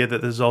with the idea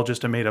that this is all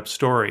just a made up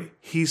story,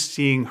 he's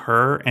seeing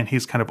her and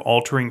he's kind of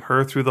altering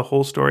her through the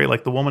whole story,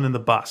 like the woman in the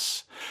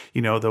bus,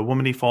 the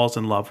woman he falls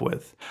in love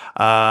with,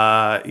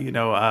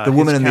 the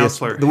woman in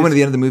counselor, the woman at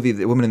the end of the movie,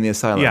 the woman in the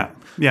asylum.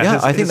 Yeah.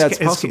 I think that's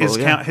possible.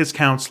 His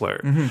counselor,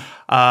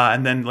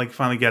 and then like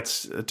finally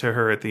gets to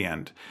her at the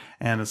end,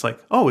 and it's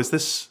like, oh, is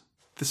this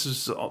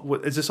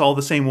is this all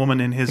the same woman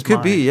in his mind? It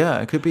could be, yeah,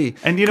 it could be.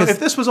 And if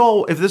this was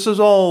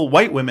all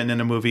white women in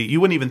a movie,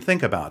 you wouldn't even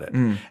think about it.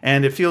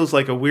 And it feels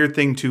like a weird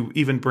thing to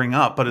even bring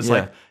up, but it's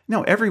like,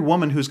 no, every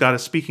woman who's got a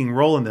speaking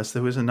role in this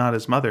who is not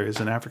his mother is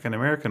an African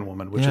American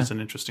woman, which is an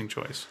interesting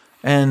choice.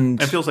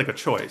 And it feels like a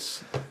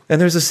choice.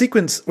 And there's a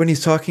sequence when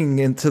he's talking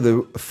into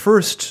the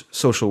first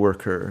social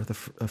worker, the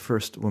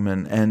first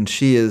woman, and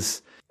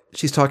she's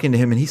talking to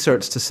him, and he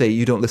starts to say,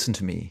 "You don't listen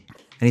to me."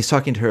 And he's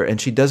talking to her,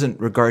 and she doesn't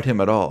regard him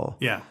at all.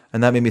 Yeah.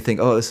 And that made me think,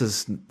 oh, this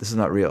is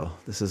not real.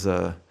 This is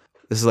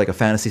like a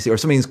fantasy, or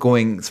something's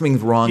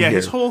wrong here. Yeah,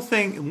 his whole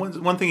thing.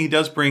 One thing he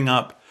does bring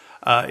up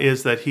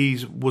is that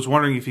he was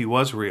wondering if he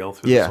was real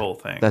through this whole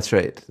thing. That's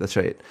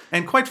right.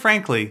 And quite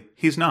frankly,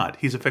 he's not.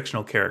 He's a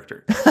fictional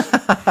character.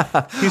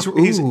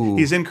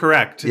 He's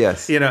incorrect.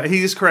 Yes.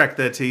 He's correct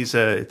that he's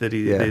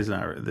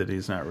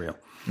not real.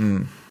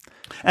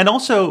 And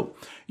also,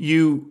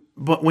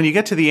 but when you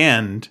get to the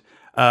end.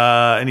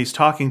 And he's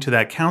talking to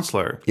that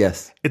counselor.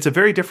 Yes. It's a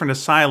very different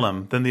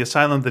asylum than the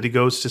asylum that he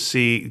goes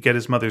to get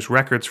his mother's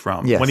records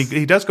from. Yes. When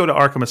he does go to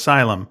Arkham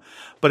Asylum,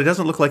 but it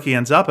doesn't look like he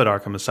ends up at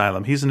Arkham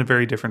Asylum. He's in a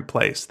very different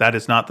place. That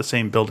is not the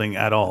same building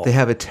at all. They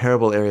have a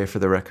terrible area for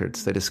the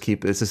records. They just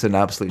it's just an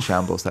absolute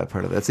shambles, that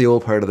part of it. That's the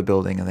old part of the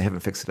building, and they haven't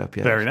fixed it up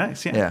yet. Very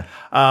nice, yeah.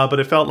 But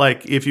it felt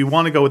like if you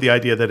want to go with the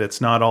idea that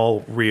it's not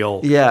all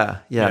real. Yeah.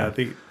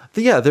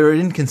 There are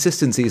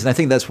inconsistencies, and I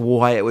think that's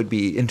why it would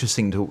be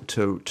interesting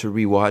to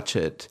rewatch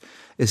it.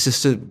 It's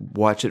just to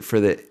watch it for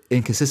the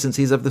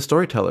inconsistencies of the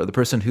storyteller, the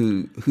person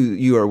who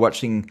you are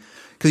watching,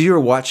 because you are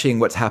watching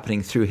what's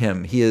happening through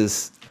him.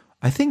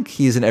 I think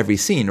he is in every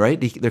scene, right?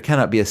 There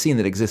cannot be a scene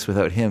that exists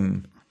without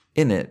him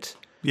in it.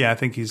 Yeah, I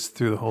think he's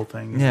through the whole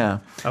thing. Yeah,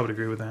 I would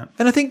agree with that.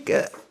 And I think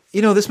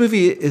this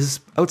movie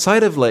is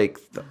outside of like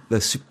the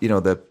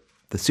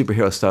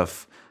superhero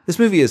stuff. This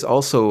movie is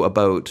also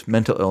about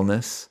mental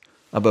illness,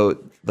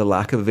 about the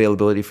lack of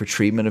availability for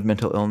treatment of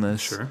mental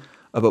illness,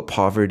 about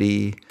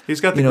poverty. He's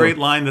got the great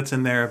line that's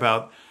in there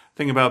about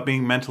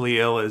being mentally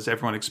ill is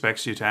everyone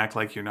expects you to act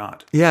like you're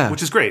not. Yeah,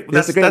 which is great.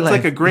 That's a great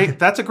line.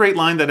 That's a great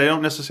line that I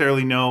don't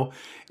necessarily know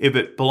if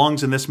it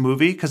belongs in this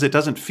movie because it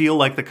doesn't feel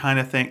like the kind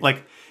of thing.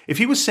 Like if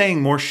he was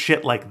saying more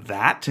shit like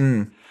that,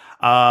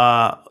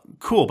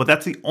 cool. But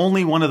that's the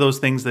only one of those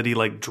things that he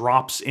like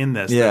drops in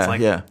this. Yeah, that's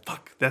like,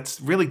 fuck,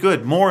 that's really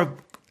good. More,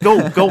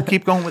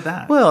 keep going with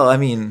that. Well, I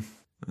mean,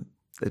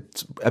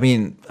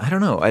 I don't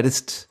know. I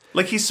just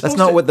like he's that's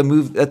not what the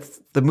movie.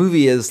 The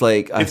movie is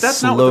like. If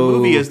that's not what the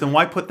movie is, then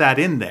why put that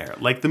in there?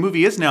 Like the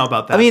movie is now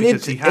about that. The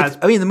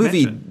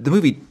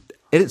movie.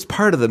 It's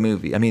part of the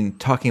movie. I mean,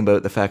 talking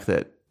about the fact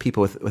that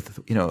people with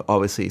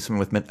obviously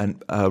someone with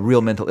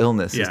real mental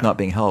illness is not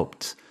being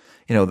helped.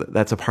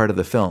 That's a part of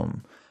the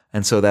film,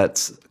 and so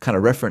that's kind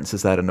of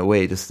references that in a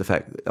way. Just the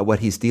fact what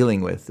he's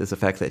dealing with is the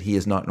fact that he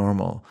is not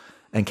normal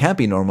and can't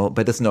be normal,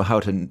 but doesn't know how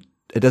to.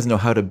 It doesn't know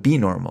how to be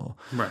normal.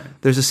 Right.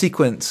 There's a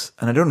sequence,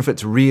 and I don't know if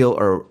it's real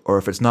or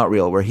if it's not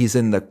real, where he's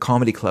in the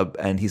comedy club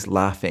and he's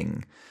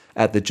laughing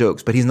at the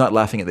jokes, but he's not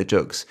laughing at the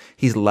jokes.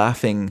 He's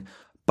laughing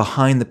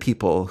behind the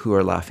people who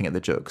are laughing at the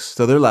jokes.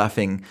 So they're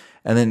laughing,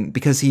 and then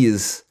because he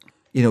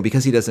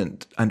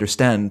doesn't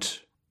understand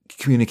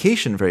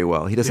communication very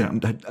well, he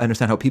doesn't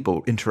understand how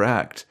people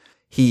interact.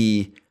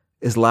 He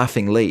is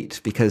laughing late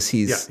because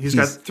he's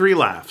got three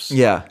laughs.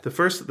 Yeah. The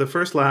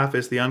first laugh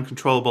is the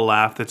uncontrollable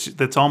laugh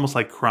that's almost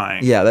like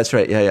crying. Yeah, that's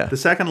right. Yeah. The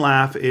second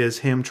laugh is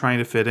him trying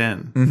to fit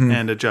in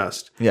and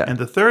adjust. Yeah. And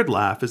the third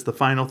laugh is the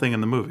final thing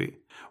in the movie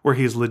where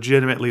he's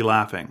legitimately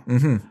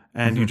laughing.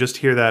 And you just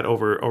hear that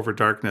over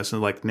darkness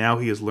and like now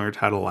he has learned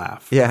how to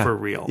laugh for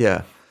real.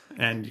 Yeah.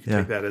 And you can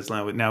take that as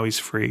now he's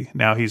free.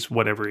 Now he's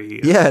whatever he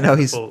is. Yeah, now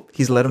he's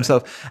let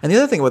himself. And the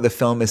other thing about the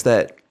film is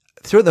that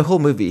throughout the whole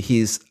movie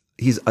he's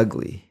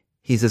ugly.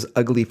 He's this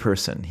ugly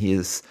person. He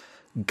is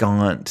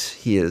gaunt.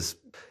 He is,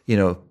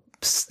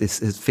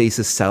 his face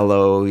is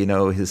sallow.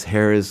 His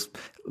hair is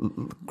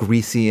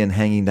greasy and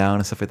hanging down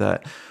and stuff like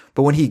that.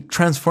 But when he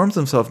transforms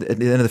himself at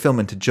the end of the film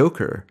into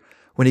Joker,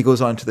 when he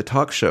goes on to the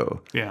talk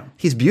show,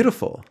 he's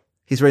beautiful.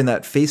 He's wearing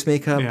that face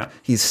makeup. Yeah.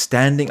 He's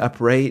standing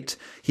upright.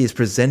 He's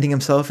presenting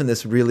himself in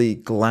this really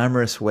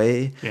glamorous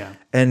way. Yeah.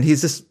 And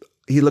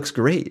he looks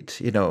great,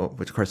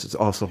 which of course is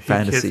also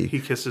fantasy. He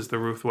kisses the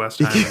Ruth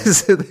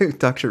Westheimer.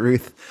 Dr.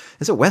 Ruth.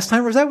 Is it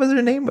Westheimer? Was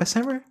her name?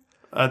 Westheimer?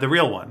 The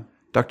real one.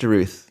 Dr.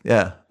 Ruth.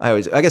 Yeah.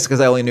 I guess because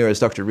I only knew her as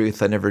Dr.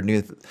 Ruth. I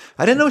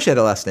didn't know she had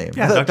a last name.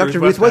 Yeah, I thought Dr.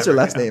 Ruth was her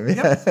last name.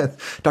 Yeah. Yep.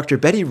 Dr.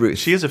 Betty Ruth.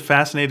 She is a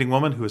fascinating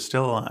woman who is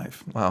still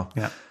alive. Wow.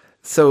 Yeah.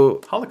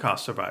 So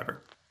Holocaust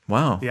survivor.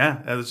 Wow.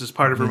 Yeah. That was just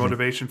part of her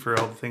motivation for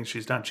all the things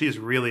she's done. She is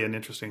really an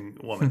interesting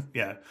woman.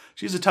 Yeah.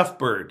 She's a tough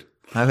bird.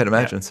 I would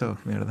imagine so.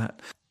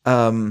 That.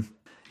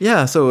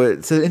 So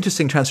it's an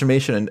interesting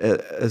transformation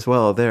as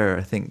well there,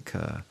 I think.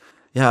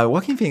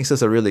 Joaquin Phoenix does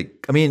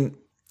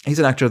he's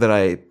an actor that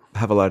I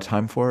have a lot of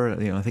time for.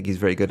 I think he's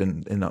very good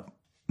in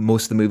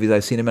most of the movies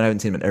I've seen him in. I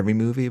haven't seen him in every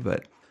movie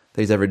that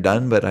he's ever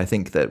done, but I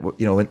think that,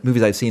 when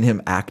movies I've seen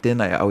him act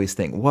in, I always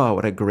think, wow,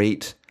 what a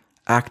great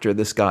actor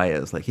this guy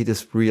is. Like, he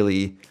just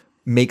really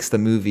makes the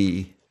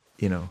movie,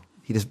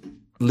 he he just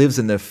lives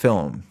in the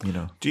film, you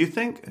know. Do you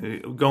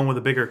think, going with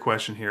a bigger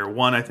question here,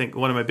 I think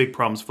one of my big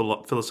problems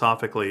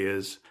philosophically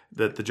is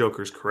that the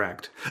Joker's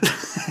correct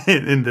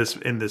in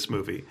this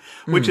movie,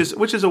 which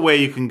is a way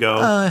you can go,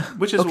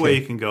 a way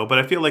you can go. But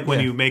I feel like when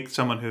you make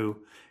someone who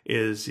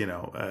is,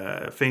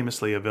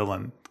 famously a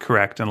villain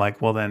correct, and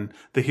like, well, then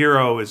the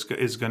hero is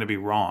going to be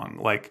wrong.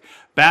 Like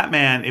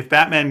Batman, if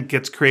Batman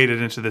gets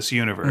created into this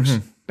universe,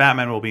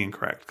 Batman will be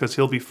incorrect because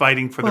he'll be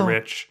fighting for the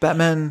rich.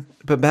 Batman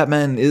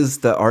is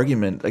the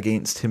argument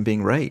against him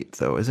being right,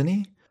 though, isn't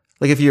he?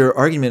 Like, if your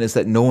argument is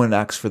that no one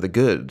acts for the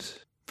good,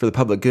 for the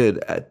public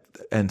good,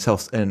 and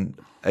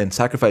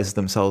sacrifices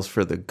themselves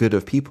for the good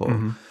of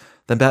people,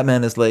 then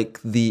Batman is like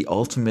the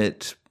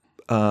ultimate,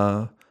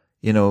 answer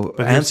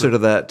to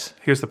that.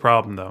 Here's the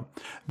problem, though.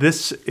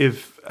 This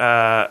is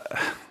the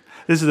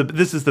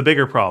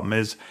bigger problem.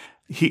 Is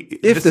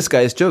this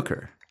guy is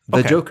Joker.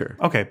 Joker.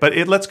 Okay, but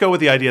let's go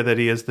with the idea that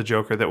he is the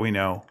Joker that we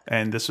know,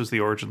 and this was the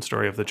origin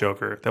story of the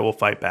Joker that will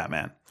fight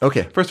Batman.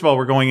 Okay. First of all,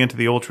 we're going into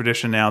the old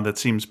tradition now that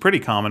seems pretty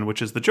common,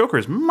 which is the Joker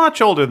is much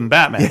older than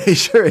Batman. Yeah, he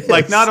sure is.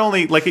 Like, not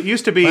only, like, it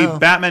used to be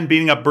Batman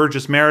beating up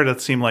Burgess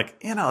Meredith seemed like,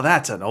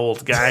 that's an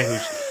old guy who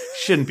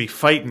shouldn't be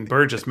fighting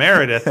Burgess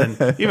Meredith.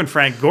 And even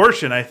Frank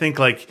Gorshin, I think,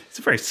 like, he's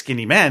a very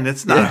skinny man.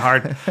 It's not a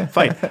hard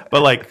fight.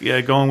 But, like,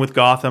 going with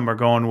Gotham or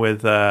going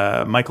with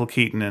Michael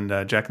Keaton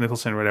and Jack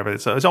Nicholson or whatever,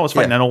 it's always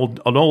fighting an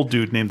old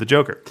dude named the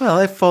Joker. Well,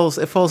 it falls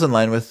in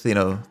line with,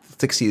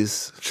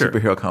 60s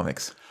superhero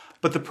comics.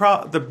 But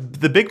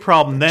the big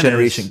problem then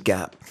Generation is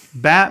gap.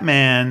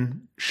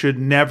 Batman should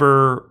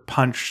never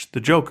punch the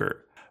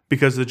Joker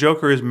because the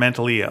Joker is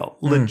mentally ill,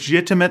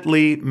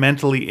 legitimately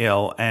mentally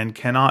ill, and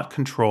cannot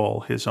control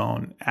his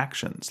own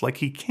actions. Like,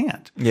 he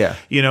can't. Yeah.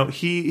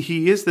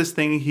 He is this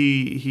thing.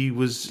 He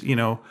was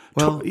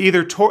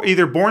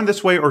either born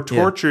this way or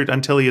tortured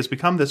until he has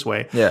become this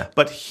way. Yeah.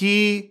 But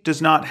he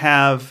does not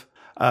have.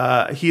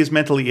 He is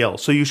mentally ill,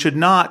 so you should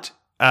not.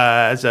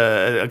 As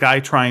a guy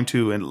trying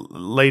to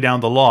lay down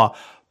the law,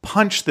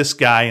 punch this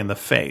guy in the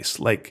face.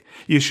 Like,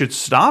 you should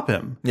stop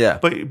him. Yeah.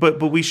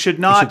 But we should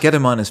not. We should get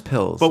him on his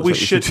pills. But we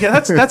should. Yeah,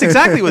 that's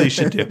exactly what he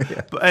should do.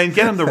 And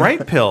get him the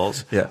right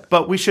pills. Yeah.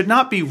 But we should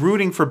not be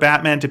rooting for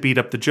Batman to beat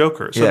up the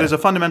Joker. So there's a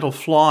fundamental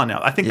flaw now.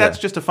 I think that's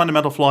just a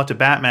fundamental flaw to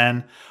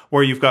Batman,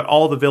 where you've got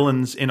all the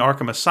villains in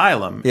Arkham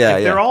Asylum. Yeah,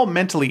 if they're all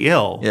mentally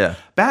ill,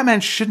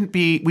 Batman shouldn't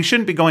be. We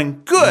shouldn't be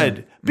going,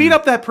 good. Beat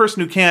up that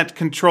person who can't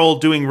control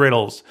doing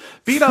riddles.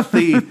 Beat up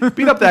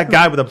that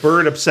guy with a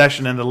bird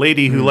obsession and the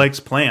lady who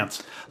likes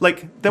plants.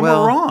 Like, then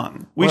we're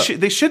wrong.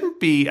 They shouldn't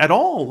be at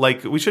all.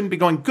 Like, we shouldn't be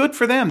going, good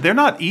for them. They're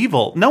not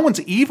evil. No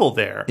one's evil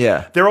there.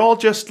 Yeah. They're all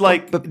just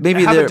like but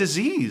maybe have a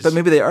disease. But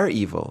maybe they are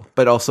evil,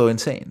 but also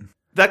insane.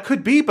 That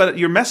could be, but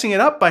you're messing it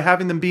up by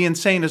having them be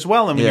insane as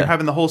well. And when you're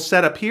having the whole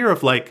setup here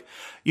of like,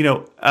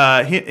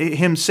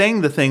 him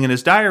saying the thing in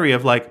his diary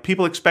of like,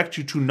 people expect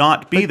you to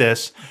not be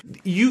this.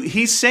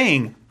 He's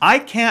saying, I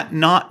can't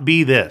not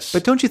be this.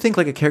 But don't you think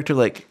like a character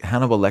like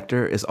Hannibal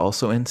Lecter is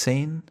also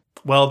insane?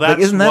 Well,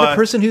 that's isn't that a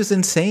person who's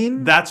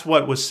insane? That's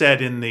what was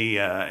said in the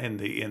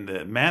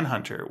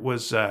Manhunter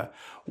was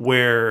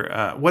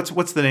where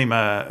what's the name?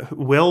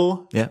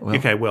 Will? Yeah. Will.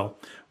 Okay, Will.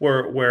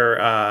 Where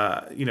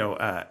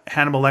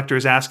Hannibal Lecter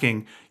is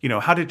asking,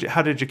 how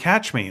did you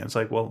catch me? And it's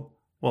like, well,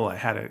 I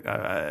had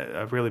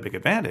a really big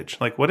advantage.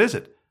 Like, what is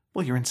it?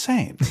 Well, you're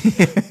insane.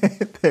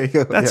 There you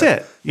go. That's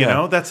it. You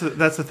know, that's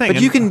the thing.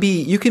 But you can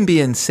be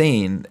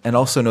insane and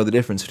also know the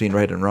difference between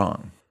right and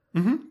wrong.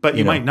 Mm-hmm. But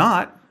you might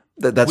not.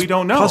 That's we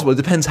don't know. Possible. It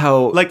depends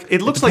how. Like,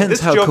 it looks like this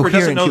Joker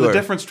doesn't know the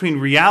difference between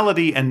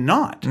reality and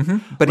not.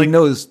 Mm-hmm. But like,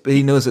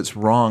 he knows it's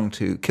wrong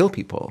to kill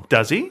people.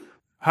 Does he?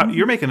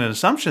 You're making an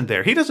assumption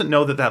there. He doesn't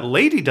know that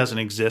lady doesn't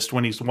exist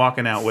when he's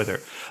walking out with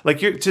her. Like,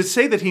 to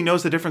say that he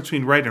knows the difference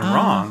between right and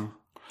wrong.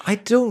 I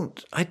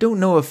don't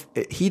know if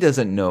he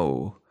doesn't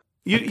know.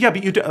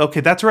 But you do.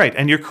 Okay, that's right,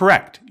 and you're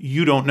correct.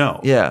 You don't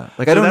know. Yeah,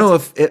 like I don't know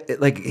if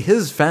like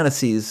his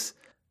fantasies.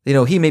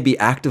 He may be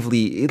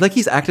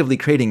he's actively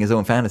creating his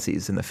own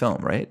fantasies in the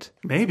film, right?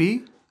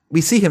 Maybe.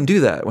 We see him do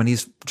that when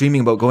he's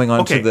dreaming about going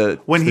on to the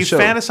when he's show.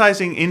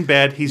 Fantasizing in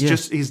bed,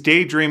 he's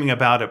daydreaming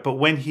about it. But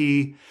when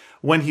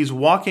he's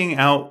walking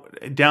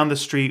out down the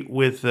street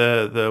with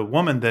the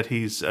woman that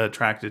he's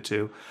attracted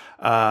to,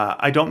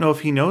 I don't know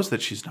if he knows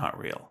that she's not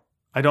real.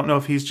 I don't know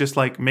if he's just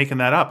like making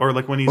that up, or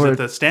like when he's at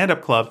the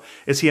stand-up club,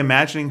 is he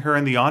imagining her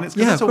in the audience?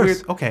 Yeah, that's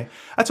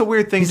that's a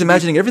weird thing. He's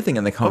imagining everything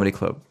in the comedy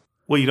club.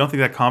 Well, you don't think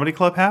that comedy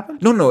club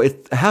happened? No,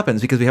 it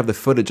happens because we have the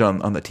footage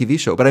on the TV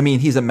show. But I mean,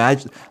 he's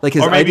imagined like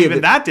his or maybe idea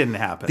even that didn't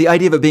happen. The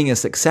idea of it being a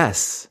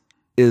success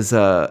is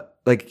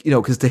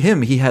because to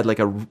him he had like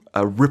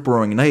a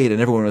rip-roaring night and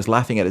everyone was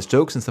laughing at his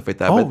jokes and stuff like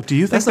that. Oh, but do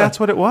you think that's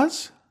what it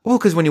was? Well,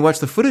 because when you watch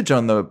the footage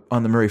on the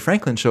Murray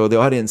Franklin show, the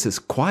audience is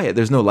quiet.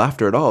 There's no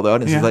laughter at all. The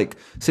audience is like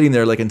sitting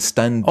there like in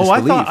stunned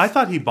disbelief. I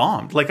thought he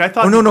bombed. Like I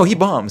thought. Oh no, he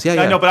bombs.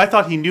 Yeah. I know, but I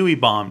thought he knew he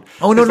bombed.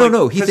 Oh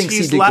no. He thinks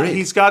he did great.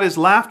 He's got his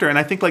laughter, and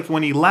I think like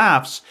when he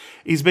laughs,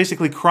 he's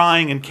basically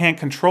crying and can't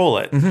control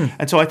it. Mm-hmm.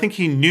 And so I think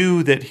he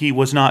knew that he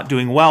was not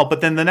doing well. But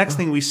then the next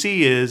thing we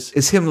see is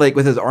him like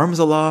with his arms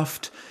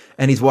aloft.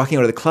 and he's walking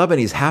out of the club and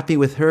he's happy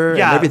with her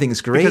and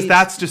everything's great. Because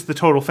that's just the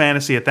total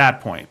fantasy at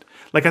that point.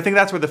 Like, I think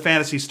that's where the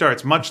fantasy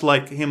starts, much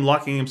like him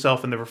locking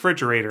himself in the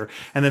refrigerator,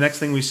 and the next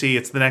thing we see,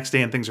 it's the next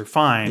day and things are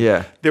fine.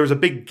 Yeah. There was a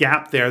big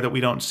gap there that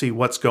we don't see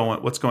what's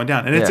going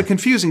down. And it's a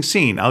confusing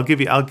scene. I'll give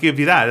you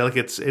that. Like,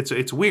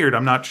 it's weird.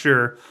 I'm not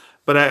sure.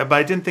 But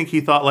I didn't think he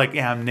thought like,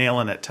 yeah, I'm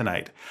nailing it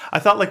tonight. I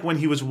thought like when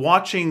he was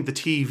watching the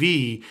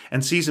TV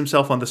and sees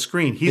himself on the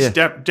screen, he's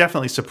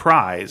definitely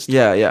surprised.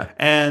 Yeah, yeah.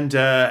 And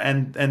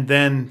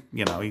then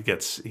he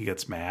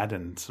gets mad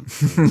and some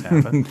things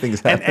happen.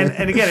 Things happen.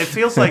 And again, it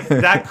feels like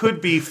that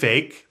could be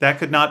fake. That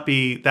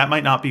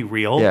might not be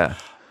real. Yeah.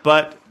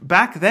 But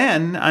back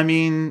then, I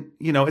mean,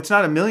 it's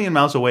not a million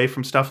miles away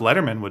from stuff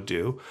Letterman would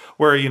do,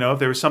 where, if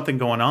there was something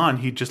going on,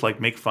 he'd just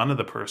like make fun of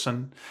the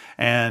person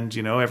and,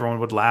 everyone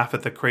would laugh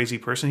at the crazy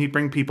person. He'd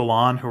bring people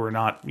on who were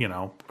not,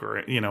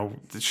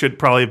 should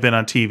probably have been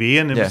on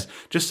TV. And it was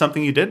just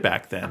something you did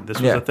back then.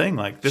 This was a thing.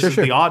 Like, this is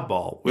the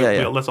oddball.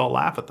 Let's all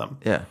laugh at them.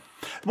 Yeah.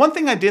 One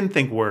thing I didn't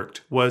think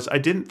worked was I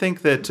didn't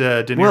think that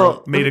De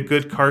Niro made a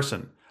good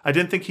Carson. I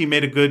didn't think he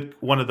made a good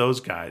one of those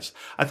guys.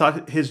 I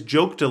thought his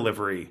joke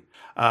delivery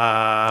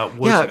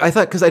I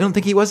thought, because I don't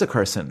think he was a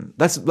Carson.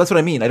 That's what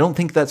I mean. I don't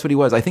think that's what he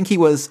was. I think he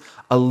was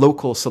a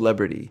local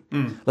celebrity,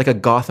 like a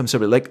Gotham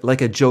celebrity,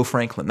 like a Joe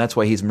Franklin. That's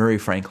why he's Murray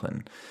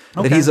Franklin.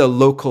 Okay. That he's a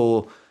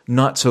local,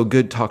 not so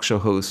good talk show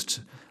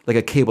host, like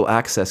a cable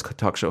access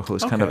talk show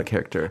host kind of a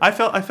character. I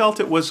felt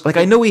it was like,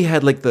 I know he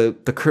had like the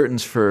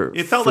curtains for.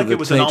 It felt like it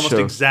was an almost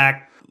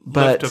exact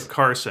lift of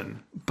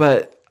Carson.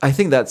 But I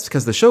think that's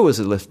because the show was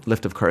a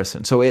lift of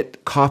Carson, so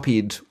it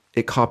copied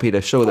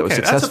a show that was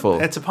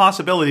successful. It's a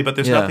possibility, but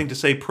there's nothing to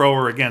say pro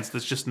or against.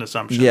 It's just an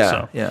assumption.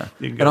 Yeah, so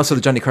And also,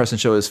 the Johnny Carson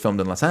show is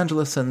filmed in Los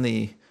Angeles, and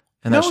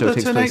that show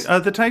takes place.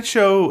 The Tonight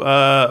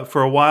Show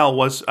for a while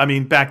was. I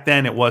mean, back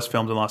then it was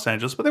filmed in Los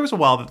Angeles, but there was a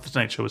while that the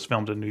Tonight Show was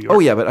filmed in New York. Oh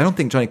yeah, but I don't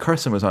think Johnny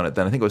Carson was on it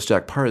then. I think it was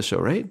Jack Parr's show,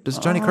 right? Is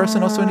Johnny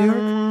Carson also in New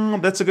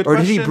York? That's a good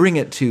question. Or did he bring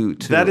it to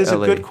That is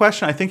LA? A good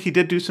question. I think he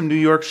did do some New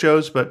York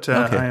shows, but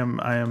I am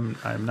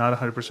not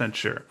 100%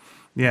 sure.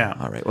 Yeah.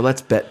 All right. Well,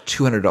 let's bet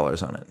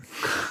 $200 on it.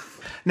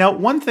 Now,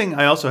 one thing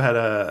I also had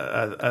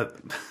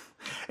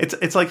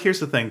it's like, here's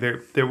the thing.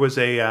 There was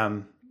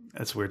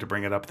it's weird to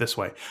bring it up this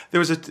way. There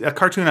was a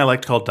cartoon I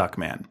liked called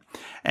Duckman.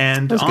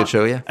 And that was a good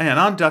show, yeah. And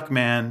on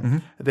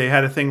Duckman, they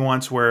had a thing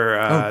once where...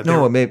 I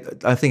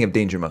think of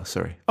Danger Mouse,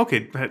 sorry.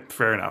 Okay,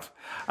 fair enough.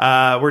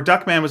 Where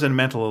Duckman was in a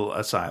mental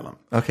asylum.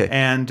 Okay.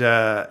 And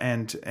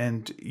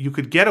you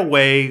could get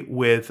away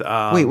with...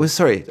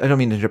 sorry, I don't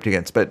mean to interrupt you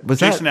again, but was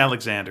Jason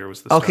Alexander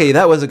was the star. Okay,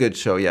 that was a good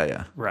show,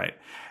 yeah. Right.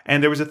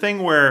 And there was a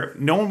thing where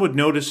no one would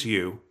notice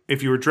you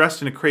if you were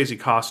dressed in a crazy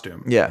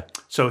costume. Yeah.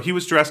 So he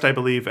was dressed, I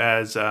believe,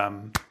 as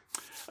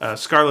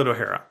Scarlett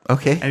O'Hara.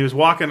 Okay. And he was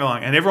walking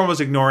along, and everyone was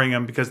ignoring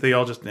him because they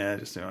all just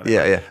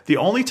Yeah. The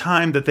only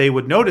time that they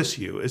would notice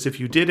you is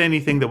if you did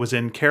anything that was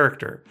in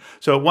character.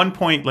 So at one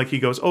point, like, he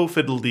goes, "Oh,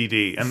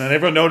 fiddle-dee-dee," and then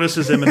everyone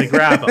notices him and they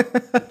grab him.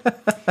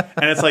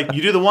 And it's like,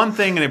 you do the one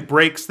thing and it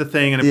breaks the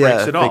thing and it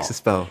breaks it all. Breaks the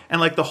spell.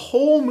 And like the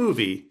whole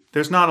movie,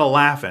 there's not a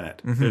laugh in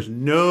it. There's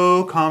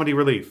no comedy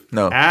relief.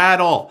 No.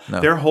 At all. No.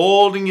 They're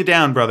holding you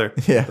down, brother.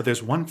 Yeah. But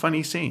there's one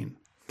funny scene.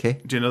 Okay.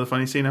 Do you know the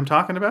funny scene I'm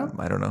talking about?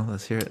 I don't know.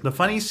 Let's hear it. The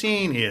funny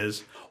scene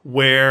is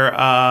where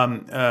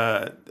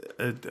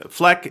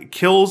Fleck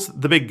kills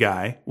the big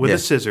guy with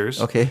his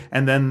scissors. Okay.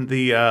 And then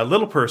the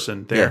little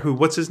person there,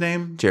 what's his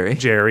name? Jerry.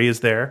 Jerry is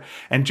there.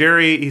 And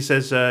Jerry, he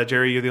says,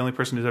 Jerry, you're the only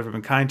person who's ever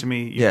been kind to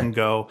me. You can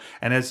go.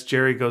 And as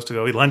Jerry goes to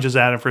go, he lunges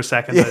at him for a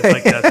second. But it's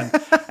like doesn't.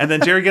 And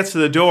then Jerry gets to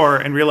the door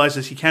and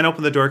realizes he can't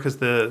open the door because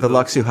the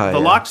lock's too high. The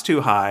lock's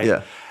too high.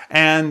 Yeah.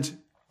 And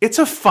it's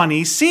a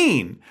funny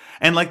scene.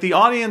 And like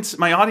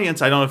my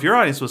audience, I don't know if your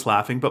audience was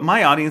laughing, but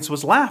my audience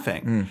was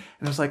laughing. And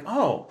I was like,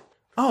 oh,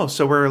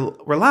 so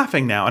we're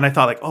laughing now. And I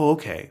thought like, oh,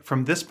 okay,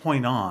 from this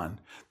point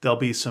on, there'll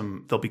be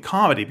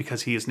comedy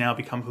because he has now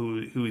become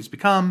who he's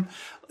become.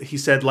 He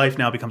said life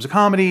now becomes a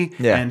comedy.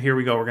 Yeah. And here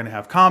we go, we're going to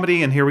have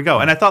comedy, and here we go.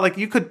 And I thought like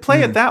you could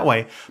play it that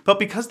way, but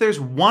because there's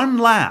one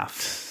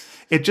laugh,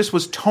 it just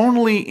was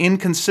tonally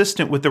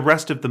inconsistent with the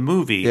rest of the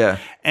movie. Yeah.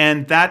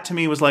 And that to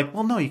me was like,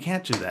 well, no, you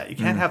can't do that. You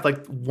can't have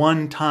like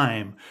one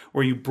time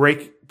where you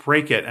break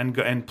it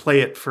and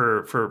play it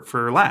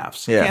for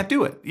laughs. You can't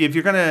do it. If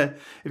you're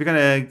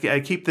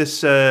gonna keep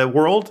this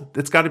world,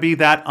 it's got to be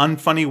that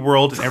unfunny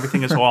world and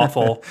everything is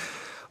awful.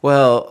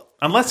 Well,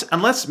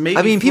 unless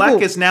maybe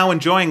Fleck is now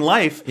enjoying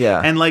life,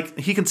 and like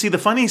he can see the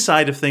funny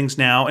side of things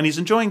now, and he's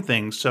enjoying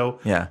things. So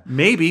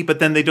maybe, but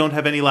then they don't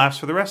have any laughs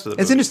for the rest of the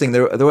movie. It's interesting.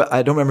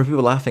 I don't remember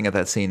people laughing at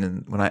that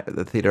scene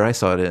the theater I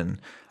saw it in,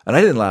 and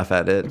I didn't laugh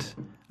at it.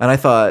 And I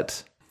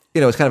thought,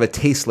 it's kind of a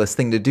tasteless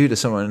thing to do to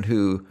someone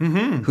who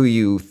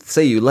you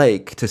say you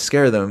like, to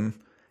scare them.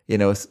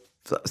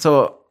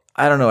 So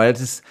I don't know.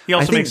 He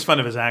also makes fun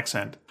of his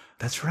accent.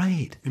 That's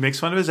right. He makes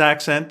fun of his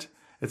accent.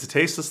 It's a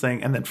tasteless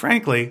thing, and then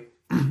frankly,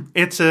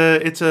 it's a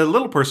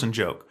little person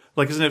joke.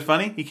 Like, isn't it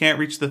funny? He can't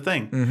reach the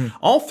thing.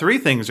 All three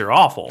things are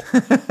awful.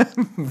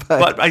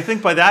 but I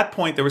think by that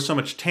point, there was so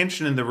much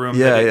tension in the room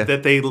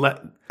that they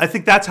let... I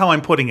think that's how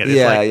I'm putting it.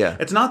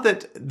 It's It's not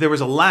that there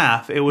was a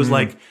laugh. It was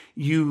like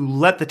you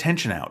let the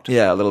tension out.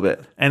 Yeah, a little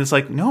bit. And it's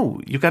like,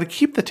 no, you've got to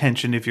keep the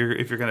tension if you're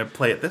going to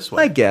play it this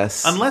way. I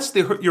guess. Unless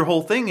your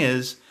whole thing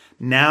is,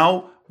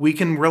 now we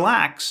can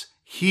relax.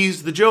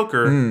 He's the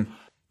Joker.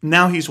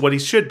 Now he's what he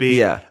should be.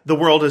 Yeah. The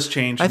world has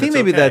changed. I think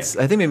maybe that's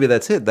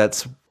it.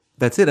 That's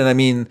it. And I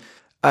mean,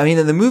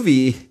 in the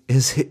movie,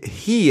 is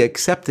he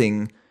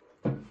accepting,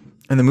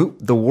 and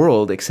the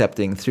world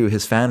accepting through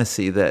his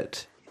fantasy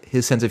that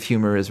his sense of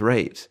humor is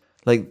right.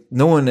 Like,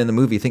 no one in the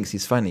movie thinks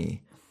he's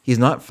funny. He's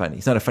not funny.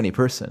 He's not a funny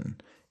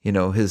person.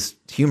 His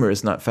humor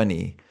is not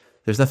funny.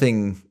 There's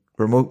nothing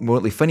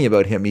remotely funny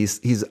about him.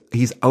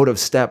 He's out of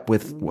step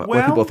with what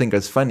people think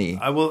is funny.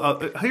 I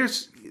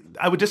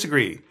would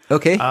disagree.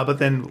 Okay. But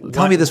then...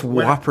 Tell me this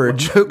whopper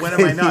joke. When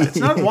am I not? It's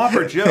not a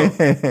whopper joke.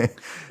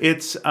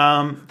 It's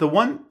the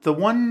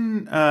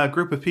one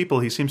group of people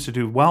he seems to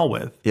do well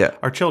with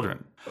are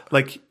children.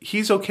 Like,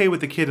 he's okay with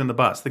the kid in the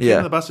bus. The kid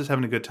in the bus is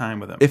having a good time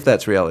with him. If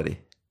that's reality.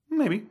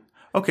 Maybe.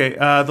 Okay.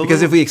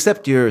 Because if we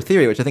accept your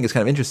theory, which I think is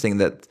kind of interesting,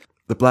 that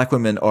the black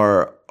women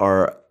are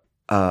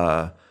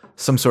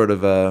some sort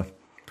of a...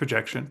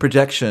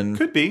 Projection.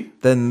 Could be.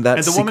 Then that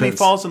and the woman he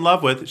falls in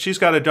love with, she's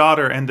got a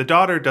daughter, and the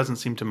daughter doesn't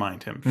seem to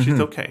mind him. She's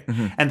okay.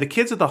 And the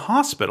kids at the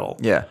hospital,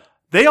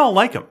 they all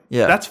like him.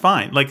 Yeah. That's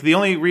fine. Like, the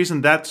only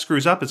reason that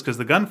screws up is because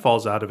the gun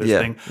falls out of his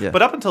thing. Yeah.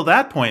 But up until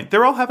that point,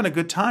 they're all having a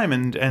good time,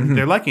 and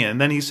they're liking it.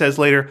 And then he says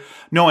later,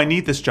 no, I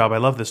need this job. I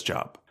love this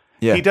job.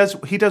 Yeah.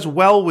 He does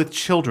well with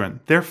children.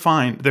 They're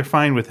fine. They're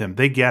fine with him.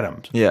 They get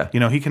him. Yeah.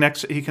 He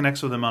connects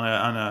with them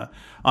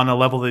on a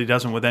level that he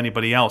doesn't with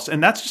anybody else.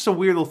 And that's just a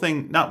weird little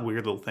thing. Not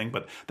weird little thing,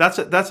 but that's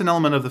an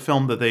element of the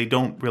film that they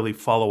don't really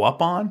follow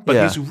up on.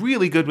 But he's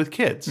really good with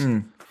kids.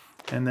 And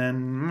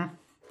then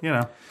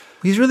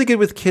he's really good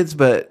with kids,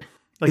 but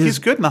he's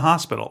good in the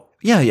hospital.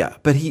 Yeah.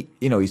 But he's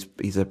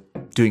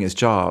doing his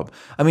job.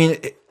 I mean,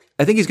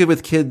 I think he's good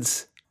with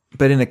kids,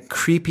 but in a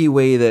creepy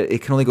way that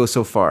it can only go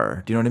so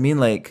far. Do you know what I mean?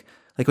 Like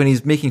when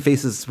he's making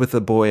faces with the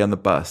boy on the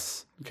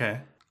bus. Okay.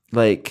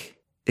 Like,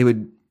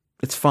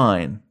 it's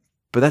fine,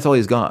 but that's all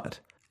he's got.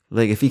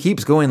 Like, if he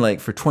keeps going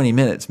for 20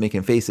 minutes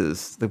making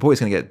faces, the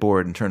boy's going to get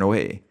bored and turn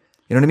away.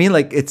 You know what I mean?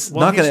 Like, it's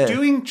not going to... he's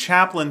doing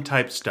Chaplin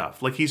type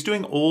stuff. Like, he's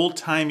doing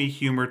old-timey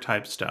humor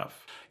type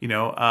stuff.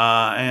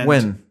 And...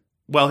 When?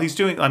 Well, he's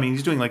doing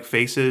like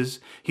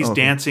faces. He's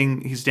dancing.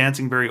 He's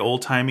dancing very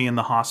old timey in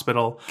the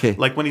hospital. Okay.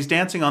 Like when he's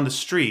dancing on the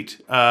street,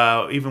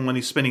 even when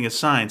he's spinning his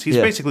signs, he's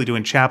basically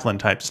doing Chaplin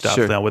type stuff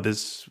now with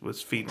his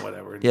feet and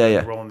whatever,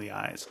 and rolling the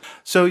eyes.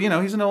 So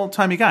he's an old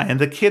timey guy, and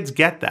the kids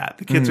get that.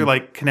 The kids are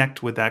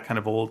connect with that kind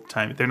of old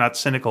timey. They're not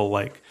cynical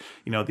like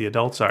the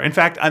adults are. In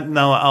fact,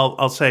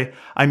 I'll say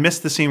I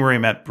missed the scene where he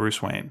met Bruce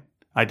Wayne.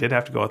 I did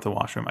have to go out to the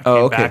washroom. I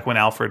came back when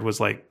Alfred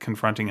was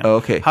confronting him.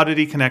 Okay. How did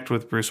he connect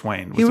with Bruce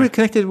Wayne? He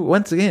connected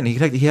once again. He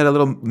had a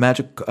little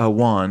magic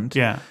wand,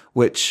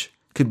 which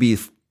could be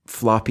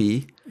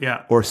floppy,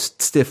 or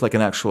stiff like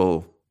an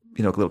actual,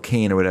 little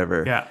cane or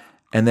whatever. Yeah.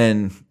 And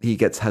then he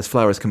has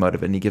flowers come out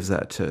of it, and he gives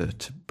that to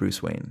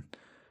Bruce Wayne.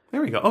 There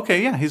we go.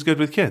 Okay, yeah, he's good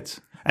with kids.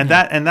 And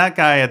that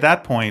guy at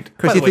that point, of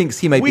course, he thinks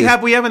he might be.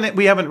 We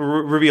haven't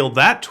revealed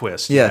that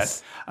twist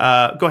yet.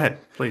 Go ahead,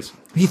 please.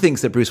 He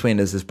thinks that Bruce Wayne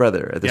is his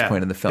brother at this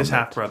point in the film. His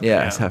half brother.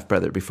 Yeah, his half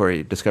brother. Before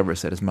he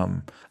discovers that his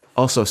mom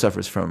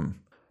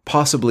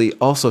possibly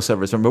also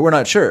suffers from, but we're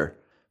not sure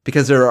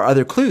because there are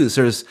other clues.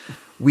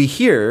 We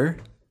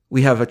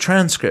have a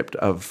transcript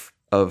of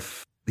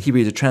he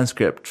reads a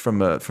transcript from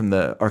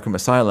the Arkham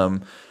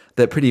Asylum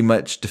that pretty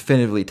much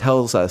definitively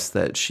tells us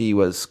that she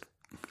was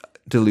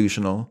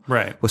delusional,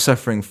 was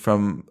suffering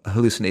from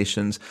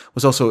hallucinations,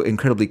 was also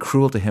incredibly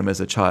cruel to him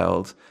as a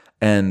child,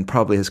 and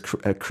probably has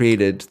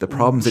created the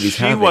problems that he's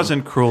having. She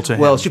wasn't cruel to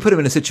him. Well, she put him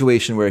in a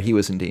situation where he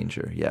was in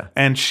danger,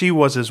 And she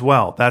was as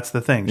well. That's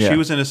the thing. Yeah. She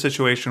was in a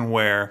situation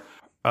where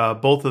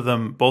both of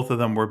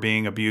them were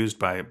being abused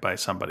by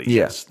somebody.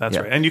 Yes, that's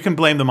right. And you can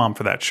blame the mom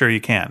for that. Sure, you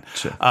can.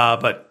 Sure.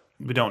 But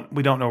we don't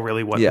know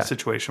really what the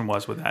situation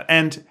was with that.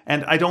 And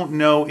I don't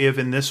know if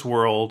in this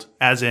world,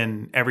 as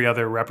in every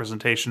other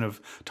representation of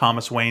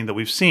Thomas Wayne that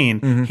we've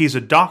seen, he's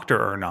a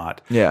doctor or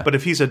not. Yeah. But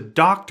if he's a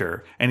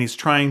doctor and he's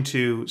trying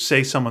to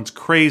say someone's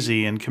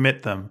crazy and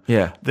commit them,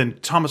 then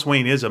Thomas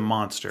Wayne is a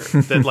monster.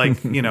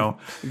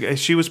 That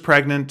she was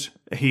pregnant.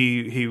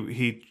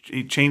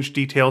 He changed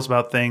details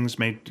about things,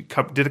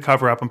 did a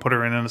cover up and put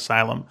her in an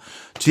asylum.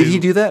 Did he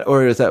do that,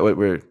 or is that what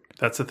we're?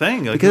 That's the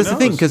thing. Because that's the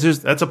thing.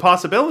 Because that's a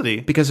possibility.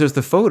 Because there's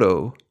the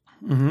photo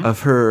of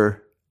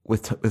her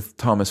with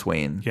Thomas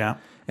Wayne. Yeah,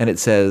 and it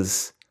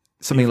says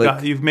something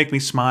 "You make me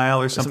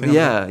smile" or something.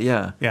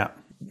 Yeah.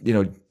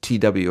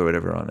 TW or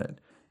whatever on it.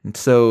 And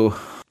so,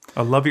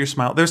 I love your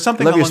smile. There's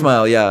something. Love your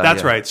smile. Yeah,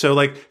 that's right.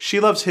 So she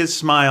loves his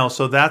smile.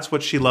 So that's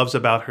what she loves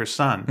about her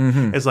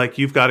son. Is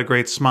you've got a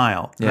great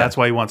smile. Yeah. That's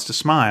why he wants to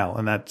smile,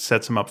 and that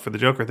sets him up for the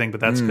Joker thing.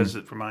 But that's because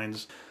it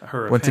reminds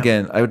her of once him.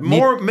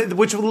 Again,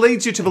 which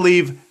leads you to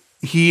believe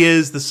he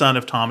is the son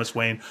of Thomas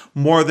Wayne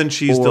more than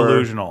she's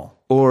delusional.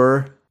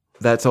 Or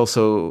that's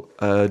also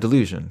a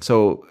delusion.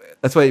 So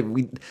that's why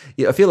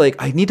I feel like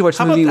I need to watch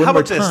the movie one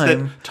more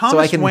time so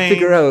I can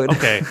figure out.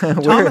 Okay,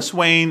 Thomas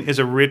Wayne is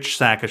a rich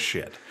sack of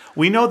shit.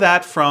 We know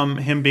that from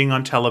him being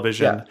on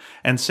television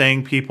and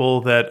saying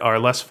people that are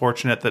less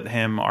fortunate than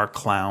him are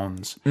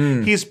clowns.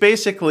 He's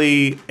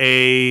basically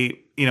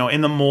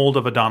in the mold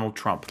of a Donald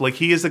Trump. Like,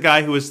 he is the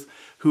guy who's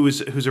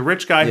a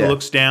rich guy who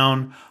looks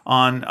down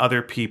on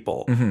other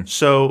people.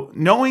 So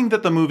knowing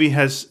that the movie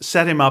has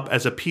set him up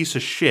as a piece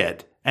of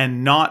shit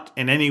and not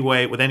in any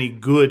way with any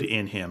good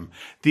in him,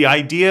 the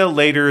idea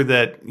later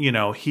that,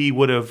 he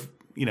would have,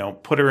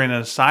 put her in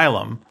an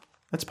asylum,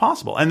 that's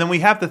possible. And then we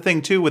have the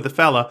thing too with the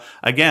fella,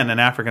 again, an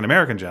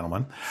African-American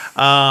gentleman,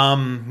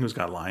 who's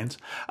got lines,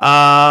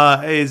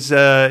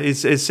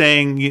 is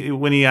saying,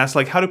 when he asks,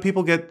 like, how do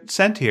people get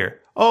sent here?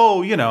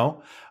 Oh,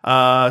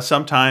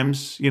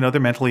 sometimes, they're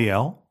mentally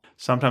ill.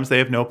 Sometimes they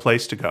have no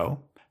place to go.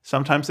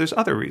 Sometimes there's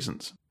other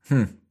reasons.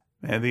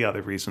 And the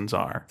other reasons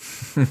are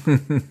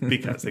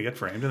because they get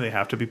framed and they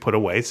have to be put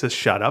away. So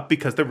shut up,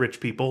 because the rich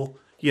people,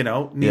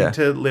 need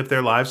to live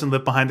their lives and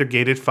live behind their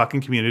gated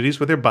fucking communities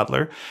with their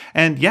butler.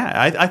 And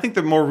I think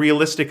the more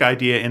realistic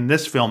idea in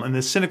this film, in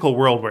this cynical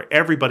world where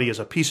everybody is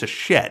a piece of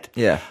shit,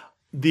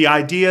 the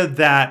idea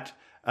that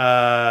they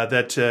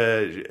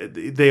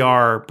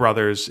are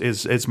brothers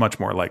is much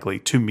more likely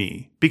to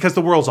me, because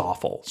the world's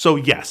awful. So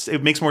yes,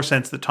 it makes more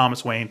sense that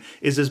Thomas Wayne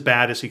is as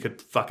bad as he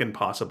could fucking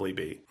possibly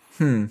be.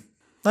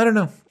 I don't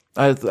know.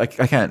 I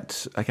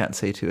can't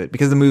say to it,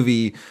 because the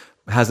movie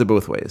has it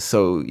both ways.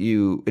 So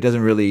it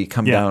doesn't really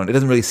come down. It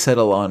doesn't really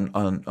settle on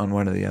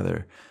one or the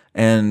other.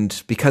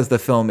 And because the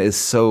film is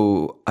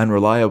so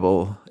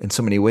unreliable in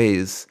so many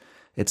ways,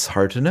 it's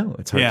hard to know.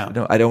 It's hard to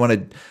know. I don't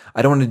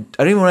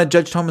even want to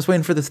judge Thomas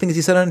Wayne for the things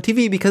he said on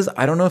TV, because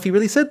I don't know if he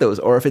really said those,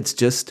 or if it's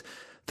just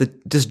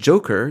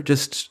Joker,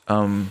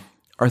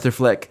 Arthur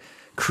Fleck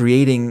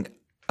creating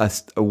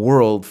a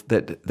world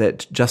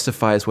that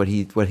justifies what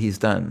he's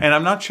done. And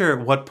I'm not sure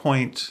at what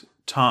point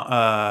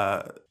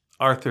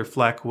Arthur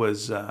Fleck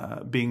was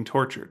being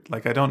tortured.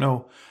 Like, I don't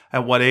know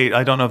at what age.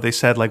 I don't know if they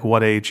said like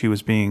what age he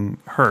was being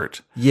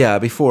hurt. Yeah,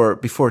 before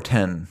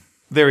 10.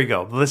 There we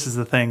go. This is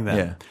the thing then.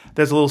 Yeah.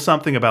 There's a little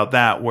something about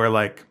that where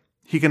like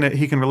he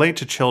can relate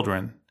to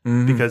children.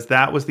 Because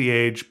that was the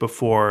age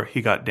before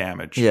he got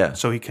damaged. Yeah.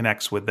 So he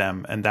connects with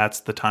them, and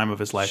that's the time of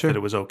his life that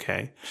it was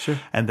okay. Sure.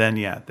 And then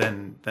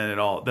then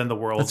the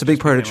world. That's a big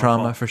part of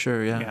trauma for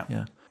sure. Yeah.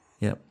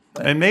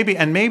 And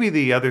maybe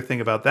the other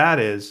thing about that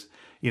is,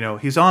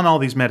 he's on all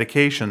these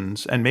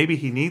medications, and maybe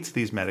he needs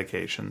these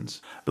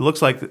medications. It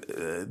looks like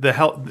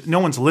no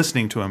one's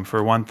listening to him,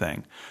 for one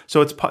thing.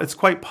 So it's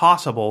quite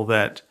possible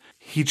that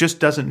he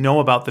just doesn't know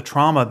about the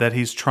trauma that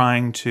he's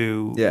trying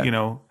to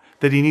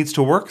that he needs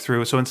to work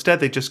through. So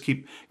instead, they just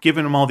keep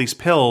giving him all these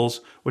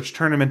pills, which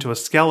turn him into a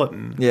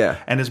skeleton. Yeah.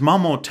 And his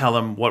mom won't tell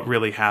him what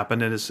really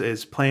happened, and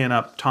is playing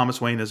up Thomas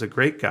Wayne as a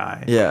great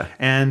guy. Yeah.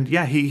 And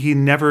he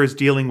never is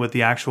dealing with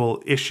the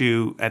actual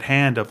issue at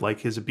hand of like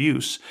his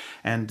abuse.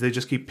 And they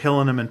just keep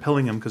pilling him and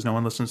pilling him because no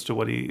one listens to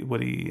what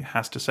he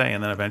has to say.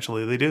 And then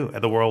eventually they do.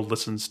 And the world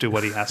listens to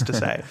what he has to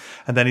say.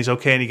 And then he's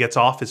okay, and he gets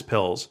off his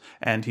pills,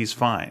 and he's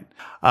fine.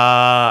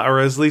 Or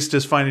at least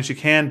as fine as you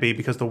can be,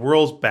 because the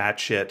world's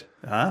batshit.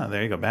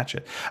 There you go,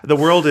 batshit. The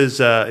world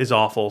is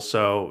awful,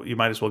 so you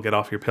might as well get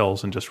off your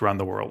pills and just run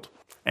the world.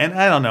 And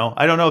I don't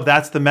know if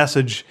that's the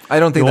message. I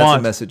don't think that's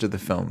the message of the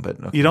film, but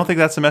okay. You don't think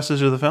that's the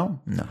message of the film?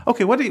 No.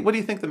 Okay, what do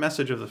you think the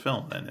message of the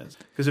film then is?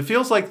 Because it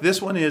feels like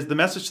this one is the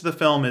message to the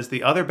film is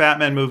the other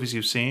Batman movies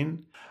you've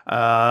seen.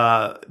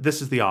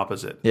 This is the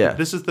opposite. Yeah.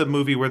 This is the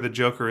movie where the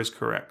Joker is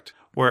correct,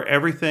 where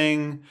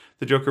everything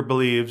the Joker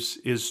believes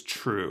is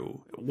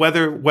true.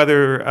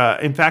 Whether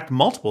in fact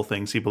multiple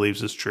things he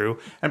believes is true,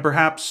 and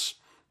perhaps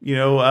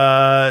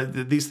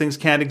these things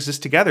can't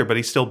exist together, but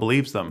he still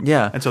believes them.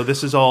 Yeah. And so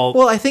this is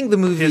all I think the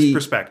movie, his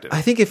perspective.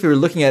 I think if you're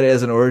looking at it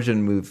as an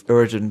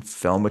origin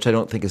film, which I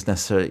don't think is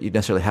you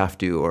necessarily have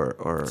to,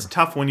 or it's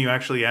tough when you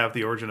actually have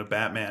the origin of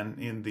Batman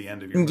in the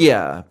end of your movie.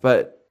 Yeah,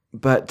 but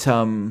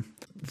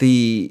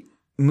the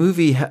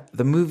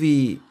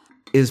movie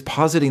is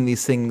positing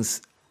these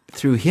things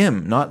through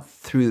him, not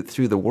through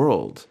the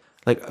world.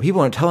 Like,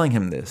 people aren't telling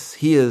him this.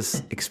 He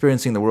is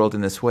experiencing the world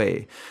in this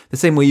way. The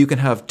same way you can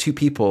have two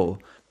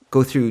people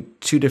go through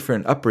two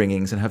different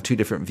upbringings and have two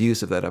different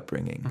views of that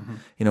upbringing.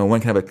 Mm-hmm. One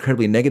can have an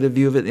incredibly negative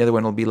view of it, and the other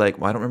one will be like,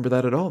 well, I don't remember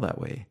that at all that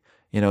way.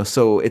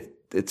 So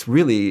it's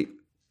really,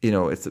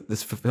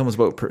 this film is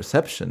about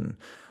perception.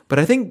 But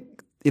I think,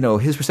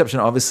 his perception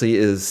obviously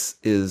is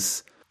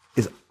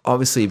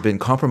obviously been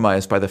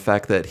compromised by the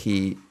fact that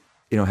he,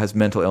 has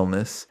mental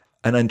illness,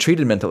 an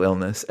untreated mental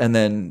illness, and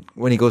then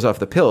when he goes off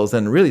the pills,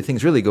 then really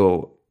things really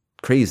go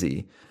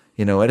crazy.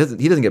 He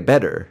doesn't get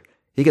better.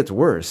 He gets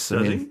worse.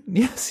 Does he?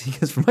 Yes, he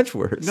gets much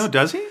worse. No,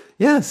 does he?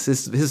 Yes,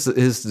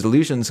 his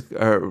delusions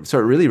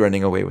start really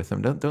running away with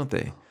him, don't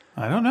they?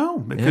 I don't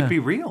know. It could be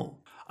real.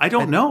 I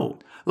don't know.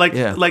 Like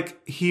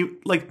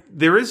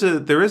there is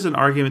an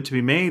argument to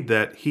be made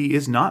that he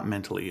is not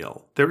mentally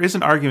ill. There is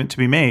an argument to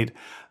be made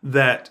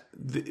that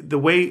the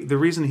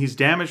reason he's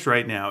damaged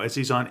right now is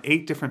he's on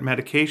 8 different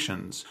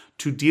medications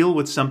to deal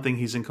with something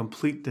he's in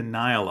complete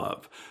denial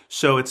of.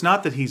 So it's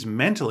not that he's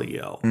mentally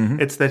ill;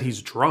 it's that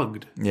he's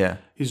drugged. Yeah,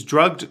 he's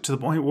drugged to the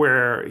point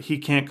where he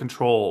can't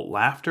control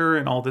laughter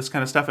and all this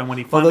kind of stuff. And when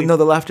he finally, the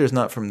laughter is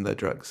not from the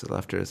drugs. The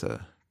laughter is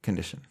a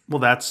condition. Well,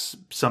 that's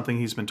something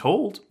he's been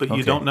told, but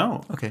you don't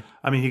know. Okay.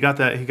 I mean, he got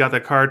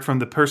that card from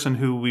the person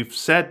who we've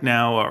said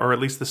now, or at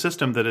least the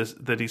system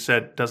that he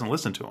said doesn't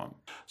listen to him.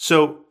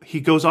 So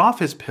he goes off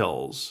his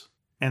pills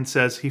and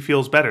says he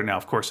feels better. Now,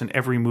 of course, in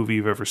every movie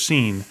you've ever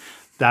seen,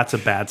 that's a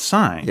bad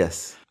sign.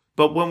 Yes.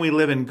 But when we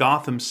live in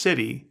Gotham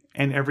City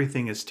and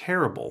everything is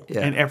terrible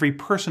and every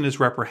person is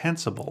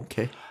reprehensible,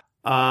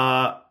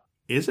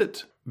 is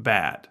it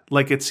bad?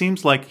 Like, it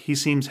seems like he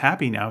seems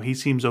happy now. He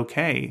seems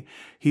okay.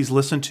 He's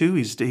listened to.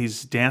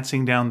 He's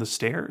dancing down the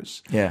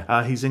stairs.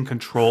 Yeah. He's in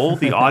control.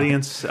 The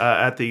audience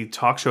at the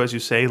talk show, as you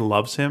say,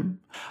 loves him.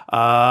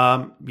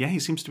 He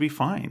seems to be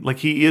fine. Like,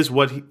 he is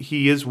what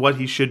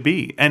he should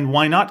be. And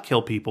why not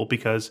kill people?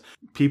 Because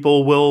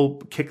people will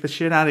kick the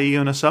shit out of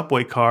you in a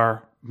subway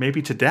car,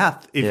 maybe to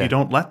death, if you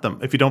don't let them,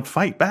 if you don't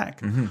fight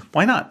back. Mm-hmm.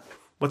 Why not?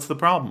 What's the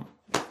problem?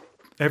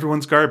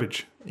 Everyone's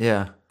garbage.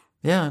 Yeah.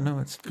 Yeah,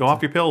 no, Go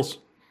off your pills.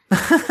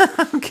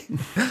 Okay.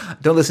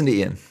 Don't listen to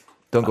Ian.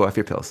 Don't go off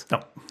your pills.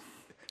 No.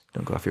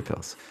 Don't go off your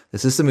pills.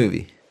 This is the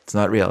movie. It's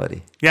not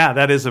reality. Yeah,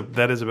 that is a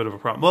bit of a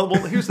problem.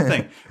 Well, here's the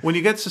thing. When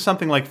you get to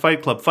something like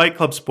Fight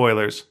Club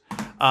spoilers,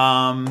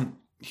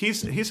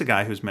 he's a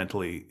guy who's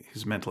mentally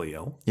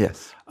ill.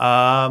 Yes.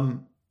 Are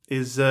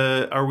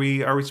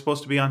we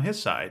supposed to be on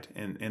his side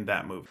in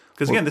that movie?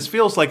 Because again, this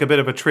feels like a bit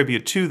of a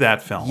tribute to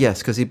that film. Yes,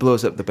 because he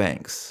blows up the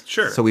banks.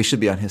 Sure. So we should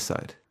be on his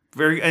side.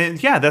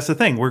 That's the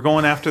thing. We're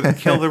going after the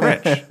kill the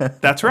rich.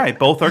 That's right.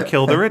 Both are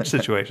kill the rich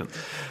situations.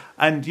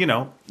 And,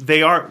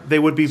 they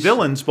would be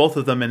villains, both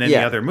of them, in any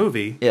other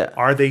movie. Yeah.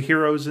 Are they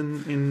heroes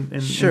in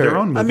Sure. their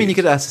own movies? I mean, you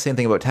could ask the same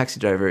thing about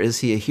Taxi Driver. Is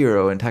he a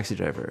hero in Taxi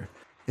Driver?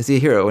 Is he a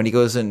hero? When he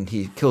goes and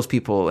he kills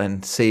people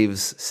and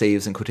saves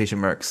in quotation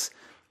marks,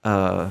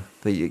 the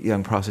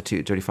young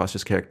prostitute, Jodie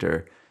Foster's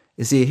character,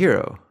 is he a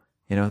hero?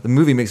 The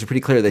movie makes it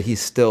pretty clear that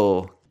he's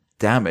still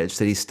damaged,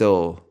 that he's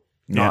still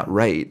not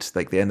right.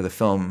 Like the end of the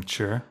film,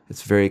 sure,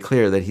 it's very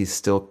clear that he's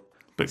still,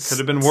 but could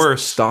have been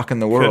worse. Stalking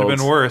the world. Could have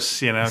been worse.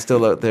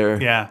 Still out there.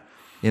 Yeah.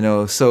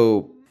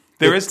 So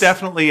there is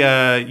definitely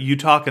a "you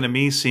talking to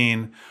me"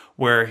 scene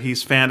where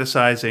he's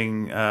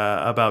fantasizing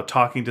about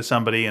talking to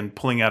somebody and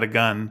pulling out a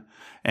gun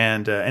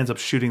and ends up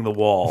shooting the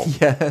wall.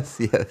 Yes.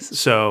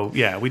 So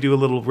yeah, we do a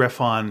little riff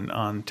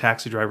on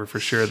Taxi Driver for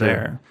sure.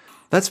 There.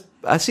 That's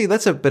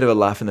a bit of a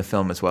laugh in the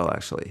film as well.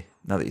 Actually,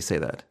 now that you say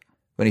that.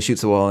 When he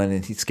shoots the wall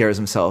and he scares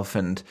himself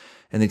and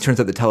he turns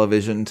out the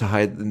television to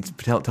hide and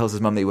tells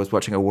his mom that he was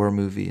watching a war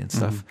movie and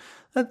stuff.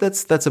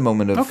 Mm-hmm. That's a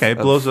moment of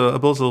blows a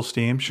little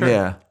steam. Sure.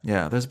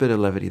 Yeah. There's a bit of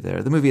levity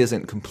there. The movie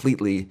isn't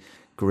completely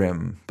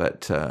grim,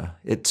 but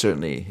it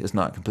certainly is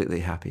not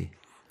completely happy.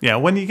 Yeah,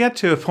 when you get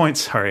to a point,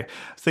 sorry, I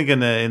was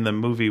thinking in the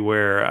movie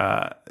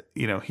where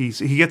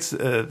he gets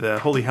the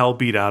holy hell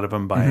beat out of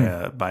him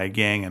by a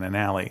gang in an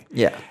alley.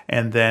 Yeah,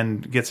 and then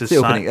gets his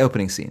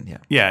opening scene. Yeah,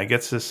 yeah,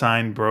 gets his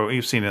sign, bro.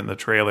 You've seen it in the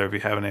trailer if you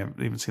haven't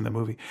even seen the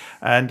movie,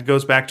 and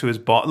goes back to his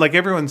boss. Like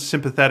everyone's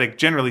sympathetic,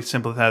 generally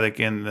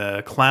sympathetic in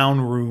the clown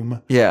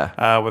room.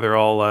 Yeah, where they're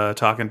all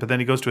talking, but then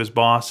he goes to his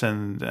boss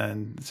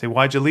and say,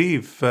 "Why'd you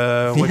leave?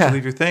 Why'd you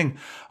leave your thing?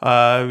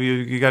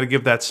 You got to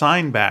give that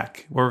sign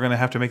back. We're going to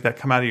have to make that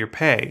come out of your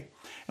pay."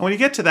 And when you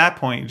get to that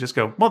point, you just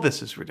go, "Well,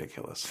 this is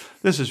ridiculous.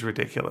 This is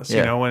ridiculous."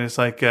 Yeah. When it's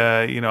like,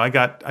 I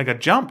got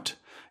jumped.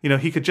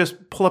 He could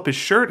just pull up his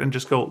shirt and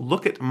just go,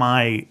 "Look at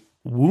my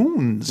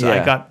wounds.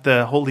 Yeah. I got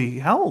the holy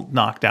hell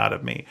knocked out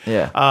of me."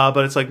 Yeah.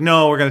 But it's like,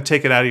 no, we're going to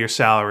take it out of your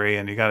salary,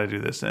 and you got to do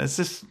this. And it's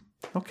just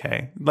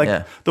okay.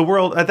 Like the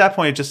world at that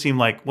point, it just seemed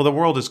like, well, the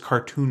world is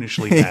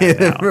cartoonishly bad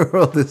now. The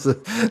world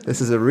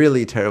this is a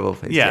really terrible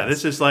place. Yeah,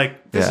 this is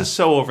is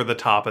so over the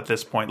top at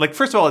this point. Like,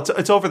 first of all,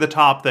 it's over the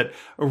top that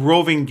a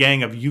roving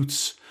gang of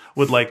youths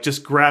would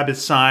just grab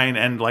his sign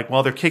and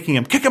while they're kicking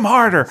him, kick him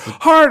harder,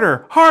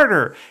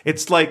 harder.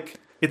 It's like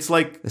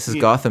this is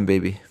Gotham,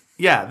 baby.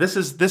 Yeah, this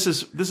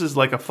is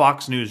like a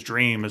Fox News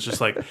dream. It's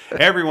just like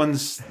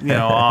everyone's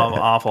all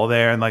awful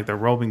there, and the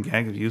roving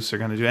gang of youths are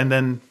going to do, and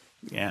then.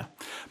 Yeah,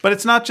 but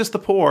it's not just the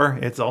poor;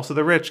 it's also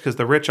the rich, because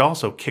the rich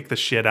also kick the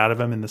shit out of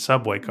him in the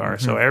subway car.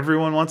 Mm-hmm. So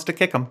everyone wants to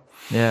kick him.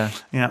 Yeah.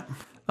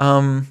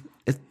 I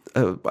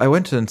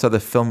went and saw the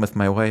film with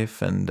my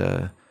wife,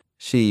 and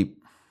she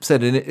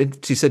said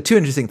two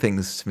interesting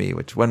things to me.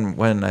 Which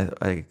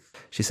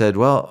she said,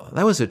 "Well,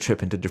 that was a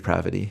trip into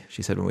depravity."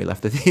 She said when we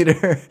left the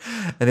theater,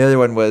 and the other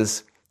one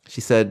was she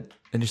said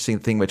interesting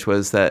thing, which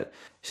was that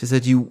she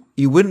said you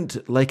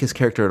wouldn't like his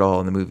character at all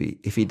in the movie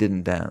if he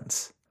didn't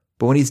dance.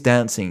 But when he's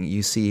dancing,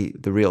 you see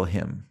the real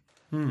him,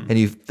 and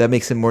that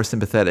makes him more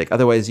sympathetic.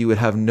 Otherwise, you would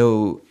have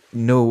no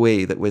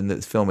way that when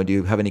this film would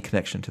you have any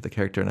connection to the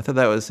character. And I thought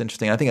that was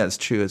interesting. I think that's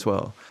true as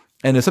well.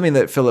 And it's something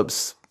that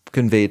Phillips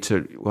conveyed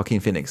to Joaquin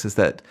Phoenix is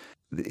that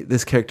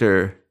this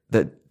character,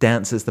 that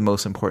dance is the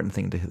most important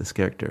thing to this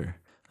character.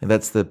 And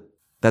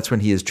that's when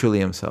he is truly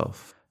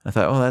himself. I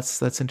thought,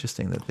 that's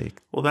interesting that they.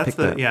 Well, that's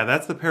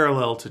the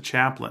parallel to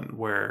Chaplin,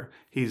 where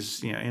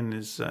he's in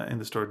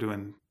the store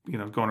doing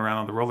going around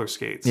on the roller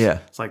skates. Yeah,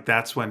 it's like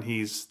that's when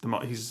he's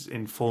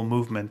in full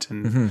movement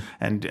and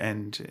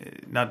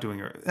not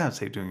doing I would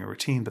say doing a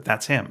routine, but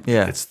that's him.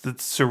 Yeah, it's the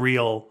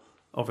surreal,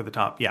 over the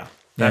top. Yeah.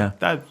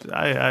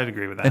 I'd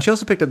agree with that. And she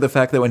also picked up the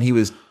fact that when he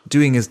was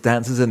doing his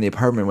dances in the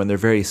apartment, when they're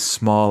very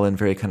small and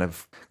very kind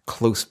of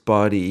close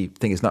body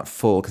thing, is not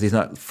full because he's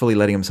not fully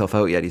letting himself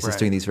out yet. He's just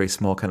doing these very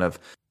small kind of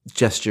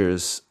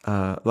gestures.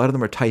 A lot of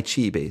them are Tai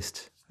Chi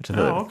based, which I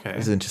thought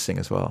is interesting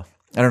as well.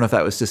 I don't know if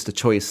that was just a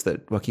choice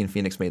that Joaquin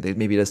Phoenix made.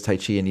 Maybe he does Tai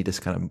Chi and he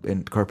just kind of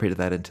incorporated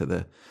that into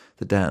the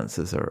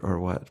dances or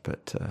what.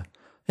 But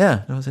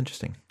it was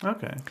interesting.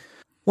 Okay.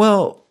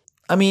 Well,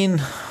 I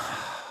mean...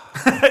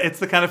 it's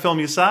the kind of film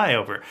you sigh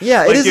over.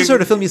 Yeah, it is the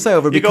sort of film you sigh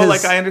over. You go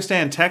like, I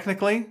understand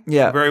technically.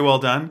 Yeah, very well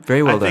done.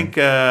 Very well done. I think,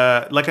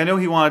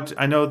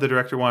 I know the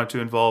director wanted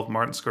to involve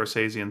Martin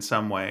Scorsese in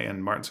some way,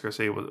 and Martin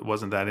Scorsese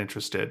wasn't that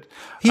interested.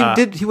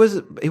 He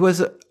was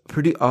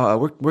working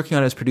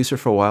on it as producer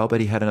for a while,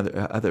 but he had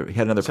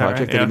another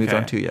project that he moved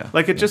on to. Yeah,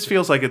 like it just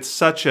feels like it's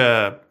such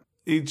a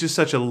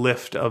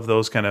lift of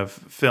those kind of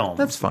films.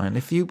 That's fine.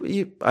 If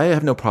I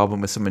have no problem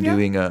with someone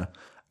doing an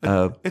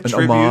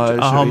tribute,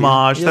 a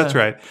homage. Yeah. That's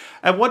right.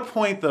 At what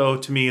point, though,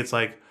 to me, it's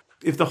like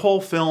if the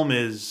whole film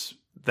is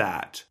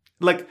that,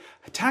 like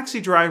Taxi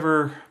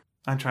Driver.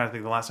 I'm trying to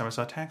think the last time I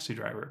saw Taxi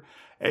Driver.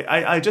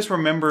 I just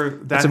remember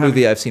that. It's a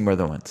movie I've seen more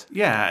than once.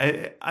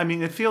 Yeah, I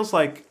mean, it feels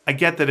like I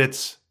get that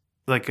it's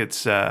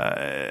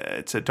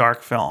a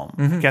dark film.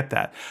 I get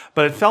that,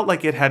 but it felt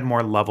like it had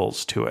more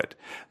levels to it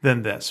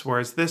than this.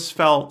 Whereas this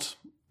felt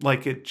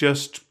like it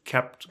just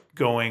kept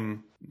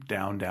going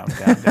down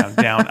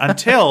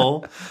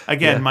until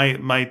again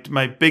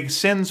my big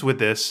sins with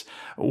this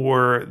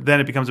were then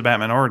it becomes a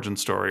Batman origin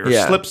story or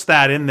slips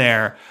that in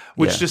there,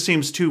 which just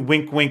seems too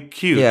wink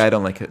cute. Yeah, I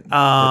don't like it.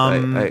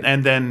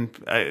 And then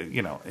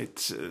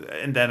it's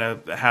and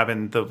then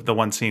having the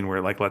one scene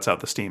where like lets out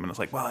the steam and it's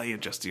like, well, you're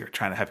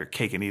trying to have your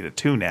cake and eat it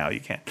too now.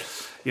 You can't,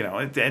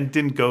 and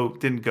didn't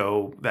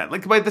go that,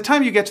 like by the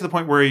time you get to the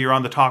point where you're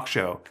on the talk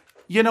show,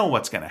 you know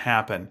what's going to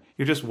happen.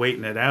 You're just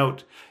waiting it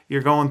out.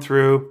 You're going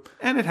through,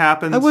 and it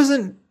happens. I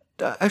wasn't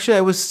actually.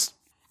 I was.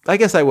 I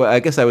guess I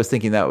was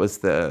thinking that was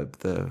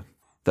the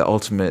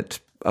ultimate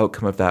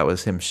outcome of that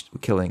was him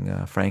killing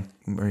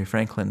Murray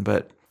Franklin.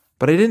 But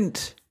I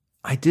didn't.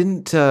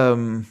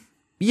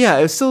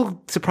 It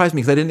still surprised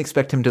me because I didn't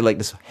expect him to like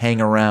just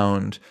hang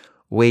around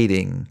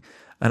waiting.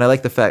 And I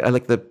like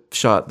the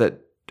shot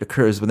that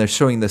occurs when they're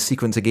showing the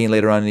sequence again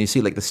later on, and you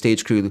see like the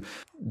stage crew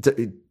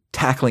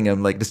tackling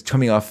him, like just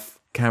coming off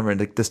camera and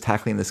like just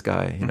tackling this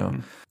guy,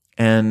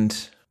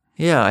 And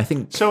I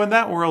think so. In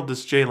that world,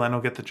 does Jay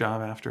Leno get the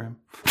job after him?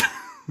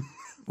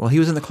 Well, he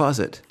was in the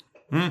closet.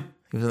 He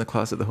was in the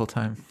closet the whole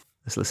time,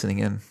 just listening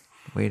in,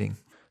 waiting.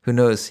 Who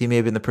knows? He may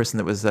have been the person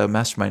that was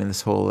masterminding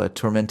this whole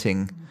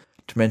tormenting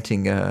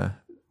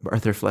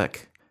Arthur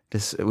Fleck.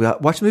 Just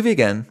watch the movie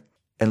again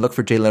and look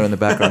for Jay Leno in the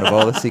background of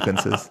all the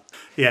sequences.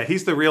 Yeah,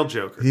 he's the real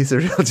Joker. He's the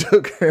real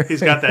Joker.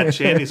 He's got that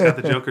chin. He's got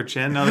the Joker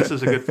chin. No, this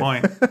is a good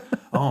point.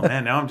 Oh,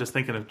 man, now I'm just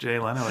thinking of Jay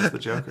Leno as the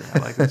Joker. I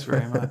like this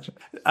very much.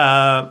 He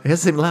has the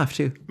same laugh,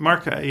 too.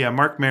 Mark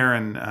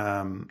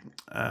Maron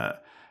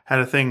had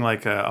a thing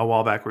like a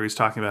while back where he was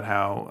talking about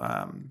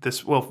how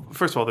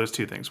first of all, there's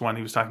two things. One,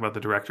 he was talking about the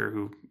director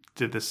who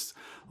did this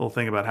little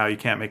thing about how you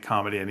can't make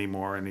comedy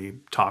anymore, and he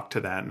talked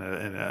to that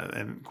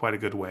in quite a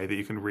good way that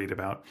you can read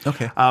about.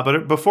 Okay.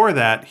 But before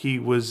that, he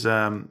was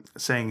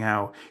saying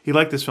how he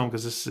liked this film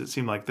because it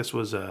seemed like this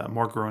was a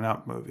more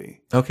grown-up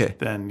movie. Okay.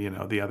 Than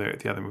the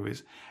other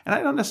movies, and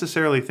I don't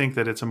necessarily think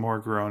that it's a more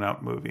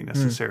grown-up movie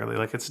necessarily.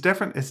 Like it's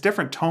different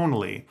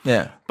tonally.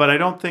 Yeah. But I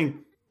don't think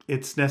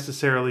it's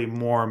necessarily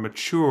more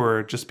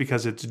mature just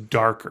because it's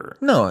darker.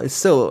 No, it's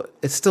still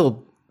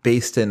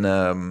based in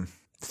no.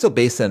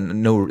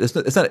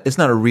 It's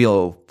not a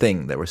real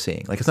thing that we're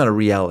seeing. Like it's not a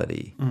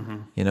reality.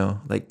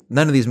 Like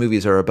none of these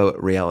movies are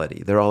about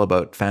reality. They're all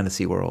about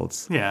fantasy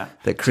worlds. Yeah,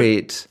 that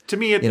create to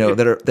me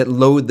that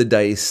load the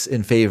dice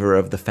in favor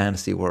of the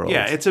fantasy world.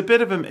 Yeah, it's a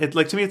bit of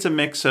to me it's a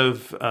mix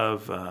of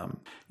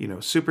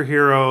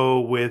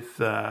superhero with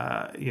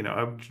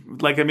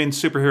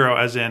superhero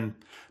as in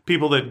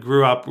people that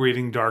grew up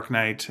reading Dark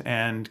Knight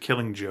and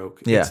Killing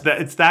Joke. Yeah.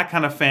 It's that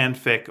kind of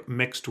fanfic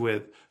mixed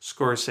with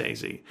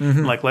Scorsese.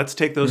 Like, let's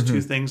take those two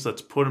things,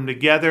 let's put them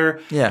together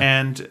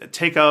and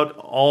take out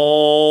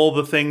all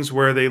the things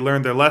where they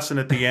learned their lesson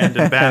at the end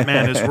and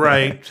Batman is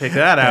right, take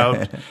that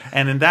out.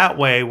 And in that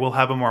way, we'll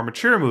have a more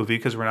mature movie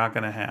because we're not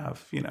going to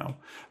have,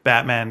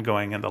 Batman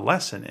going and the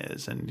lesson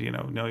is, and,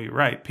 no, you're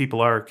right,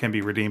 people can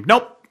be redeemed.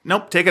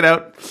 Nope, take it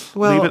out.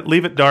 Well,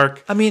 leave it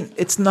dark. I mean,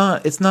 it's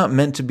not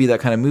meant to be that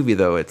kind of movie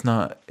though. It's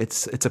not.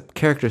 It's a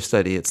character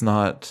study. It's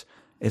not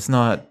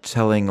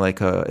telling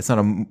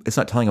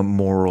telling a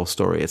moral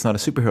story. It's not a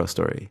superhero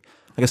story.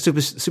 Like a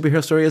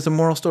superhero story is a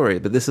moral story,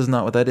 but this is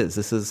not what that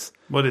is.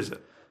 What is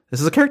it? This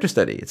is a character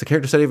study. It's a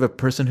character study of a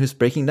person who's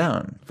breaking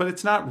down. But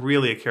it's not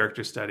really a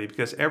character study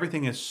because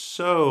everything is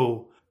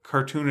so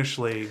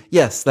cartoonishly.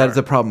 Yes, that is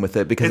a problem with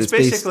it because it's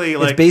basically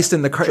based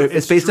in a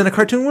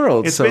cartoon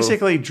world. It's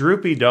basically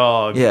Droopy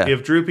Dog. Yeah.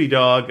 If Droopy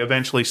Dog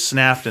eventually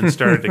snapped and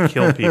started to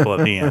kill people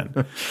at the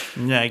end.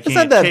 No, I can't it's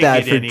not that take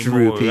bad it for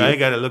anymore. Droopy. I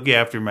got to look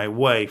after my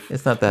wife.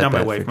 It's not that not bad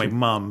my wife, for my Droopy.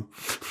 mom.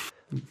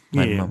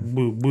 Mom.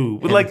 Boo boo.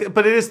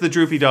 But it is the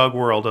Droopy Dog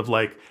world of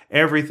like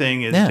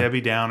everything is Debbie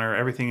Downer.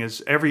 Everything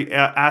is every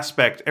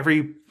aspect,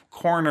 every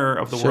corner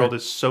of the world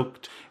is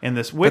soaked in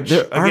this. Which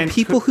but there are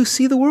people who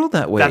see the world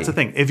that way. That's the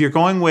thing. If you're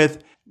going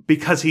with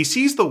because he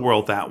sees the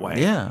world that way,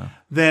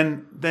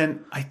 then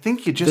I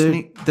think you just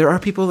need. There are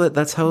people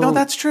that's how. No,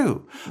 that's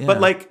true. Yeah.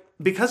 But like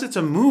because it's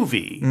a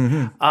movie,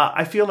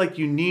 I feel like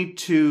you need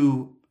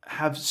to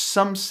have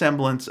some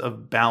semblance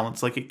of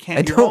balance. Like it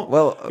can't.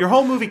 Your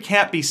whole movie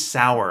can't be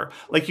sour.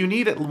 Like you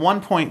need at one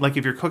point, like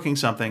if you're cooking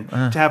something,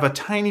 to have a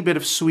tiny bit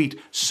of sweet,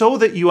 so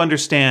that you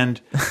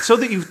understand, so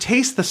that you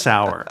taste the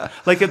sour.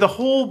 Like if the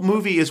whole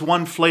movie is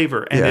one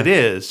flavor, and it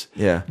is.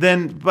 Yeah.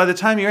 Then by the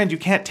time you end, you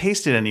can't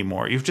taste it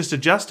anymore. You've just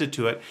adjusted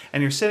to it,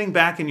 and you're sitting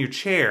back in your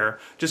chair,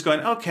 just going,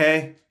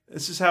 "Okay,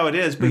 this is how it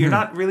is," but you're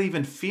not really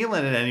even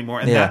feeling it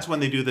anymore. And that's when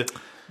they do the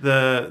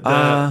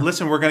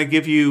listen, we're going to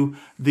give you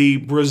the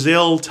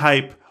Brazil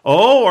type,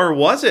 or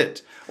was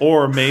it?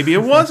 Or maybe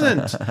it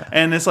wasn't.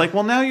 And it's like,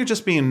 well, now you're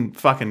just being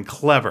fucking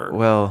clever.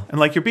 Well, and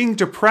like you're being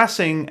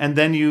depressing and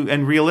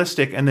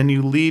realistic, and then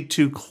you lead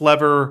to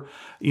clever,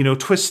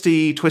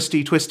 twisty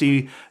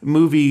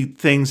movie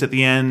things at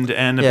the end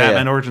and a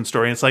Batman origin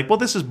story. And it's like, well,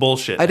 this is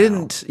bullshit. I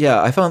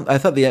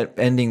thought the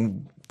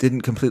ending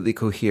didn't completely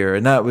cohere,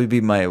 and that would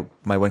be my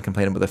one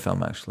complaint about the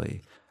film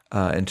actually.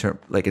 In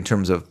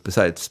terms of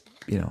besides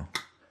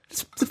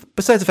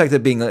the fact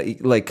that being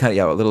like kind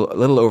of a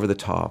little over the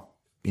top,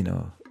 and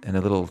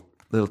a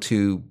little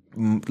too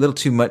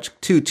much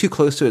too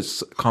close to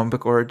its comic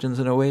book origins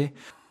in a way,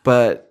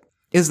 but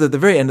is that the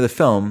very end of the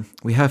film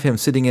we have him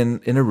sitting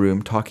in a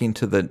room talking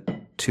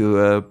to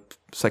a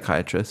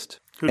psychiatrist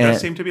who does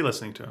seem to be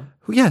listening to him.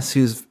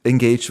 Who's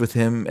engaged with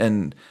him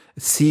and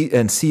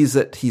sees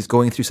that he's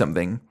going through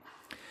something,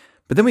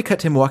 but then we cut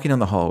to him walking down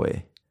the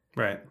hallway,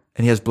 right.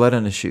 And he has blood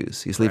on his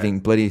shoes. He's leaving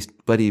bloody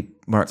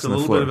marks on the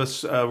floor.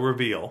 It's a little bit of a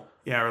reveal.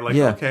 Yeah, we're like,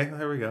 okay,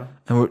 there we go.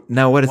 And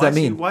now what does that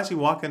mean? Why is he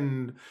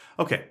walking?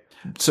 Okay.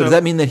 So does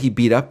that mean that he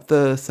beat up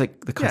the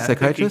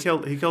psychiatrist?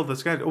 He killed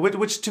this guy,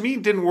 which to me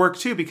didn't work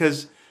too,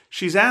 because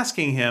she's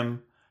asking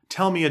him,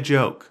 tell me a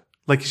joke.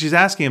 Like she's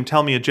asking him,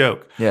 tell me a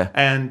joke. Yeah.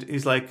 And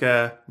he's like,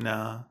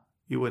 no,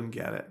 you wouldn't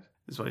get it,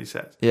 is what he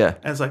says. Yeah.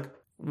 And it's like,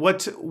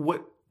 what,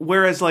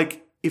 whereas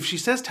like, if she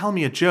says, tell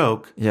me a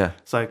joke,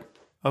 it's like,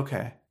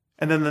 okay.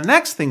 And then the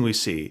next thing we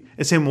see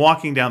is him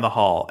walking down the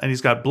hall, and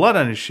he's got blood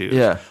on his shoes.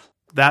 Yeah.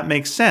 That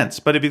makes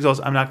sense. But if he goes,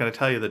 I'm not going to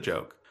tell you the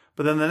joke.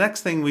 But then the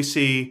next thing we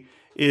see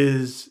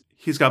is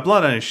he's got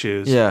blood on his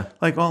shoes. Yeah.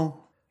 Like,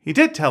 well, he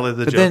did tell her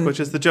the joke,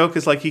 which is the joke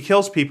is like he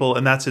kills people,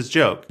 and that's his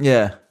joke.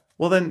 Yeah.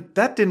 Well, then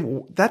that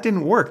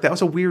didn't work. That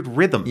was a weird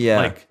rhythm.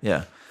 Yeah.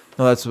 Yeah.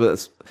 No, that's and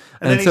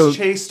then he's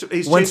chased by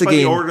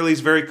the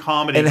orderlies, very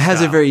comedy, and it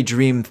has a very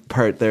dream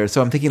part there.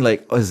 So I'm thinking,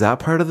 like, is that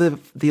part of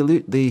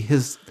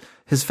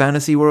his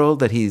fantasy world,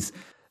 that he's,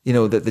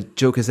 that the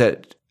joke is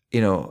that,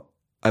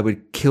 I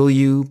would kill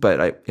you,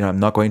 but I'm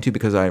not going to,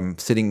 because I'm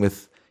sitting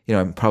with,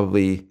 I'm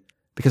probably,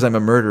 because I'm a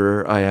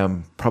murderer, I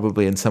am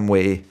probably in some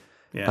way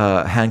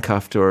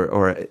handcuffed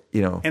or.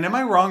 And am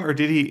I wrong, or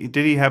did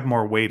he have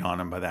more weight on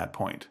him by that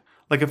point?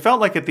 Like it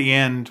felt like at the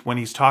end when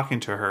he's talking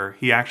to her,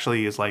 he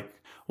actually is like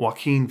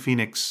Joaquin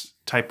Phoenix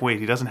type weight.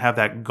 He doesn't have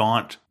that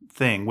gaunt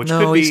thing, which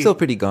could be... he's still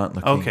pretty gaunt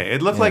looking. Okay,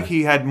 it looked like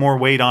he had more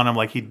weight on him,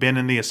 like he'd been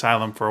in the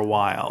asylum for a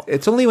while.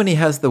 It's only when he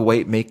has the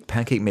white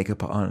pancake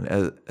makeup on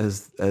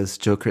as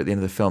Joker at the end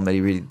of the film that he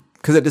really...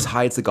 Because it just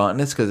hides the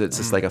gauntness, because it's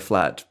just like a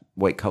flat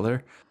white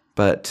color.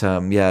 But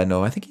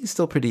I think he's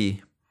still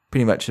pretty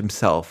much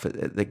himself,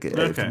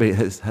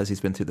 as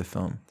he's been through the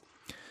film.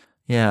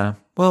 Yeah.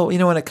 Well,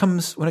 when it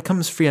comes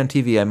free on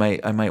TV,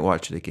 I might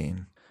watch it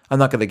again. I'm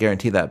not going to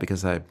guarantee that,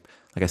 because I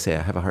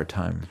have a hard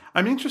time.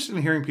 I'm interested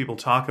in hearing people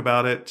talk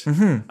about it.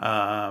 Mm-hmm.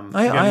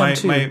 I am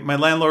too. My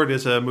landlord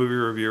is a movie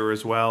reviewer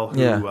as well,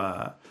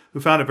 who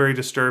found it very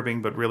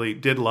disturbing, but really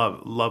did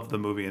love the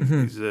movie, and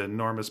he's an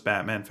enormous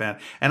Batman fan.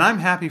 And I'm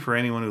happy for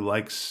anyone who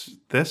likes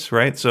this,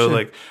 right?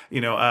 So,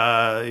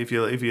 if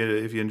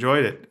you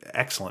enjoyed it,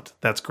 excellent.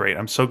 That's great.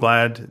 I'm so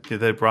glad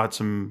that it brought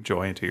some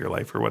joy into your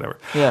life, or whatever.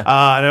 Yeah. And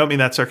I don't mean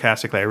that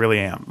sarcastically. I really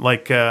am.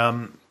 Like,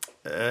 to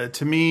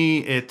me,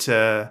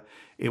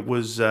 it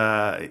was.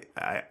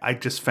 I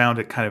just found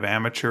it kind of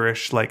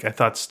amateurish. Like I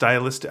thought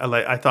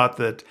I thought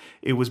that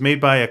it was made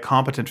by a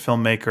competent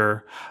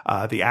filmmaker.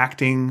 The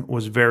acting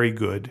was very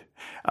good,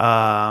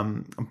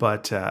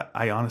 but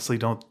I honestly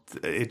don't.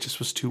 It just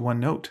was too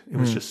one note. It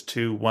was just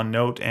too one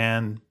note,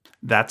 and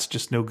that's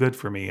just no good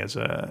for me as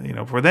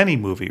with any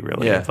movie,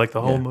 really. Yeah. If like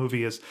the whole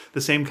movie is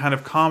the same kind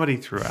of comedy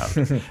throughout,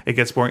 it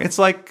gets boring. It's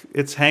like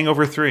it's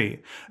Hangover 3.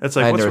 It's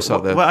like, I never saw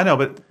that. Well, I know,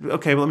 but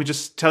okay, well, let me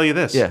just tell you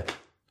this. Yeah.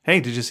 Hey,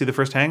 did you see the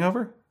first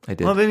Hangover? I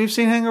did. Well, then you've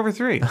seen Hangover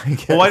 3.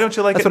 Well, why don't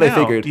you like That's it now? what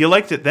I figured. You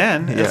liked it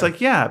then. Yeah. It's like,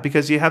 yeah,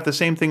 because you have the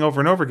same thing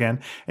over and over again.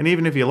 And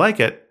even if you like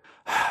it,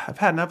 I've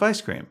had enough ice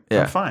cream.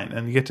 Yeah. I'm fine.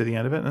 And you get to the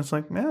end of it, and it's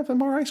like, man, I've had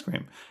more ice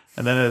cream.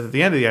 And then at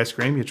the end of the ice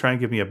cream, you try and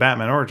give me a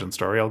Batman origin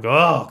story. I'll go,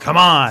 oh, come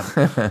on.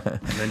 And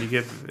then you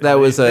give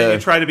then you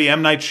try to be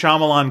M. Night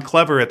Shyamalan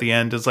clever at the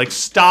end. It's like,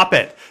 stop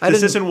it.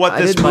 This isn't what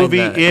this movie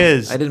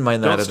is. I didn't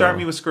mind that. Don't start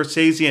me with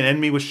Scorsese and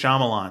end me with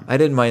Shyamalan. I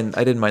didn't mind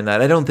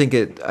that. I don't think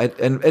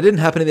and it didn't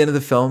happen at the end of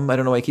the film. I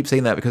don't know why I keep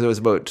saying that, because it was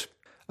about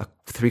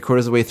 3/4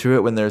 of the way through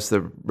it when there's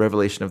the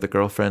revelation of the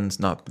girlfriends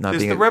not There's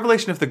being the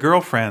revelation of the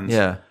girlfriends.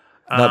 Yeah.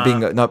 Not being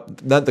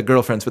not the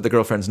girlfriends, but the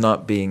girlfriends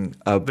not being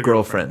a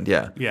girlfriend.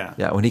 Yeah.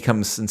 When he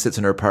comes and sits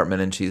in her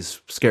apartment and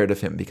she's scared of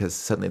him because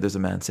suddenly there's a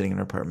man sitting in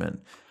her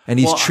apartment and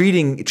he's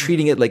treating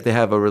it like they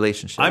have a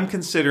relationship. I'm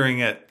considering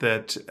it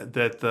that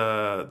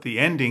the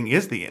ending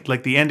is the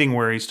ending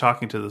where he's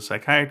talking to the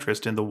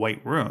psychiatrist in the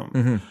White Room.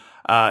 Mm-hmm.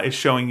 Is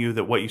showing you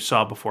that what you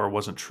saw before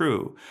wasn't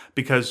true,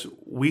 because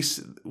we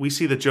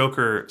see the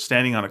Joker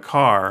standing on a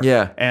car,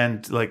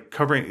 and like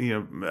covering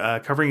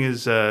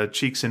his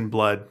cheeks in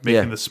blood,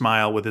 making the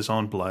smile with his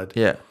own blood,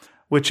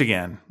 which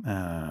again,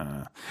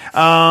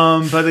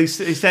 but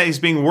he's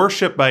being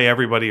worshipped by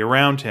everybody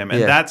around him,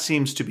 and that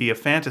seems to be a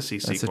fantasy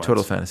sequence. It's a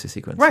total fantasy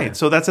sequence, right? Yeah.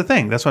 So that's the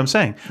thing. That's what I'm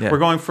saying. Yeah. We're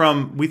going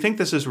from we think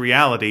this is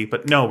reality,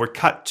 but no, we're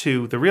cut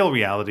to the real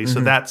reality. So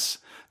that's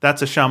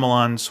a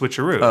Shyamalan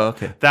switcheroo. Oh,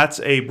 okay. That's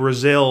a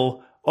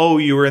Brazil. Oh,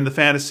 you were in the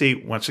fantasy.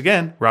 Once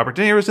again, Robert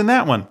De Niro's in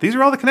that one. These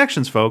are all the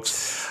connections,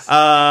 folks.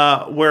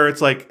 Where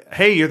it's like,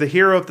 hey, you're the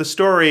hero of the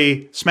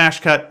story. Smash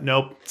cut.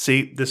 Nope.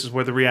 See, this is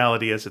where the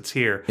reality is. It's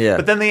here. Yeah.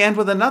 But then they end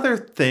with another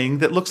thing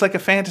that looks like a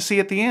fantasy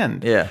at the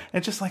end. Yeah. And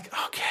it's just like,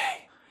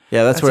 okay.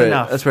 Yeah, that's where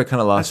enough. That's where it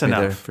kind of lost That's me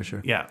enough. there for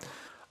sure. Yeah.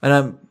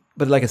 And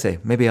but like I say,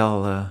 maybe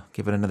I'll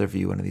give it another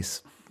view one of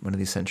these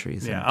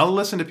centuries. Yeah, I'll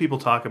listen to people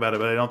talk about it,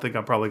 but I don't think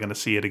I'm probably going to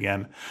see it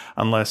again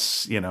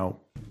unless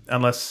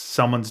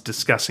someone's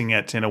discussing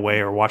it in a way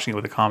or watching it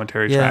with a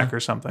commentary track or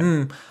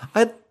something.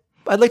 I'd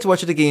like to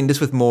watch it again just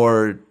with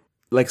more,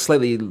 like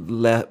slightly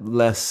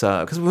less,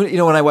 because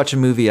when I watch a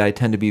movie, I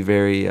tend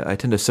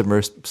to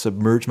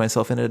submerge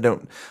myself in it.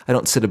 I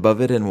don't sit above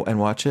it and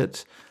watch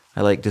it.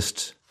 I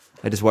just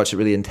watch it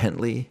really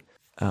intently,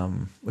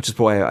 which is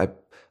why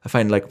I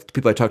find like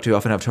people I talk to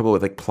often have trouble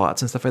with like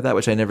plots and stuff like that,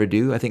 which I never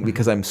do. I think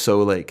because I'm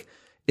so like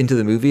into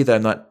the movie that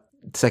I'm not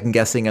second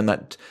guessing. I'm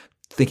not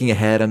thinking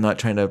ahead. I'm not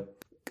trying to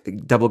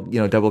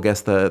double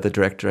guess the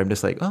director. I'm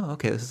just like, oh,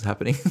 okay, this is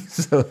happening.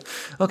 So,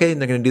 okay, and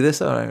they're going to do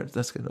this. All right,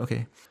 that's good.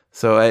 Okay.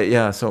 So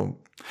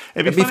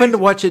it'd be fun to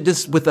watch it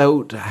just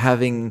without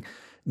having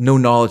no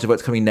knowledge of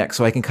what's coming next.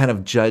 So I can kind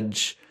of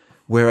judge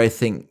where I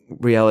think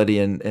reality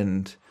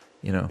and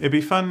it'd be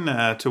fun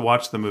to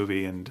watch the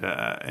movie and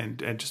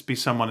just be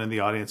someone in the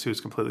audience who's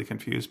completely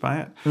confused by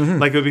it. Mm-hmm.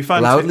 Like it would be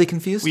fun, loudly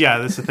confused. Yeah,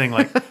 that's the thing.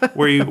 Like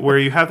where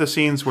you have the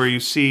scenes where you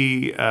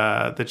see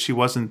that she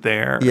wasn't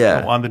there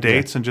on the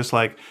dates, and just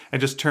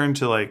turn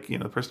to like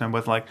the person I'm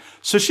with, like,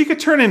 so she could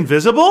turn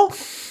invisible.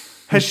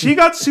 Has she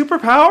got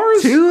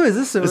superpowers too?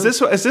 Is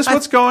this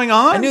what's going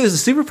on? I knew it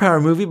was a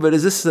superpower movie, but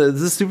is this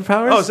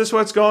superpowers? Oh, is this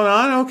what's going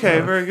on?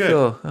 Okay, very good.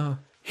 Cool. Oh.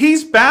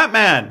 He's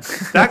Batman.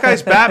 That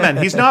guy's Batman.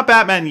 He's not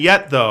Batman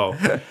yet, though.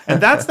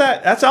 And that's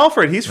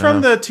Alfred. He's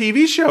from the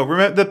TV show.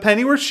 Remember the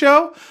Pennyworth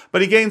show?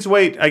 But he gains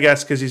weight, I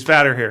guess, because he's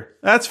fatter here.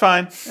 That's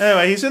fine.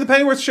 Anyway, he's in the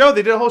Pennyworth show.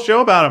 They did a whole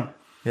show about him.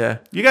 Yeah.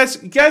 You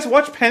guys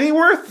watch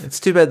Pennyworth? It's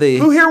too bad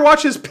Who here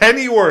watches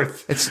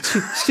Pennyworth?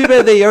 It's too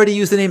bad they already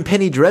used the name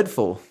Penny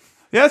Dreadful.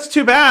 Yeah, it's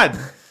too bad.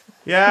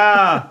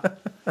 Yeah.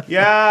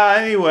 Yeah,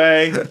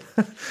 anyway.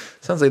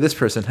 Sounds like this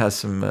person has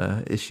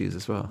some issues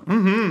as well.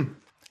 Mm-hmm.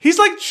 He's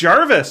like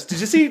Jarvis.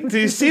 Did you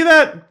see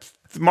that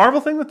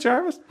Marvel thing with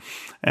Jarvis?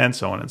 And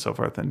so on and so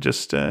forth. And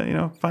just,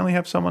 finally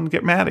have someone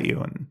get mad at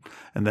you.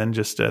 And then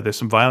just there's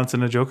some violence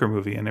in a Joker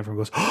movie. And everyone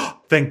goes, oh,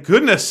 thank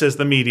goodness, says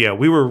the media.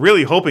 We were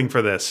really hoping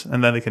for this.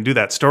 And then they can do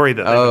that story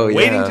that they've been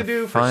waiting to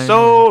do for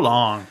so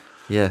long.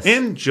 Yes.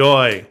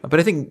 Enjoy. But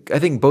I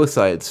think both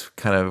sides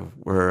kind of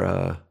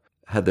were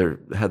had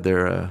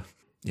their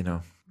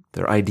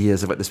their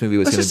ideas of what this movie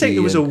was going to be. Let's just say it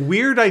was a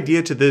weird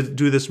idea to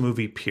do this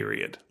movie,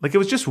 period. Like, it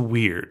was just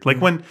weird. Like,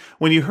 when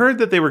you heard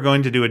that they were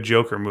going to do a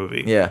Joker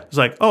movie, it was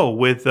like, oh,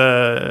 with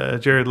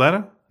Jared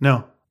Leto?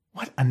 No.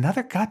 What?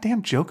 Another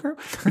goddamn Joker?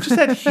 We just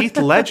had Heath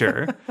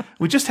Ledger.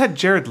 We just had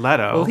Jared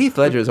Leto. Well, Heath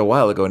Ledger is a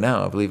while ago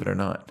now, believe it or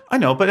not. I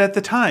know, but at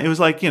the time, it was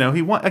like, he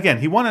won an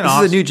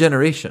Oscar. This is a new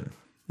generation.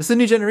 This is a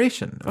new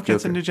generation. Okay,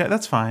 it's a new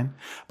that's fine.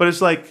 But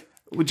it's like,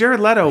 with Jared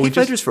Leto, Heath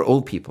Ledger's for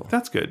old people.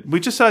 That's good. We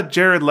just saw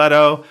Jared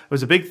Leto. It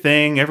was a big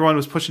thing. Everyone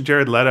was pushing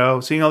Jared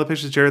Leto, seeing all the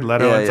pictures of Jared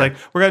Leto. It's like,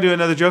 we're going to do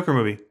another Joker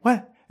movie.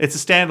 What? It's a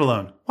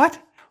standalone.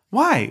 What?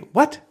 Why?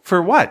 What?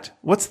 For what?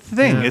 What's the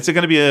thing? Is it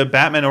going to be a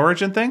Batman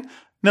origin thing?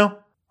 No.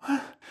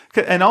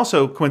 And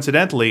also,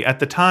 coincidentally, at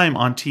the time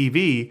on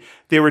TV,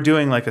 they were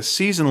doing like a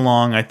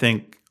season-long, I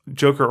think,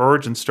 Joker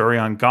origin story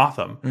on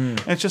Gotham.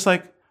 And it's just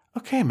like,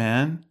 okay,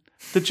 man,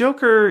 the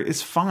Joker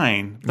is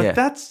fine, but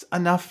that's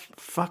enough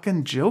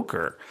fucking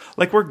Joker.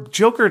 Like, we're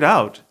Jokered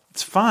out.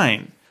 It's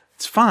fine.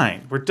 It's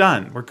fine. We're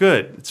done. We're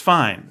good. It's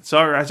fine. It's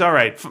all right. It's all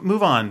right.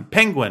 Move on.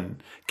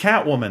 Penguin,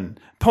 Catwoman,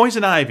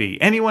 Poison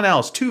Ivy, anyone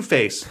else,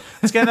 Two-Face.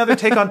 Let's get another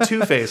take on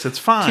Two-Face. It's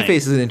fine.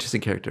 Two-Face is an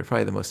interesting character,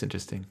 probably the most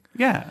interesting.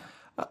 Yeah.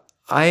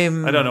 I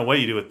don't know what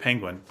you do with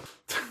Penguin.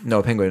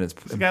 No, Penguin is...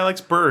 This guy likes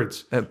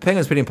birds.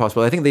 Penguin's pretty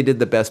impossible. I think they did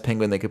the best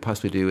Penguin they could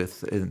possibly do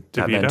with in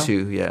Batman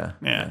 2.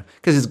 Yeah.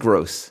 Because it's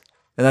gross.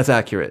 And that's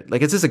accurate.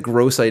 Like, it's just a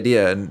gross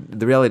idea, and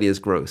the reality is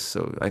gross.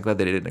 So I'm glad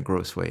they did it in a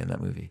gross way in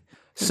that movie.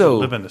 So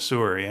live in the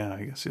sewer, yeah.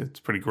 I guess it's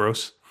pretty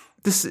gross.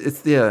 This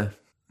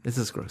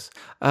is gross.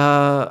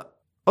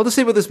 All to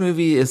say about this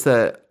movie is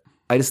that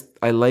I just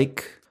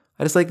like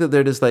that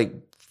they're just like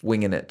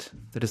winging it.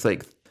 They're just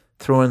like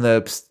throwing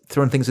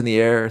things in the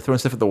air, throwing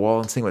stuff at the wall,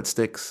 and seeing what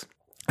sticks.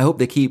 I hope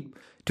they keep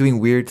doing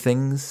weird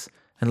things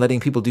and letting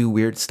people do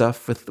weird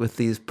stuff with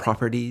these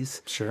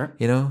properties. Sure,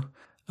 you know.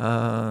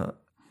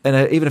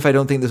 Even if I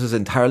don't think this was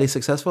entirely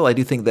successful, I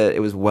do think that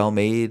it was well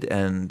made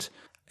and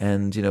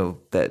you know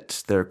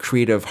that their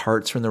creative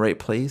hearts were in the right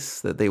place.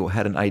 That they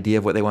had an idea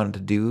of what they wanted to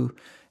do,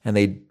 and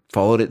they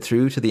followed it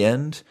through to the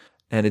end.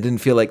 And it didn't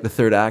feel like the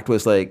third act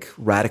was like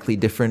radically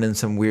different in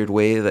some weird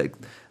way that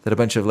a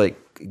bunch of like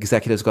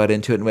executives got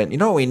into it and went, you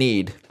know what we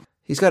need?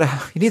 He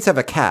needs to have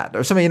a cat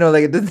or something, you know,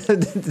 like it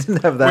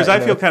didn't have that. Whereas I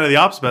feel kind of the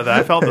opposite about that.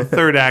 I felt the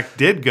third act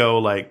did go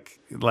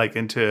like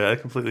into a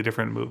completely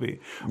different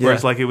movie.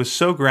 Whereas like it was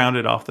so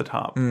grounded off the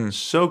top,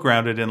 so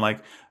grounded in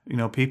like, you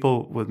know,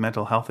 people with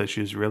mental health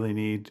issues really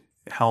need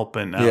help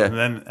and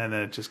then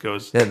it just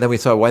goes then we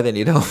saw why they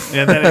need help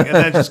and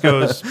then it just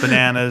goes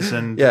bananas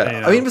and you know.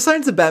 I mean,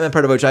 besides the Batman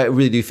part of which I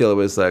really do feel it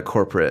was a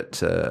corporate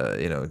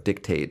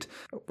dictate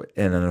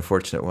and an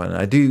unfortunate one.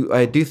 I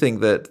do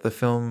think that the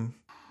film,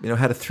 you know,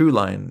 had a through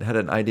line, had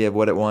an idea of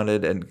what it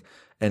wanted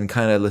and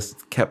kind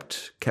of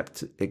kept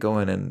it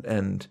going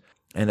and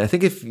I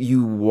think if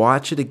you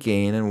watch it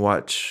again and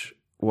watch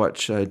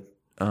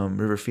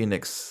River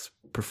Phoenix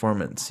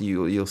performance,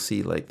 you'll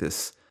see like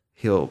this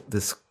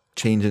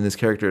change in his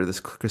character,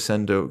 this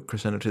crescendo to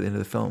the end of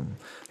the film.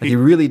 Like he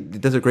really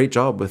does a great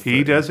job with.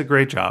 He does a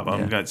great job.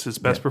 It's his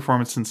best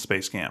performance since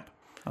Space Camp.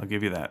 I'll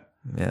give you that.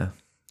 Yeah,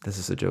 this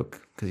is a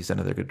joke because he's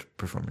done other good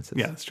performances.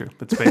 Yeah, that's true.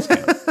 But Space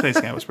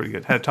Camp was pretty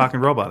good. Had a talking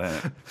robot in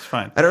it. It's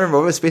fine. I don't remember,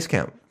 what was Space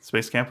Camp?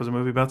 Space Camp was a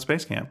movie about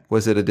Space Camp.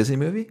 Was it a Disney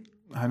movie?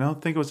 I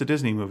don't think it was a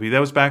Disney movie. That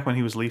was back when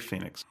he was Leaf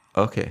Phoenix.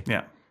 Okay.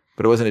 Yeah.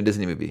 But it wasn't a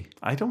Disney movie.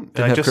 I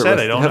just said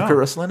I don't know. Have Kurt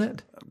Russell in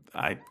it?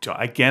 I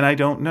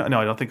don't know.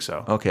 No, I don't think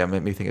so. Okay, I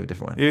maybe think of a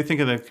different one. You think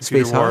of the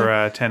Computer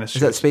War tennis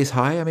shoes. Is that Space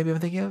High? Maybe I'm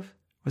thinking of.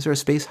 Was there a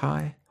Space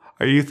High?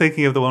 Are you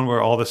thinking of the one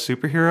where all the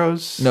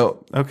superheroes?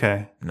 No.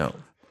 Okay. No.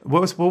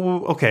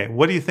 Okay,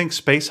 what do you think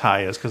Space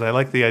High is? Because I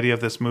like the idea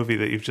of this movie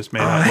that you've just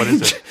made up. What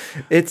is it?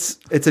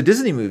 It's a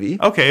Disney movie.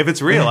 Okay, if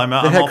it's real, I'm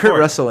all had Kurt for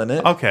Russell in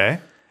it. Okay.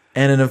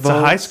 And it involved...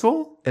 It's a high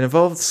school? It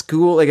involved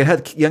school. Like, it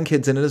had young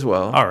kids in it as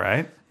well. All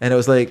right. And it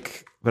was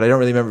like... But I don't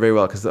really remember very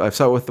well because I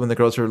saw it when the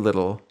girls were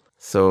little.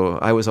 So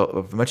I was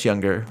much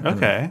younger.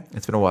 Okay.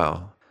 It's been a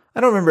while.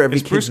 I don't remember every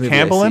kid's movie. Is Bruce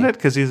Campbell in it?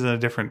 Because he's in a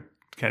different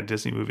kind of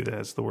Disney movie that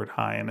has the word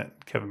high in it.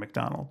 Kevin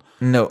McDonald.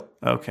 No.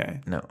 Okay.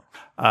 No.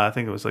 I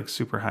think it was like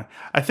Super High.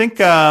 I think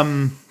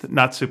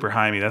not Super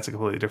High Me. That's a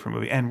completely different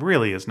movie, and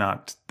really is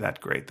not that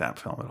great, that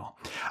film at all.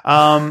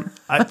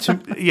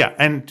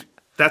 And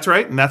that's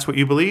right, and that's what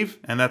you believe,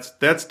 and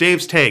that's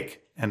Dave's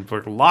take, and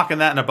we're locking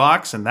that in a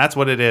box, and that's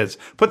what it is.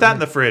 Put that in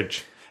the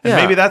fridge. And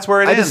maybe that's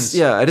where it ends.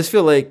 I just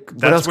feel like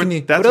what else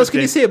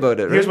can you say about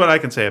it? Right? Here's what I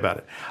can say about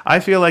it. I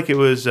feel like it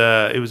was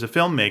a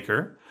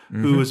filmmaker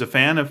who was a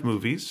fan of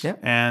movies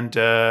and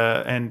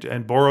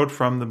borrowed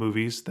from the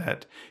movies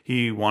that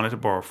he wanted to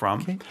borrow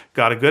from. Okay.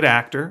 Got a good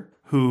actor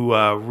who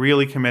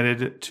really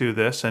committed to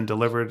this and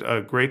delivered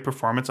a great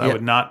performance. I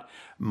would not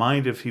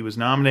mind if he was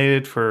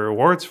nominated for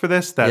awards for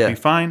this. That'd be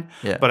fine.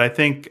 Yeah. But I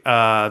think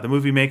the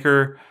movie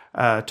maker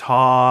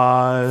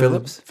Todd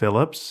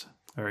Philips.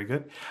 Very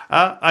good.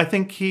 I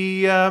think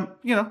he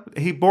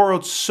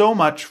borrowed so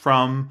much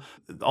from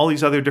all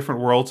these other different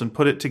worlds and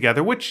put it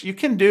together, which you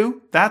can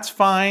do. That's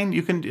fine.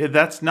 You can.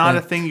 That's not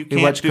a thing you can't do.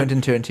 You watch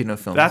Quentin Tarantino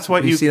films. That's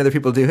what you've seen other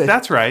people do it.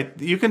 That's right.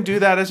 You can do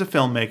that as a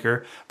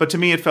filmmaker. But to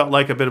me, it felt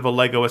like a bit of a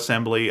Lego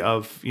assembly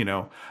of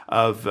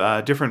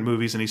different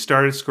movies. And he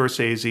started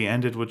Scorsese,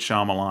 ended with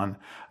Shyamalan,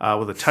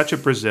 with a touch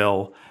of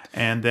Brazil.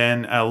 And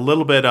then a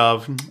little bit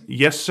of,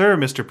 yes, sir,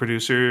 Mr.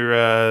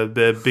 Producer,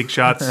 the big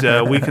shots.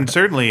 We can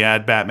certainly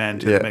add Batman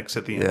to the mix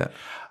at the end.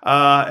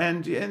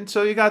 And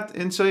so you got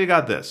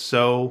this.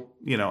 So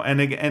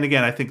and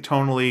again, I think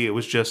tonally it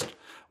was just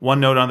one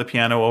note on the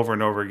piano over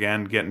and over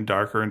again, getting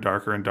darker and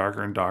darker and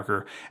darker and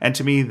darker. And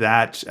to me,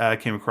 that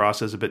came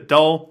across as a bit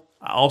dull.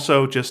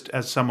 Also, just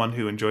as someone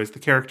who enjoys the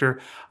character,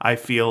 I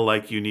feel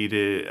like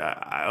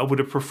I would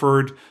have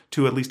preferred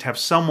to at least have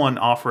someone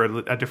offer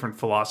a different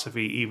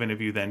philosophy, even if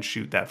you then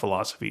shoot that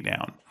philosophy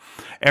down.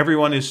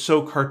 Everyone is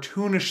so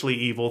cartoonishly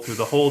evil through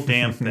the whole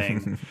damn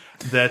thing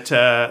that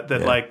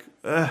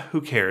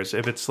who cares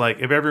if it's like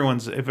if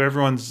everyone's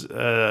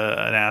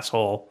an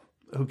asshole.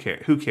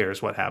 Who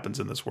cares what happens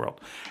in this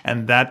world?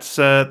 And that's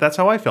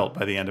how I felt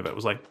by the end of it. It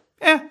was like,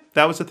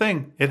 that was the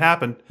thing. It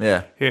happened.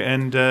 Yeah.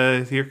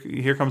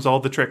 Here comes all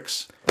the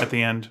tricks at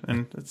the end,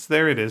 and it's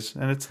there. It is,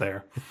 and it's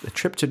there. A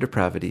trip to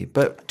depravity.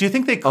 But do you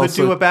think they could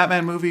do a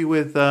Batman movie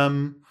with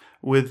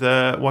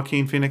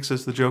Joaquin Phoenix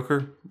as the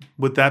Joker?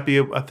 Would that be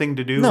a thing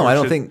to do? No, I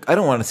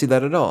don't want to see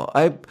that at all.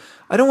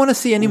 I don't want to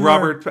see any more.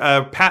 Robert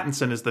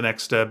Pattinson is the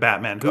next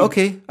Batman.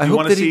 Okay, I hope you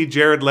want to see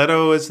Jared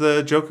Leto as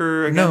the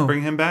Joker again. No,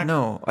 bring him back.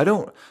 No, I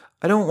don't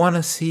want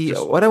to see.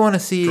 What I want to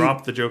see.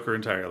 Drop the Joker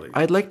entirely.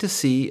 I'd like to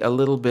see a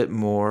little bit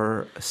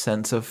more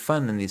sense of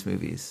fun in these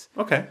movies.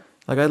 Okay.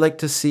 Like I'd like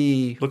to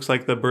see. Looks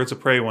like the Birds of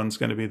Prey one's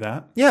going to be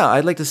that. Yeah,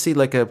 I'd like to see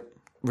like a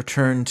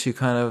return to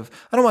kind of.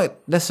 I don't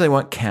necessarily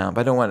want camp.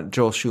 I don't want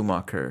Joel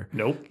Schumacher.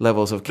 Nope.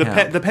 Levels of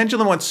camp. The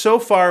pendulum went so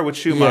far with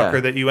Schumacher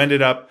that you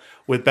ended up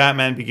with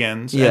Batman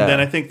Begins, and then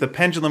I think the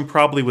pendulum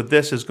probably with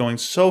this is going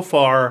so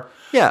far.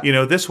 Yeah.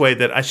 This way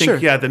that I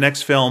think, the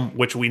next film,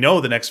 which we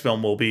know the next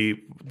film will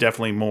be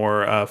definitely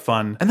more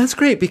fun. And that's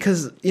great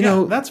because, you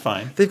know. That's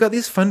fine. They've got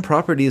these fun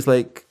properties,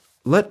 like,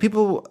 let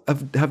people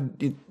have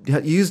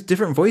use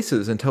different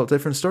voices and tell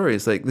different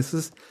stories. Like, this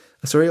is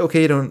a story,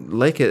 okay, you don't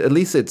like it. At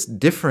least it's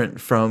different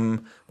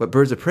from what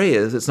Birds of Prey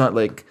is. It's not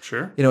like,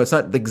 it's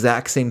not the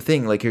exact same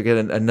thing. Like, you're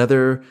getting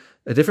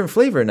a different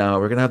flavor now.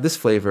 We're going to have this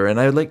flavor. And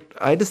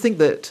I just think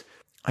that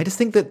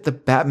the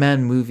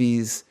Batman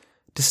movies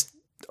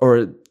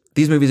or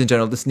these movies in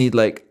general just need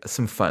like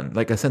some fun,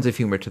 like a sense of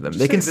humor to them.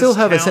 They can still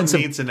have a sense of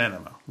needs an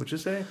enema. Would you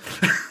say?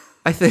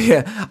 I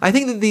think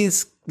that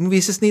these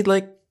movies just need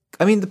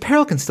the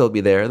peril can still be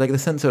there, like the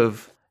sense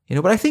of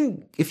but I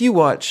think if you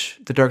watch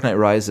The Dark Knight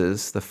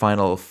Rises, the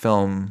final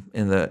film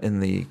in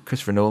the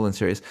Christopher Nolan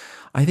series,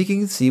 I think you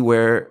can see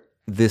where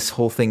this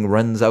whole thing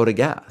runs out of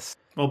gas.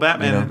 Well,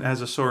 Batman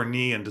has a sore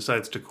knee and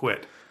decides to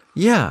quit.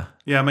 Yeah.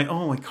 Yeah, I'm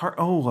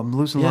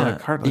losing a lot of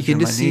cartilage. You can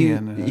just see,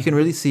 you can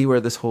really see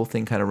where this whole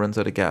thing kind of runs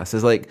out of gas.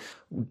 It's like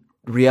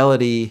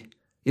reality.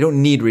 You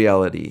don't need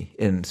reality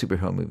in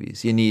superhero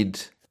movies. You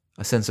need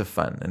a sense of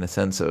fun and a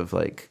sense of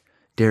like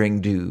daring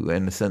do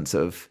and a sense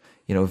of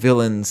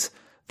villains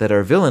that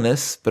are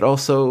villainous but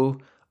also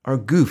are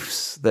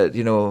goofs that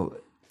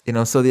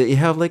so that you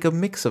have like a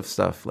mix of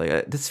stuff.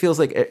 Like this feels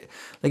like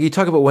you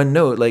talk about one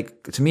note.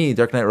 Like to me,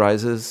 Dark Knight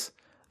Rises.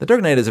 The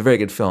Dark Knight is a very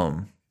good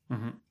film.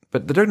 Mm-hmm.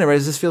 But The Dark Knight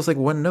Rises just feels like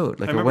one note,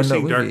 like I a one note movie.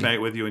 I remember seeing Dark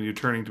Knight with you and you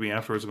turning to me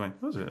afterwards and going,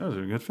 that was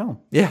a good film.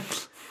 Yeah.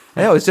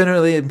 I was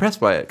generally impressed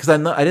by it because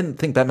I didn't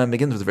think Batman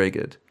Begins was very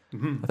good.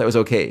 Mm-hmm. I thought it was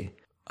okay.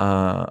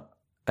 Dark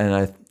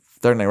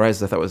Knight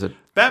Rises I thought was a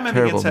Batman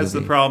Begins has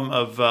movie. The problem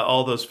of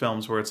all those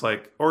films where it's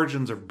like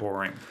origins are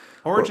boring.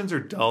 Origins are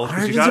dull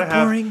because you got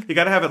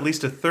to have at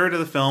least a third of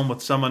the film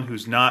with someone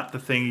who's not the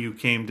thing you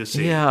came to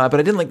see. Yeah, but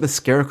I didn't like the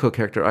Scarecrow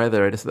character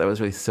either. I just thought that was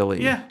really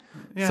silly. Yeah.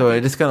 So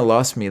it just kind of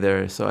lost me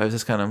there. So I was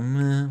just kind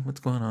of, what's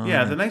going on?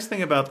 Yeah, the nice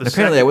thing about the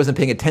apparently I wasn't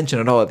paying attention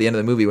at all at the end of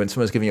the movie when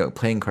someone was giving out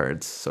playing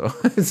cards. So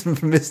I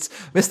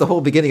missed the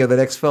whole beginning of the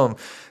next film.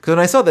 Because when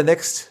I saw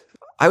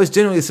I was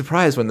genuinely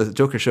surprised when the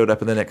Joker showed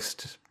up in the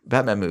next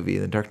Batman movie,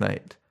 The Dark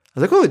Knight. I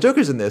was like, oh, the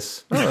Joker's in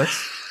this. Oh,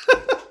 that's...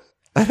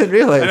 I didn't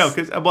realize. I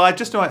know, I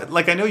just know.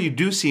 I know you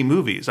do see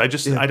movies. I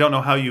don't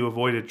know how you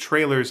avoided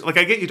trailers. Like,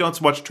 I get you don't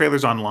watch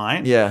trailers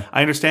online. Yeah,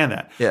 I understand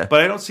that. Yeah,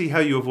 but I don't see how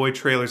you avoid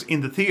trailers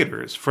in the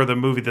theaters for the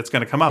movie that's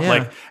going to come up.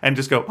 Yeah. And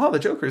just go, oh, the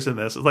Joker's in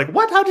this. It's like,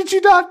 what? How did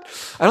you not?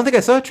 I don't think I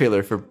saw a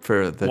trailer for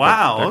the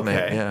Dark Knight.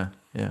 Okay.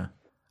 Yeah.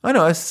 I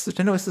know. I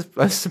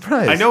was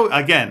surprised.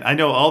 I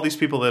know all these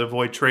people that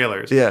avoid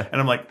trailers. Yeah, and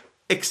I'm like,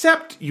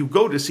 except you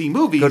go to see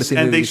movies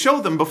and they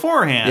show them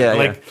beforehand.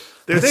 Yeah,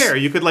 they're there.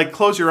 You could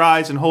close your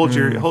eyes and hold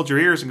your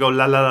ears and go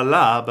la la la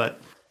la.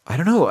 But I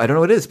don't know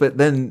what it is. But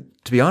then,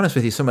 to be honest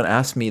with you, someone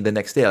asked me the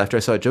next day after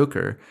I saw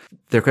Joker.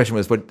 Their question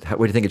was, "What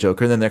do you think of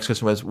Joker?" And then the next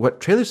question was,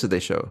 "What trailers did they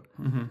show?"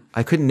 Mm-hmm.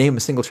 I couldn't name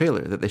a single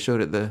trailer that they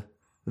showed at the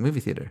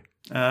movie theater.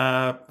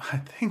 I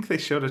think they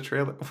showed a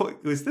trailer.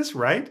 Was this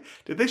right?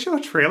 Did they show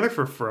a trailer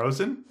for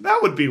Frozen?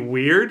 That would be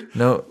weird.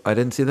 No, I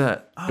didn't see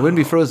that. It wouldn't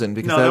be Frozen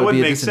because that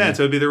wouldn't be make sense.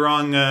 It would be the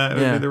wrong. It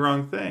would be the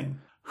wrong thing.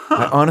 Huh.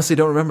 I honestly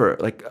don't remember.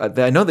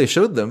 I know they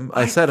showed them.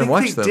 I sat and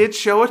watched them. They did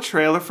show a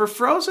trailer for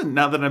Frozen.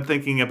 Now that I'm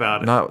thinking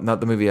about it,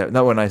 not the movie.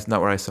 Not where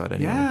I saw it.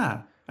 Anyway.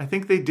 Yeah, I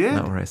think they did.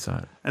 Not where I saw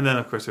it. And then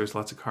of course there's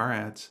lots of car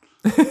ads.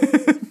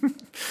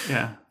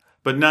 Yeah.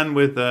 But none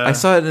with... I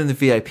saw it in the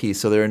VIP,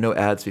 so there are no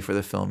ads before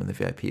the film in the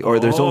VIP. Or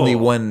there's only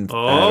one ad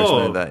or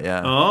something like that,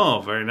 yeah.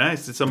 Oh, very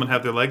nice. Did someone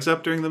have their legs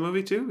up during the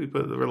movie, too? We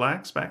put the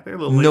relax back there?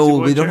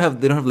 They don't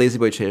have lazy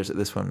boy chairs at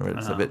this one. Where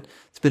it's a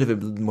bit of a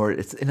more...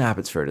 It's in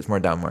Abbotsford. It's more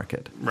down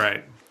market.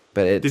 Right.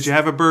 But did you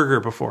have a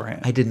burger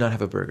beforehand? I did not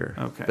have a burger.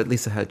 Okay. But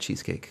Lisa had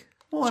cheesecake.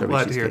 Well, I'm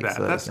glad to hear that.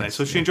 So that's nice.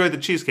 So she enjoyed the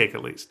cheesecake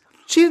at least.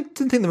 She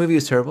didn't think the movie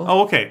was terrible.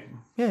 Oh, okay.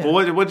 Yeah.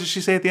 Well, what did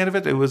she say at the end of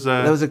it? It was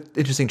that was an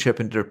interesting trip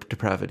into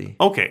depravity.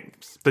 Okay,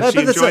 but she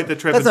enjoyed the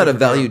trip. That's not a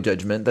value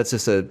judgment. That's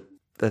just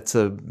that's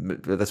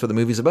what the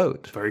movie's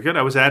about. Very good.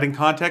 I was adding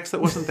context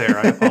that wasn't there.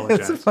 I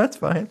apologize. That's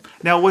fine.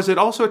 Now, was it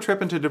also a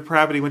trip into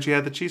depravity when she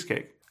had the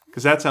cheesecake?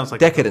 Because that sounds like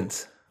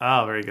decadence.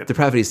 Oh, very good.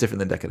 Depravity is different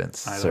than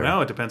decadence. I don't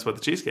know. It depends what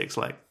the cheesecake's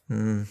like.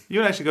 You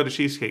and I should go to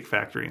Cheesecake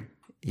Factory.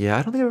 Yeah,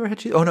 I don't think I've ever had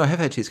cheesecake. Oh, no, I have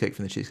had cheesecake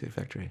from the Cheesecake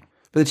Factory.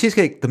 But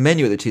the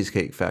menu at the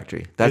Cheesecake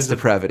Factory, that's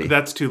depravity.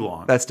 That's too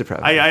long. That's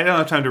depravity. I don't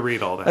have time to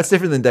read all that. That's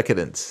different than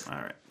decadence.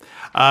 All right.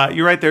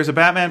 You're right. There's a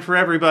Batman for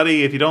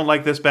everybody. If you don't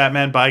like this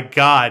Batman, by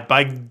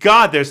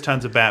God, there's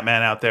tons of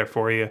Batman out there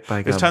for you.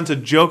 There's tons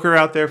of Joker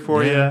out there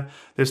for you.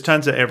 There's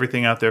tons of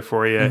everything out there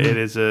for you. It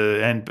is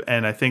and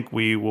I think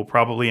we will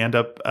probably end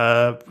up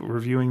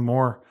reviewing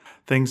more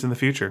things in the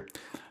future.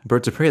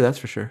 Birds of Prey, that's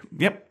for sure.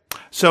 Yep.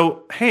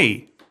 So,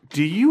 hey,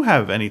 do you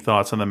have any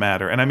thoughts on the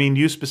matter? And I mean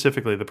you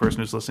specifically, the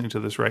person who's listening to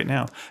this right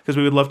now, because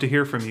we would love to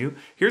hear from you.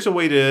 Here's a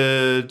way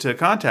to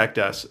contact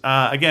us.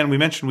 Again, we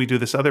mentioned we do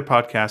this other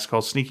podcast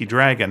called Sneaky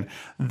Dragon.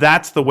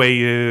 That's the way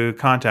you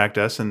contact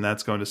us, and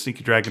that's going to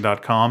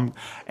sneakydragon.com.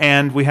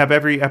 And we have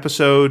every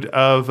episode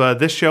of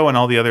this show and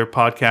all the other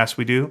podcasts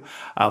we do.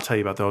 I'll tell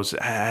you about those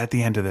at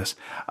the end of this.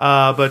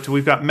 But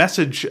we've got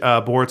message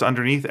boards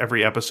underneath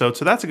every episode,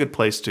 so that's a good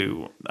place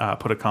to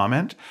put a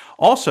comment.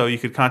 Also, you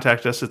could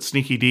contact us at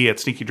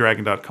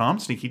sneakyd@sneakydragon.com,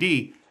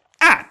 sneakyd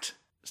at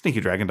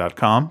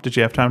sneakydragon.com. Did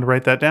you have time to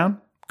write that down?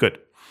 Good.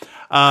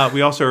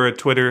 We also are at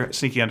Twitter,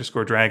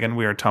 sneaky_dragon.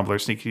 We are at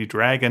Tumblr,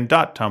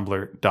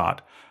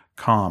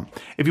 sneakydragon.tumblr.com.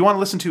 If you want to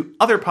listen to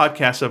other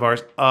podcasts of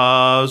ours,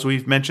 as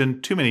we've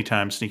mentioned too many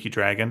times, Sneaky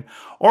Dragon,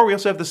 or we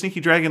also have the Sneaky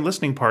Dragon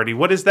Listening Party.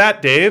 What is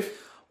that, Dave?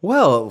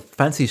 Well,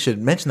 Fancy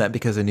should mention that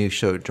because a new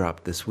show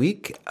dropped this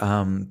week.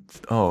 That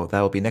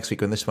will be next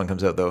week when this one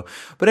comes out, though.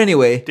 But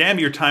anyway... Damn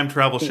your time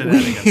travel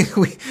shenanigans.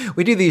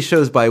 we do these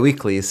shows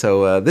bi-weekly.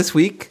 So this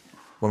week,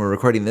 when we're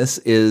recording this,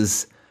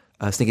 is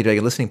Sneaky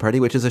Dragon Listening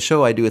Party, which is a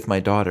show I do with my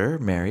daughter,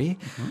 Mary.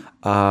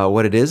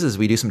 What it is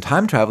we do some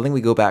time traveling.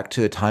 We go back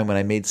to a time when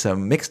I made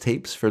some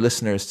mixtapes for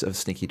listeners of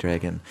Sneaky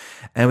Dragon.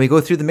 And we go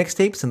through the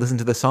mixtapes and listen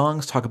to the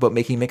songs, talk about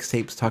making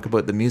mixtapes, talk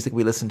about the music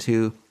we listen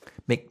to,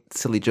 make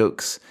silly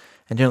jokes,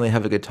 and generally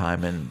have a good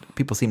time, and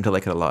people seem to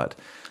like it a lot.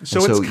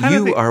 So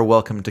you are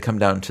welcome to come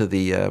down to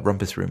the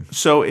Rumpus Room.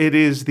 So it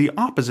is the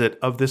opposite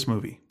of this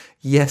movie.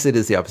 Yes, it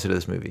is the opposit of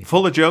this movie.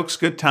 Full of jokes,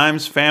 good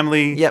times,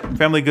 family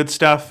good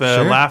stuff,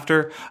 sure.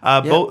 Laughter.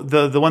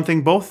 The one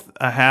thing both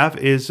have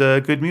is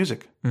good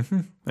music.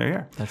 Mm-hmm. There you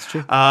are. That's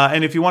true.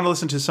 And if you want to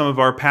listen to some of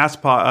our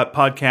past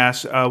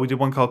podcasts, we did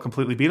one called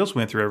Completely Beatles.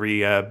 We went through every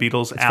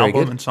Beatles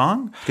album and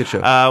song. Good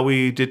show.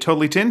 We did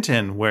Totally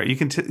Tintin, where you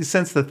can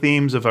sense the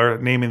themes of our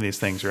naming these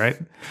things, right?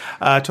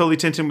 Totally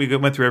Tintin, we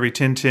went through every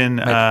Tintin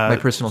my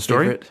personal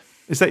story. Favorite.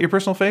 Is that your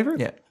personal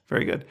favorite? Yeah.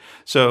 Very good.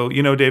 So,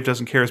 Dave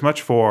doesn't care as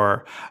much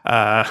for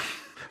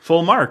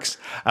Full Marks,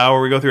 where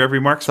we go through every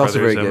Marx Brothers. Also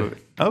very good.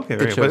 Okay,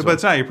 very good. But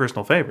it's not your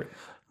personal favorite.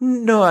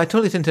 No,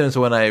 Totally Tintin is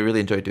the one I really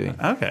enjoy doing.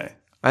 Okay.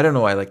 I don't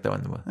know why I like that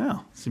one the most.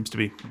 Oh, seems to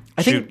be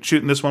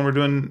shooting this one we're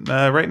doing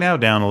right now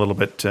down a little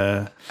bit.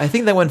 I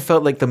think that one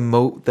felt like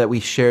that we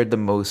shared the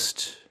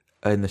most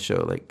in the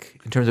show, like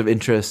in terms of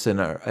interest and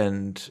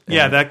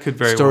that could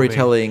very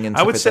storytelling well be. and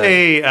I would like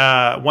say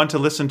one to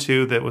listen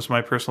to that was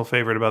my personal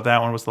favorite about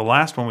that one was the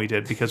last one we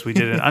did, because we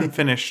did an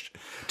unfinished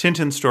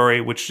Tintin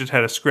story which just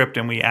had a script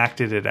and we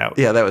acted it out.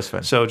 Yeah, that was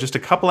fun. So just a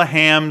couple of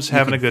hams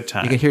having a good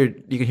time. You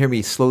can hear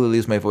me slowly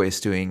lose my voice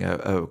doing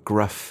a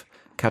gruff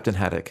Captain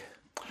Haddock.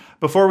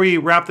 Before we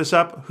wrap this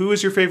up, who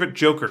is your favorite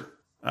Joker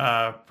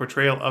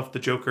portrayal of the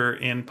Joker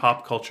in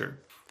pop culture?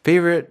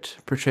 Favorite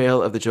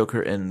portrayal of the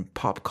Joker in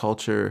pop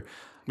culture?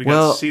 We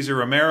got Cesar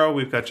Romero,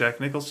 we've got Jack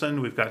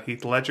Nicholson, we've got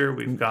Heath Ledger,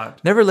 we've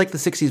got... Never liked the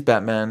 60s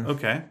Batman.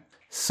 Okay.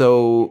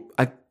 So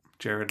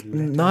Jared Leto,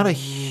 not a...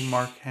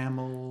 Mark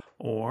Hamill,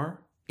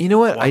 or... You know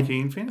what?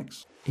 Joaquin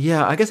Phoenix.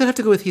 Yeah, I guess I'd have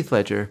to go with Heath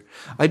Ledger.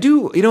 I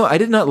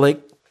did not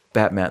like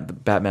the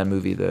Batman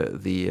movie,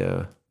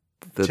 the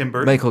Tim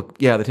Burton?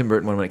 The Tim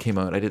Burton one when it came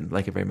out. I didn't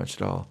like it very much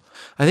at all.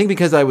 I think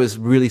because I was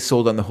really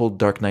sold on the whole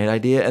Dark Knight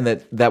idea, and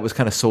that was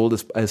kind of sold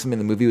as something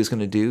the movie was going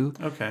to do.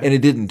 Okay. And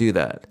it didn't do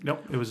that.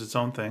 Nope, it was its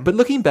own thing. But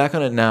looking back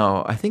on it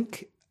now, I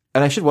think,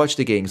 and I should watch it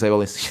again because I've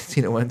only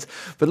seen it once,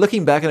 but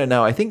looking back on it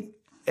now, I think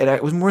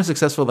it was more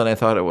successful than I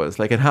thought it was.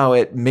 Like, and how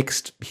it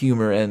mixed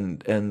humor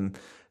and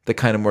the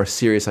kind of more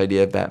serious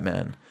idea of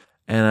Batman.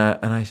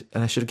 And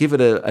I should give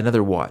it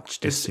another watch.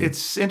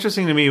 It's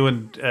interesting to me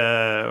when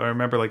I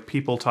remember like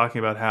people talking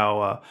about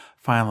how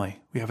finally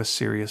we have a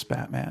serious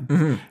Batman,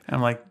 and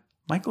I'm like,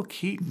 Michael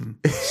Keaton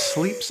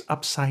sleeps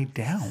upside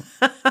down.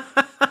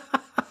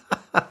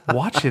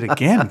 Watch it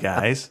again,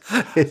 guys.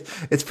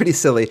 It's pretty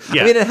silly.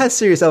 Yeah. I mean, it has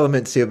serious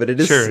elements too, but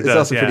it's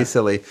also pretty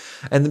silly.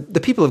 And the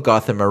people of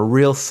Gotham are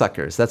real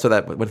suckers. That's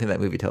one thing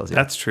that movie tells you.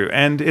 That's true.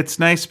 And it's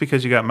nice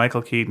because you got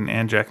Michael Keaton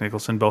and Jack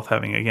Nicholson both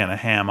having, again, a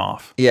ham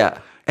off. Yeah.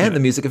 And the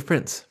music of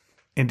Prince.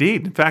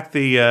 Indeed. In fact,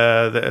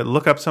 the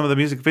look up some of the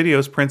music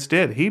videos Prince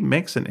did. He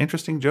makes an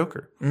interesting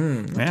Joker.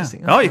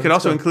 Interesting. Oh, you could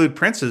also include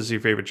Prince as your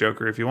favorite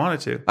Joker if you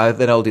wanted to.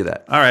 Then I'll do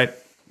that. All right.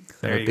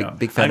 There you go.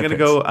 Big fan I'm of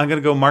gonna Prince. I'm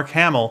gonna go Mark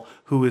Hamill,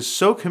 who is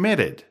so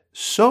committed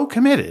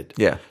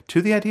Yeah.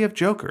 to the idea of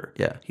Joker.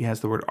 Yeah. He has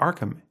the word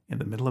Arkham in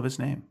the middle of his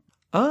name.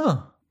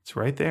 Oh. It's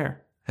right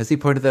there. Has he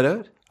pointed that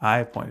out?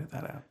 I pointed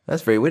that out.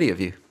 That's very witty of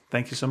you.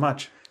 Thank you so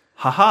much.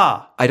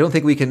 Ha-ha. I don't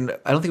think we can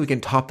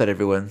top that,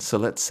 everyone. So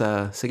let's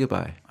say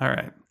goodbye. All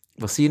right.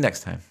 We'll see you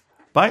next time.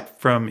 Bye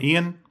from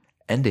Ian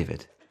and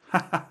David.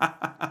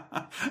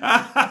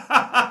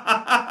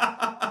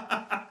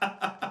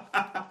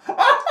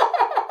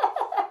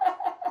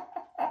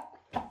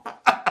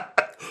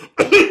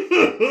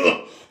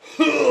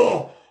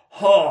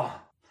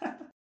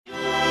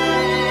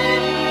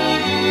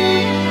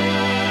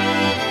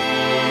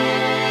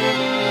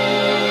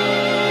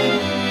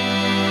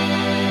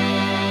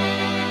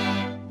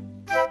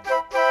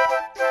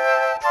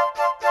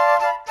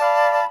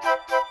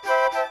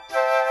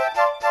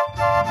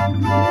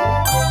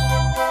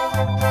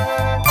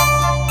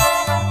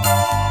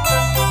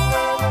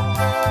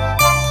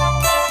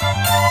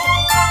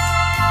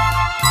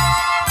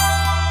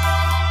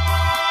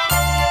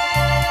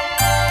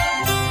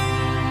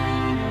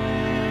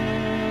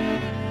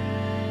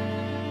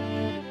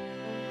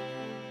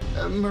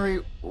 Murray,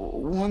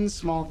 one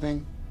small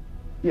thing.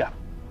 Yeah.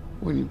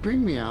 When you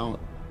bring me out,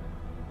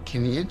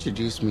 can you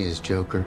introduce me as Joker?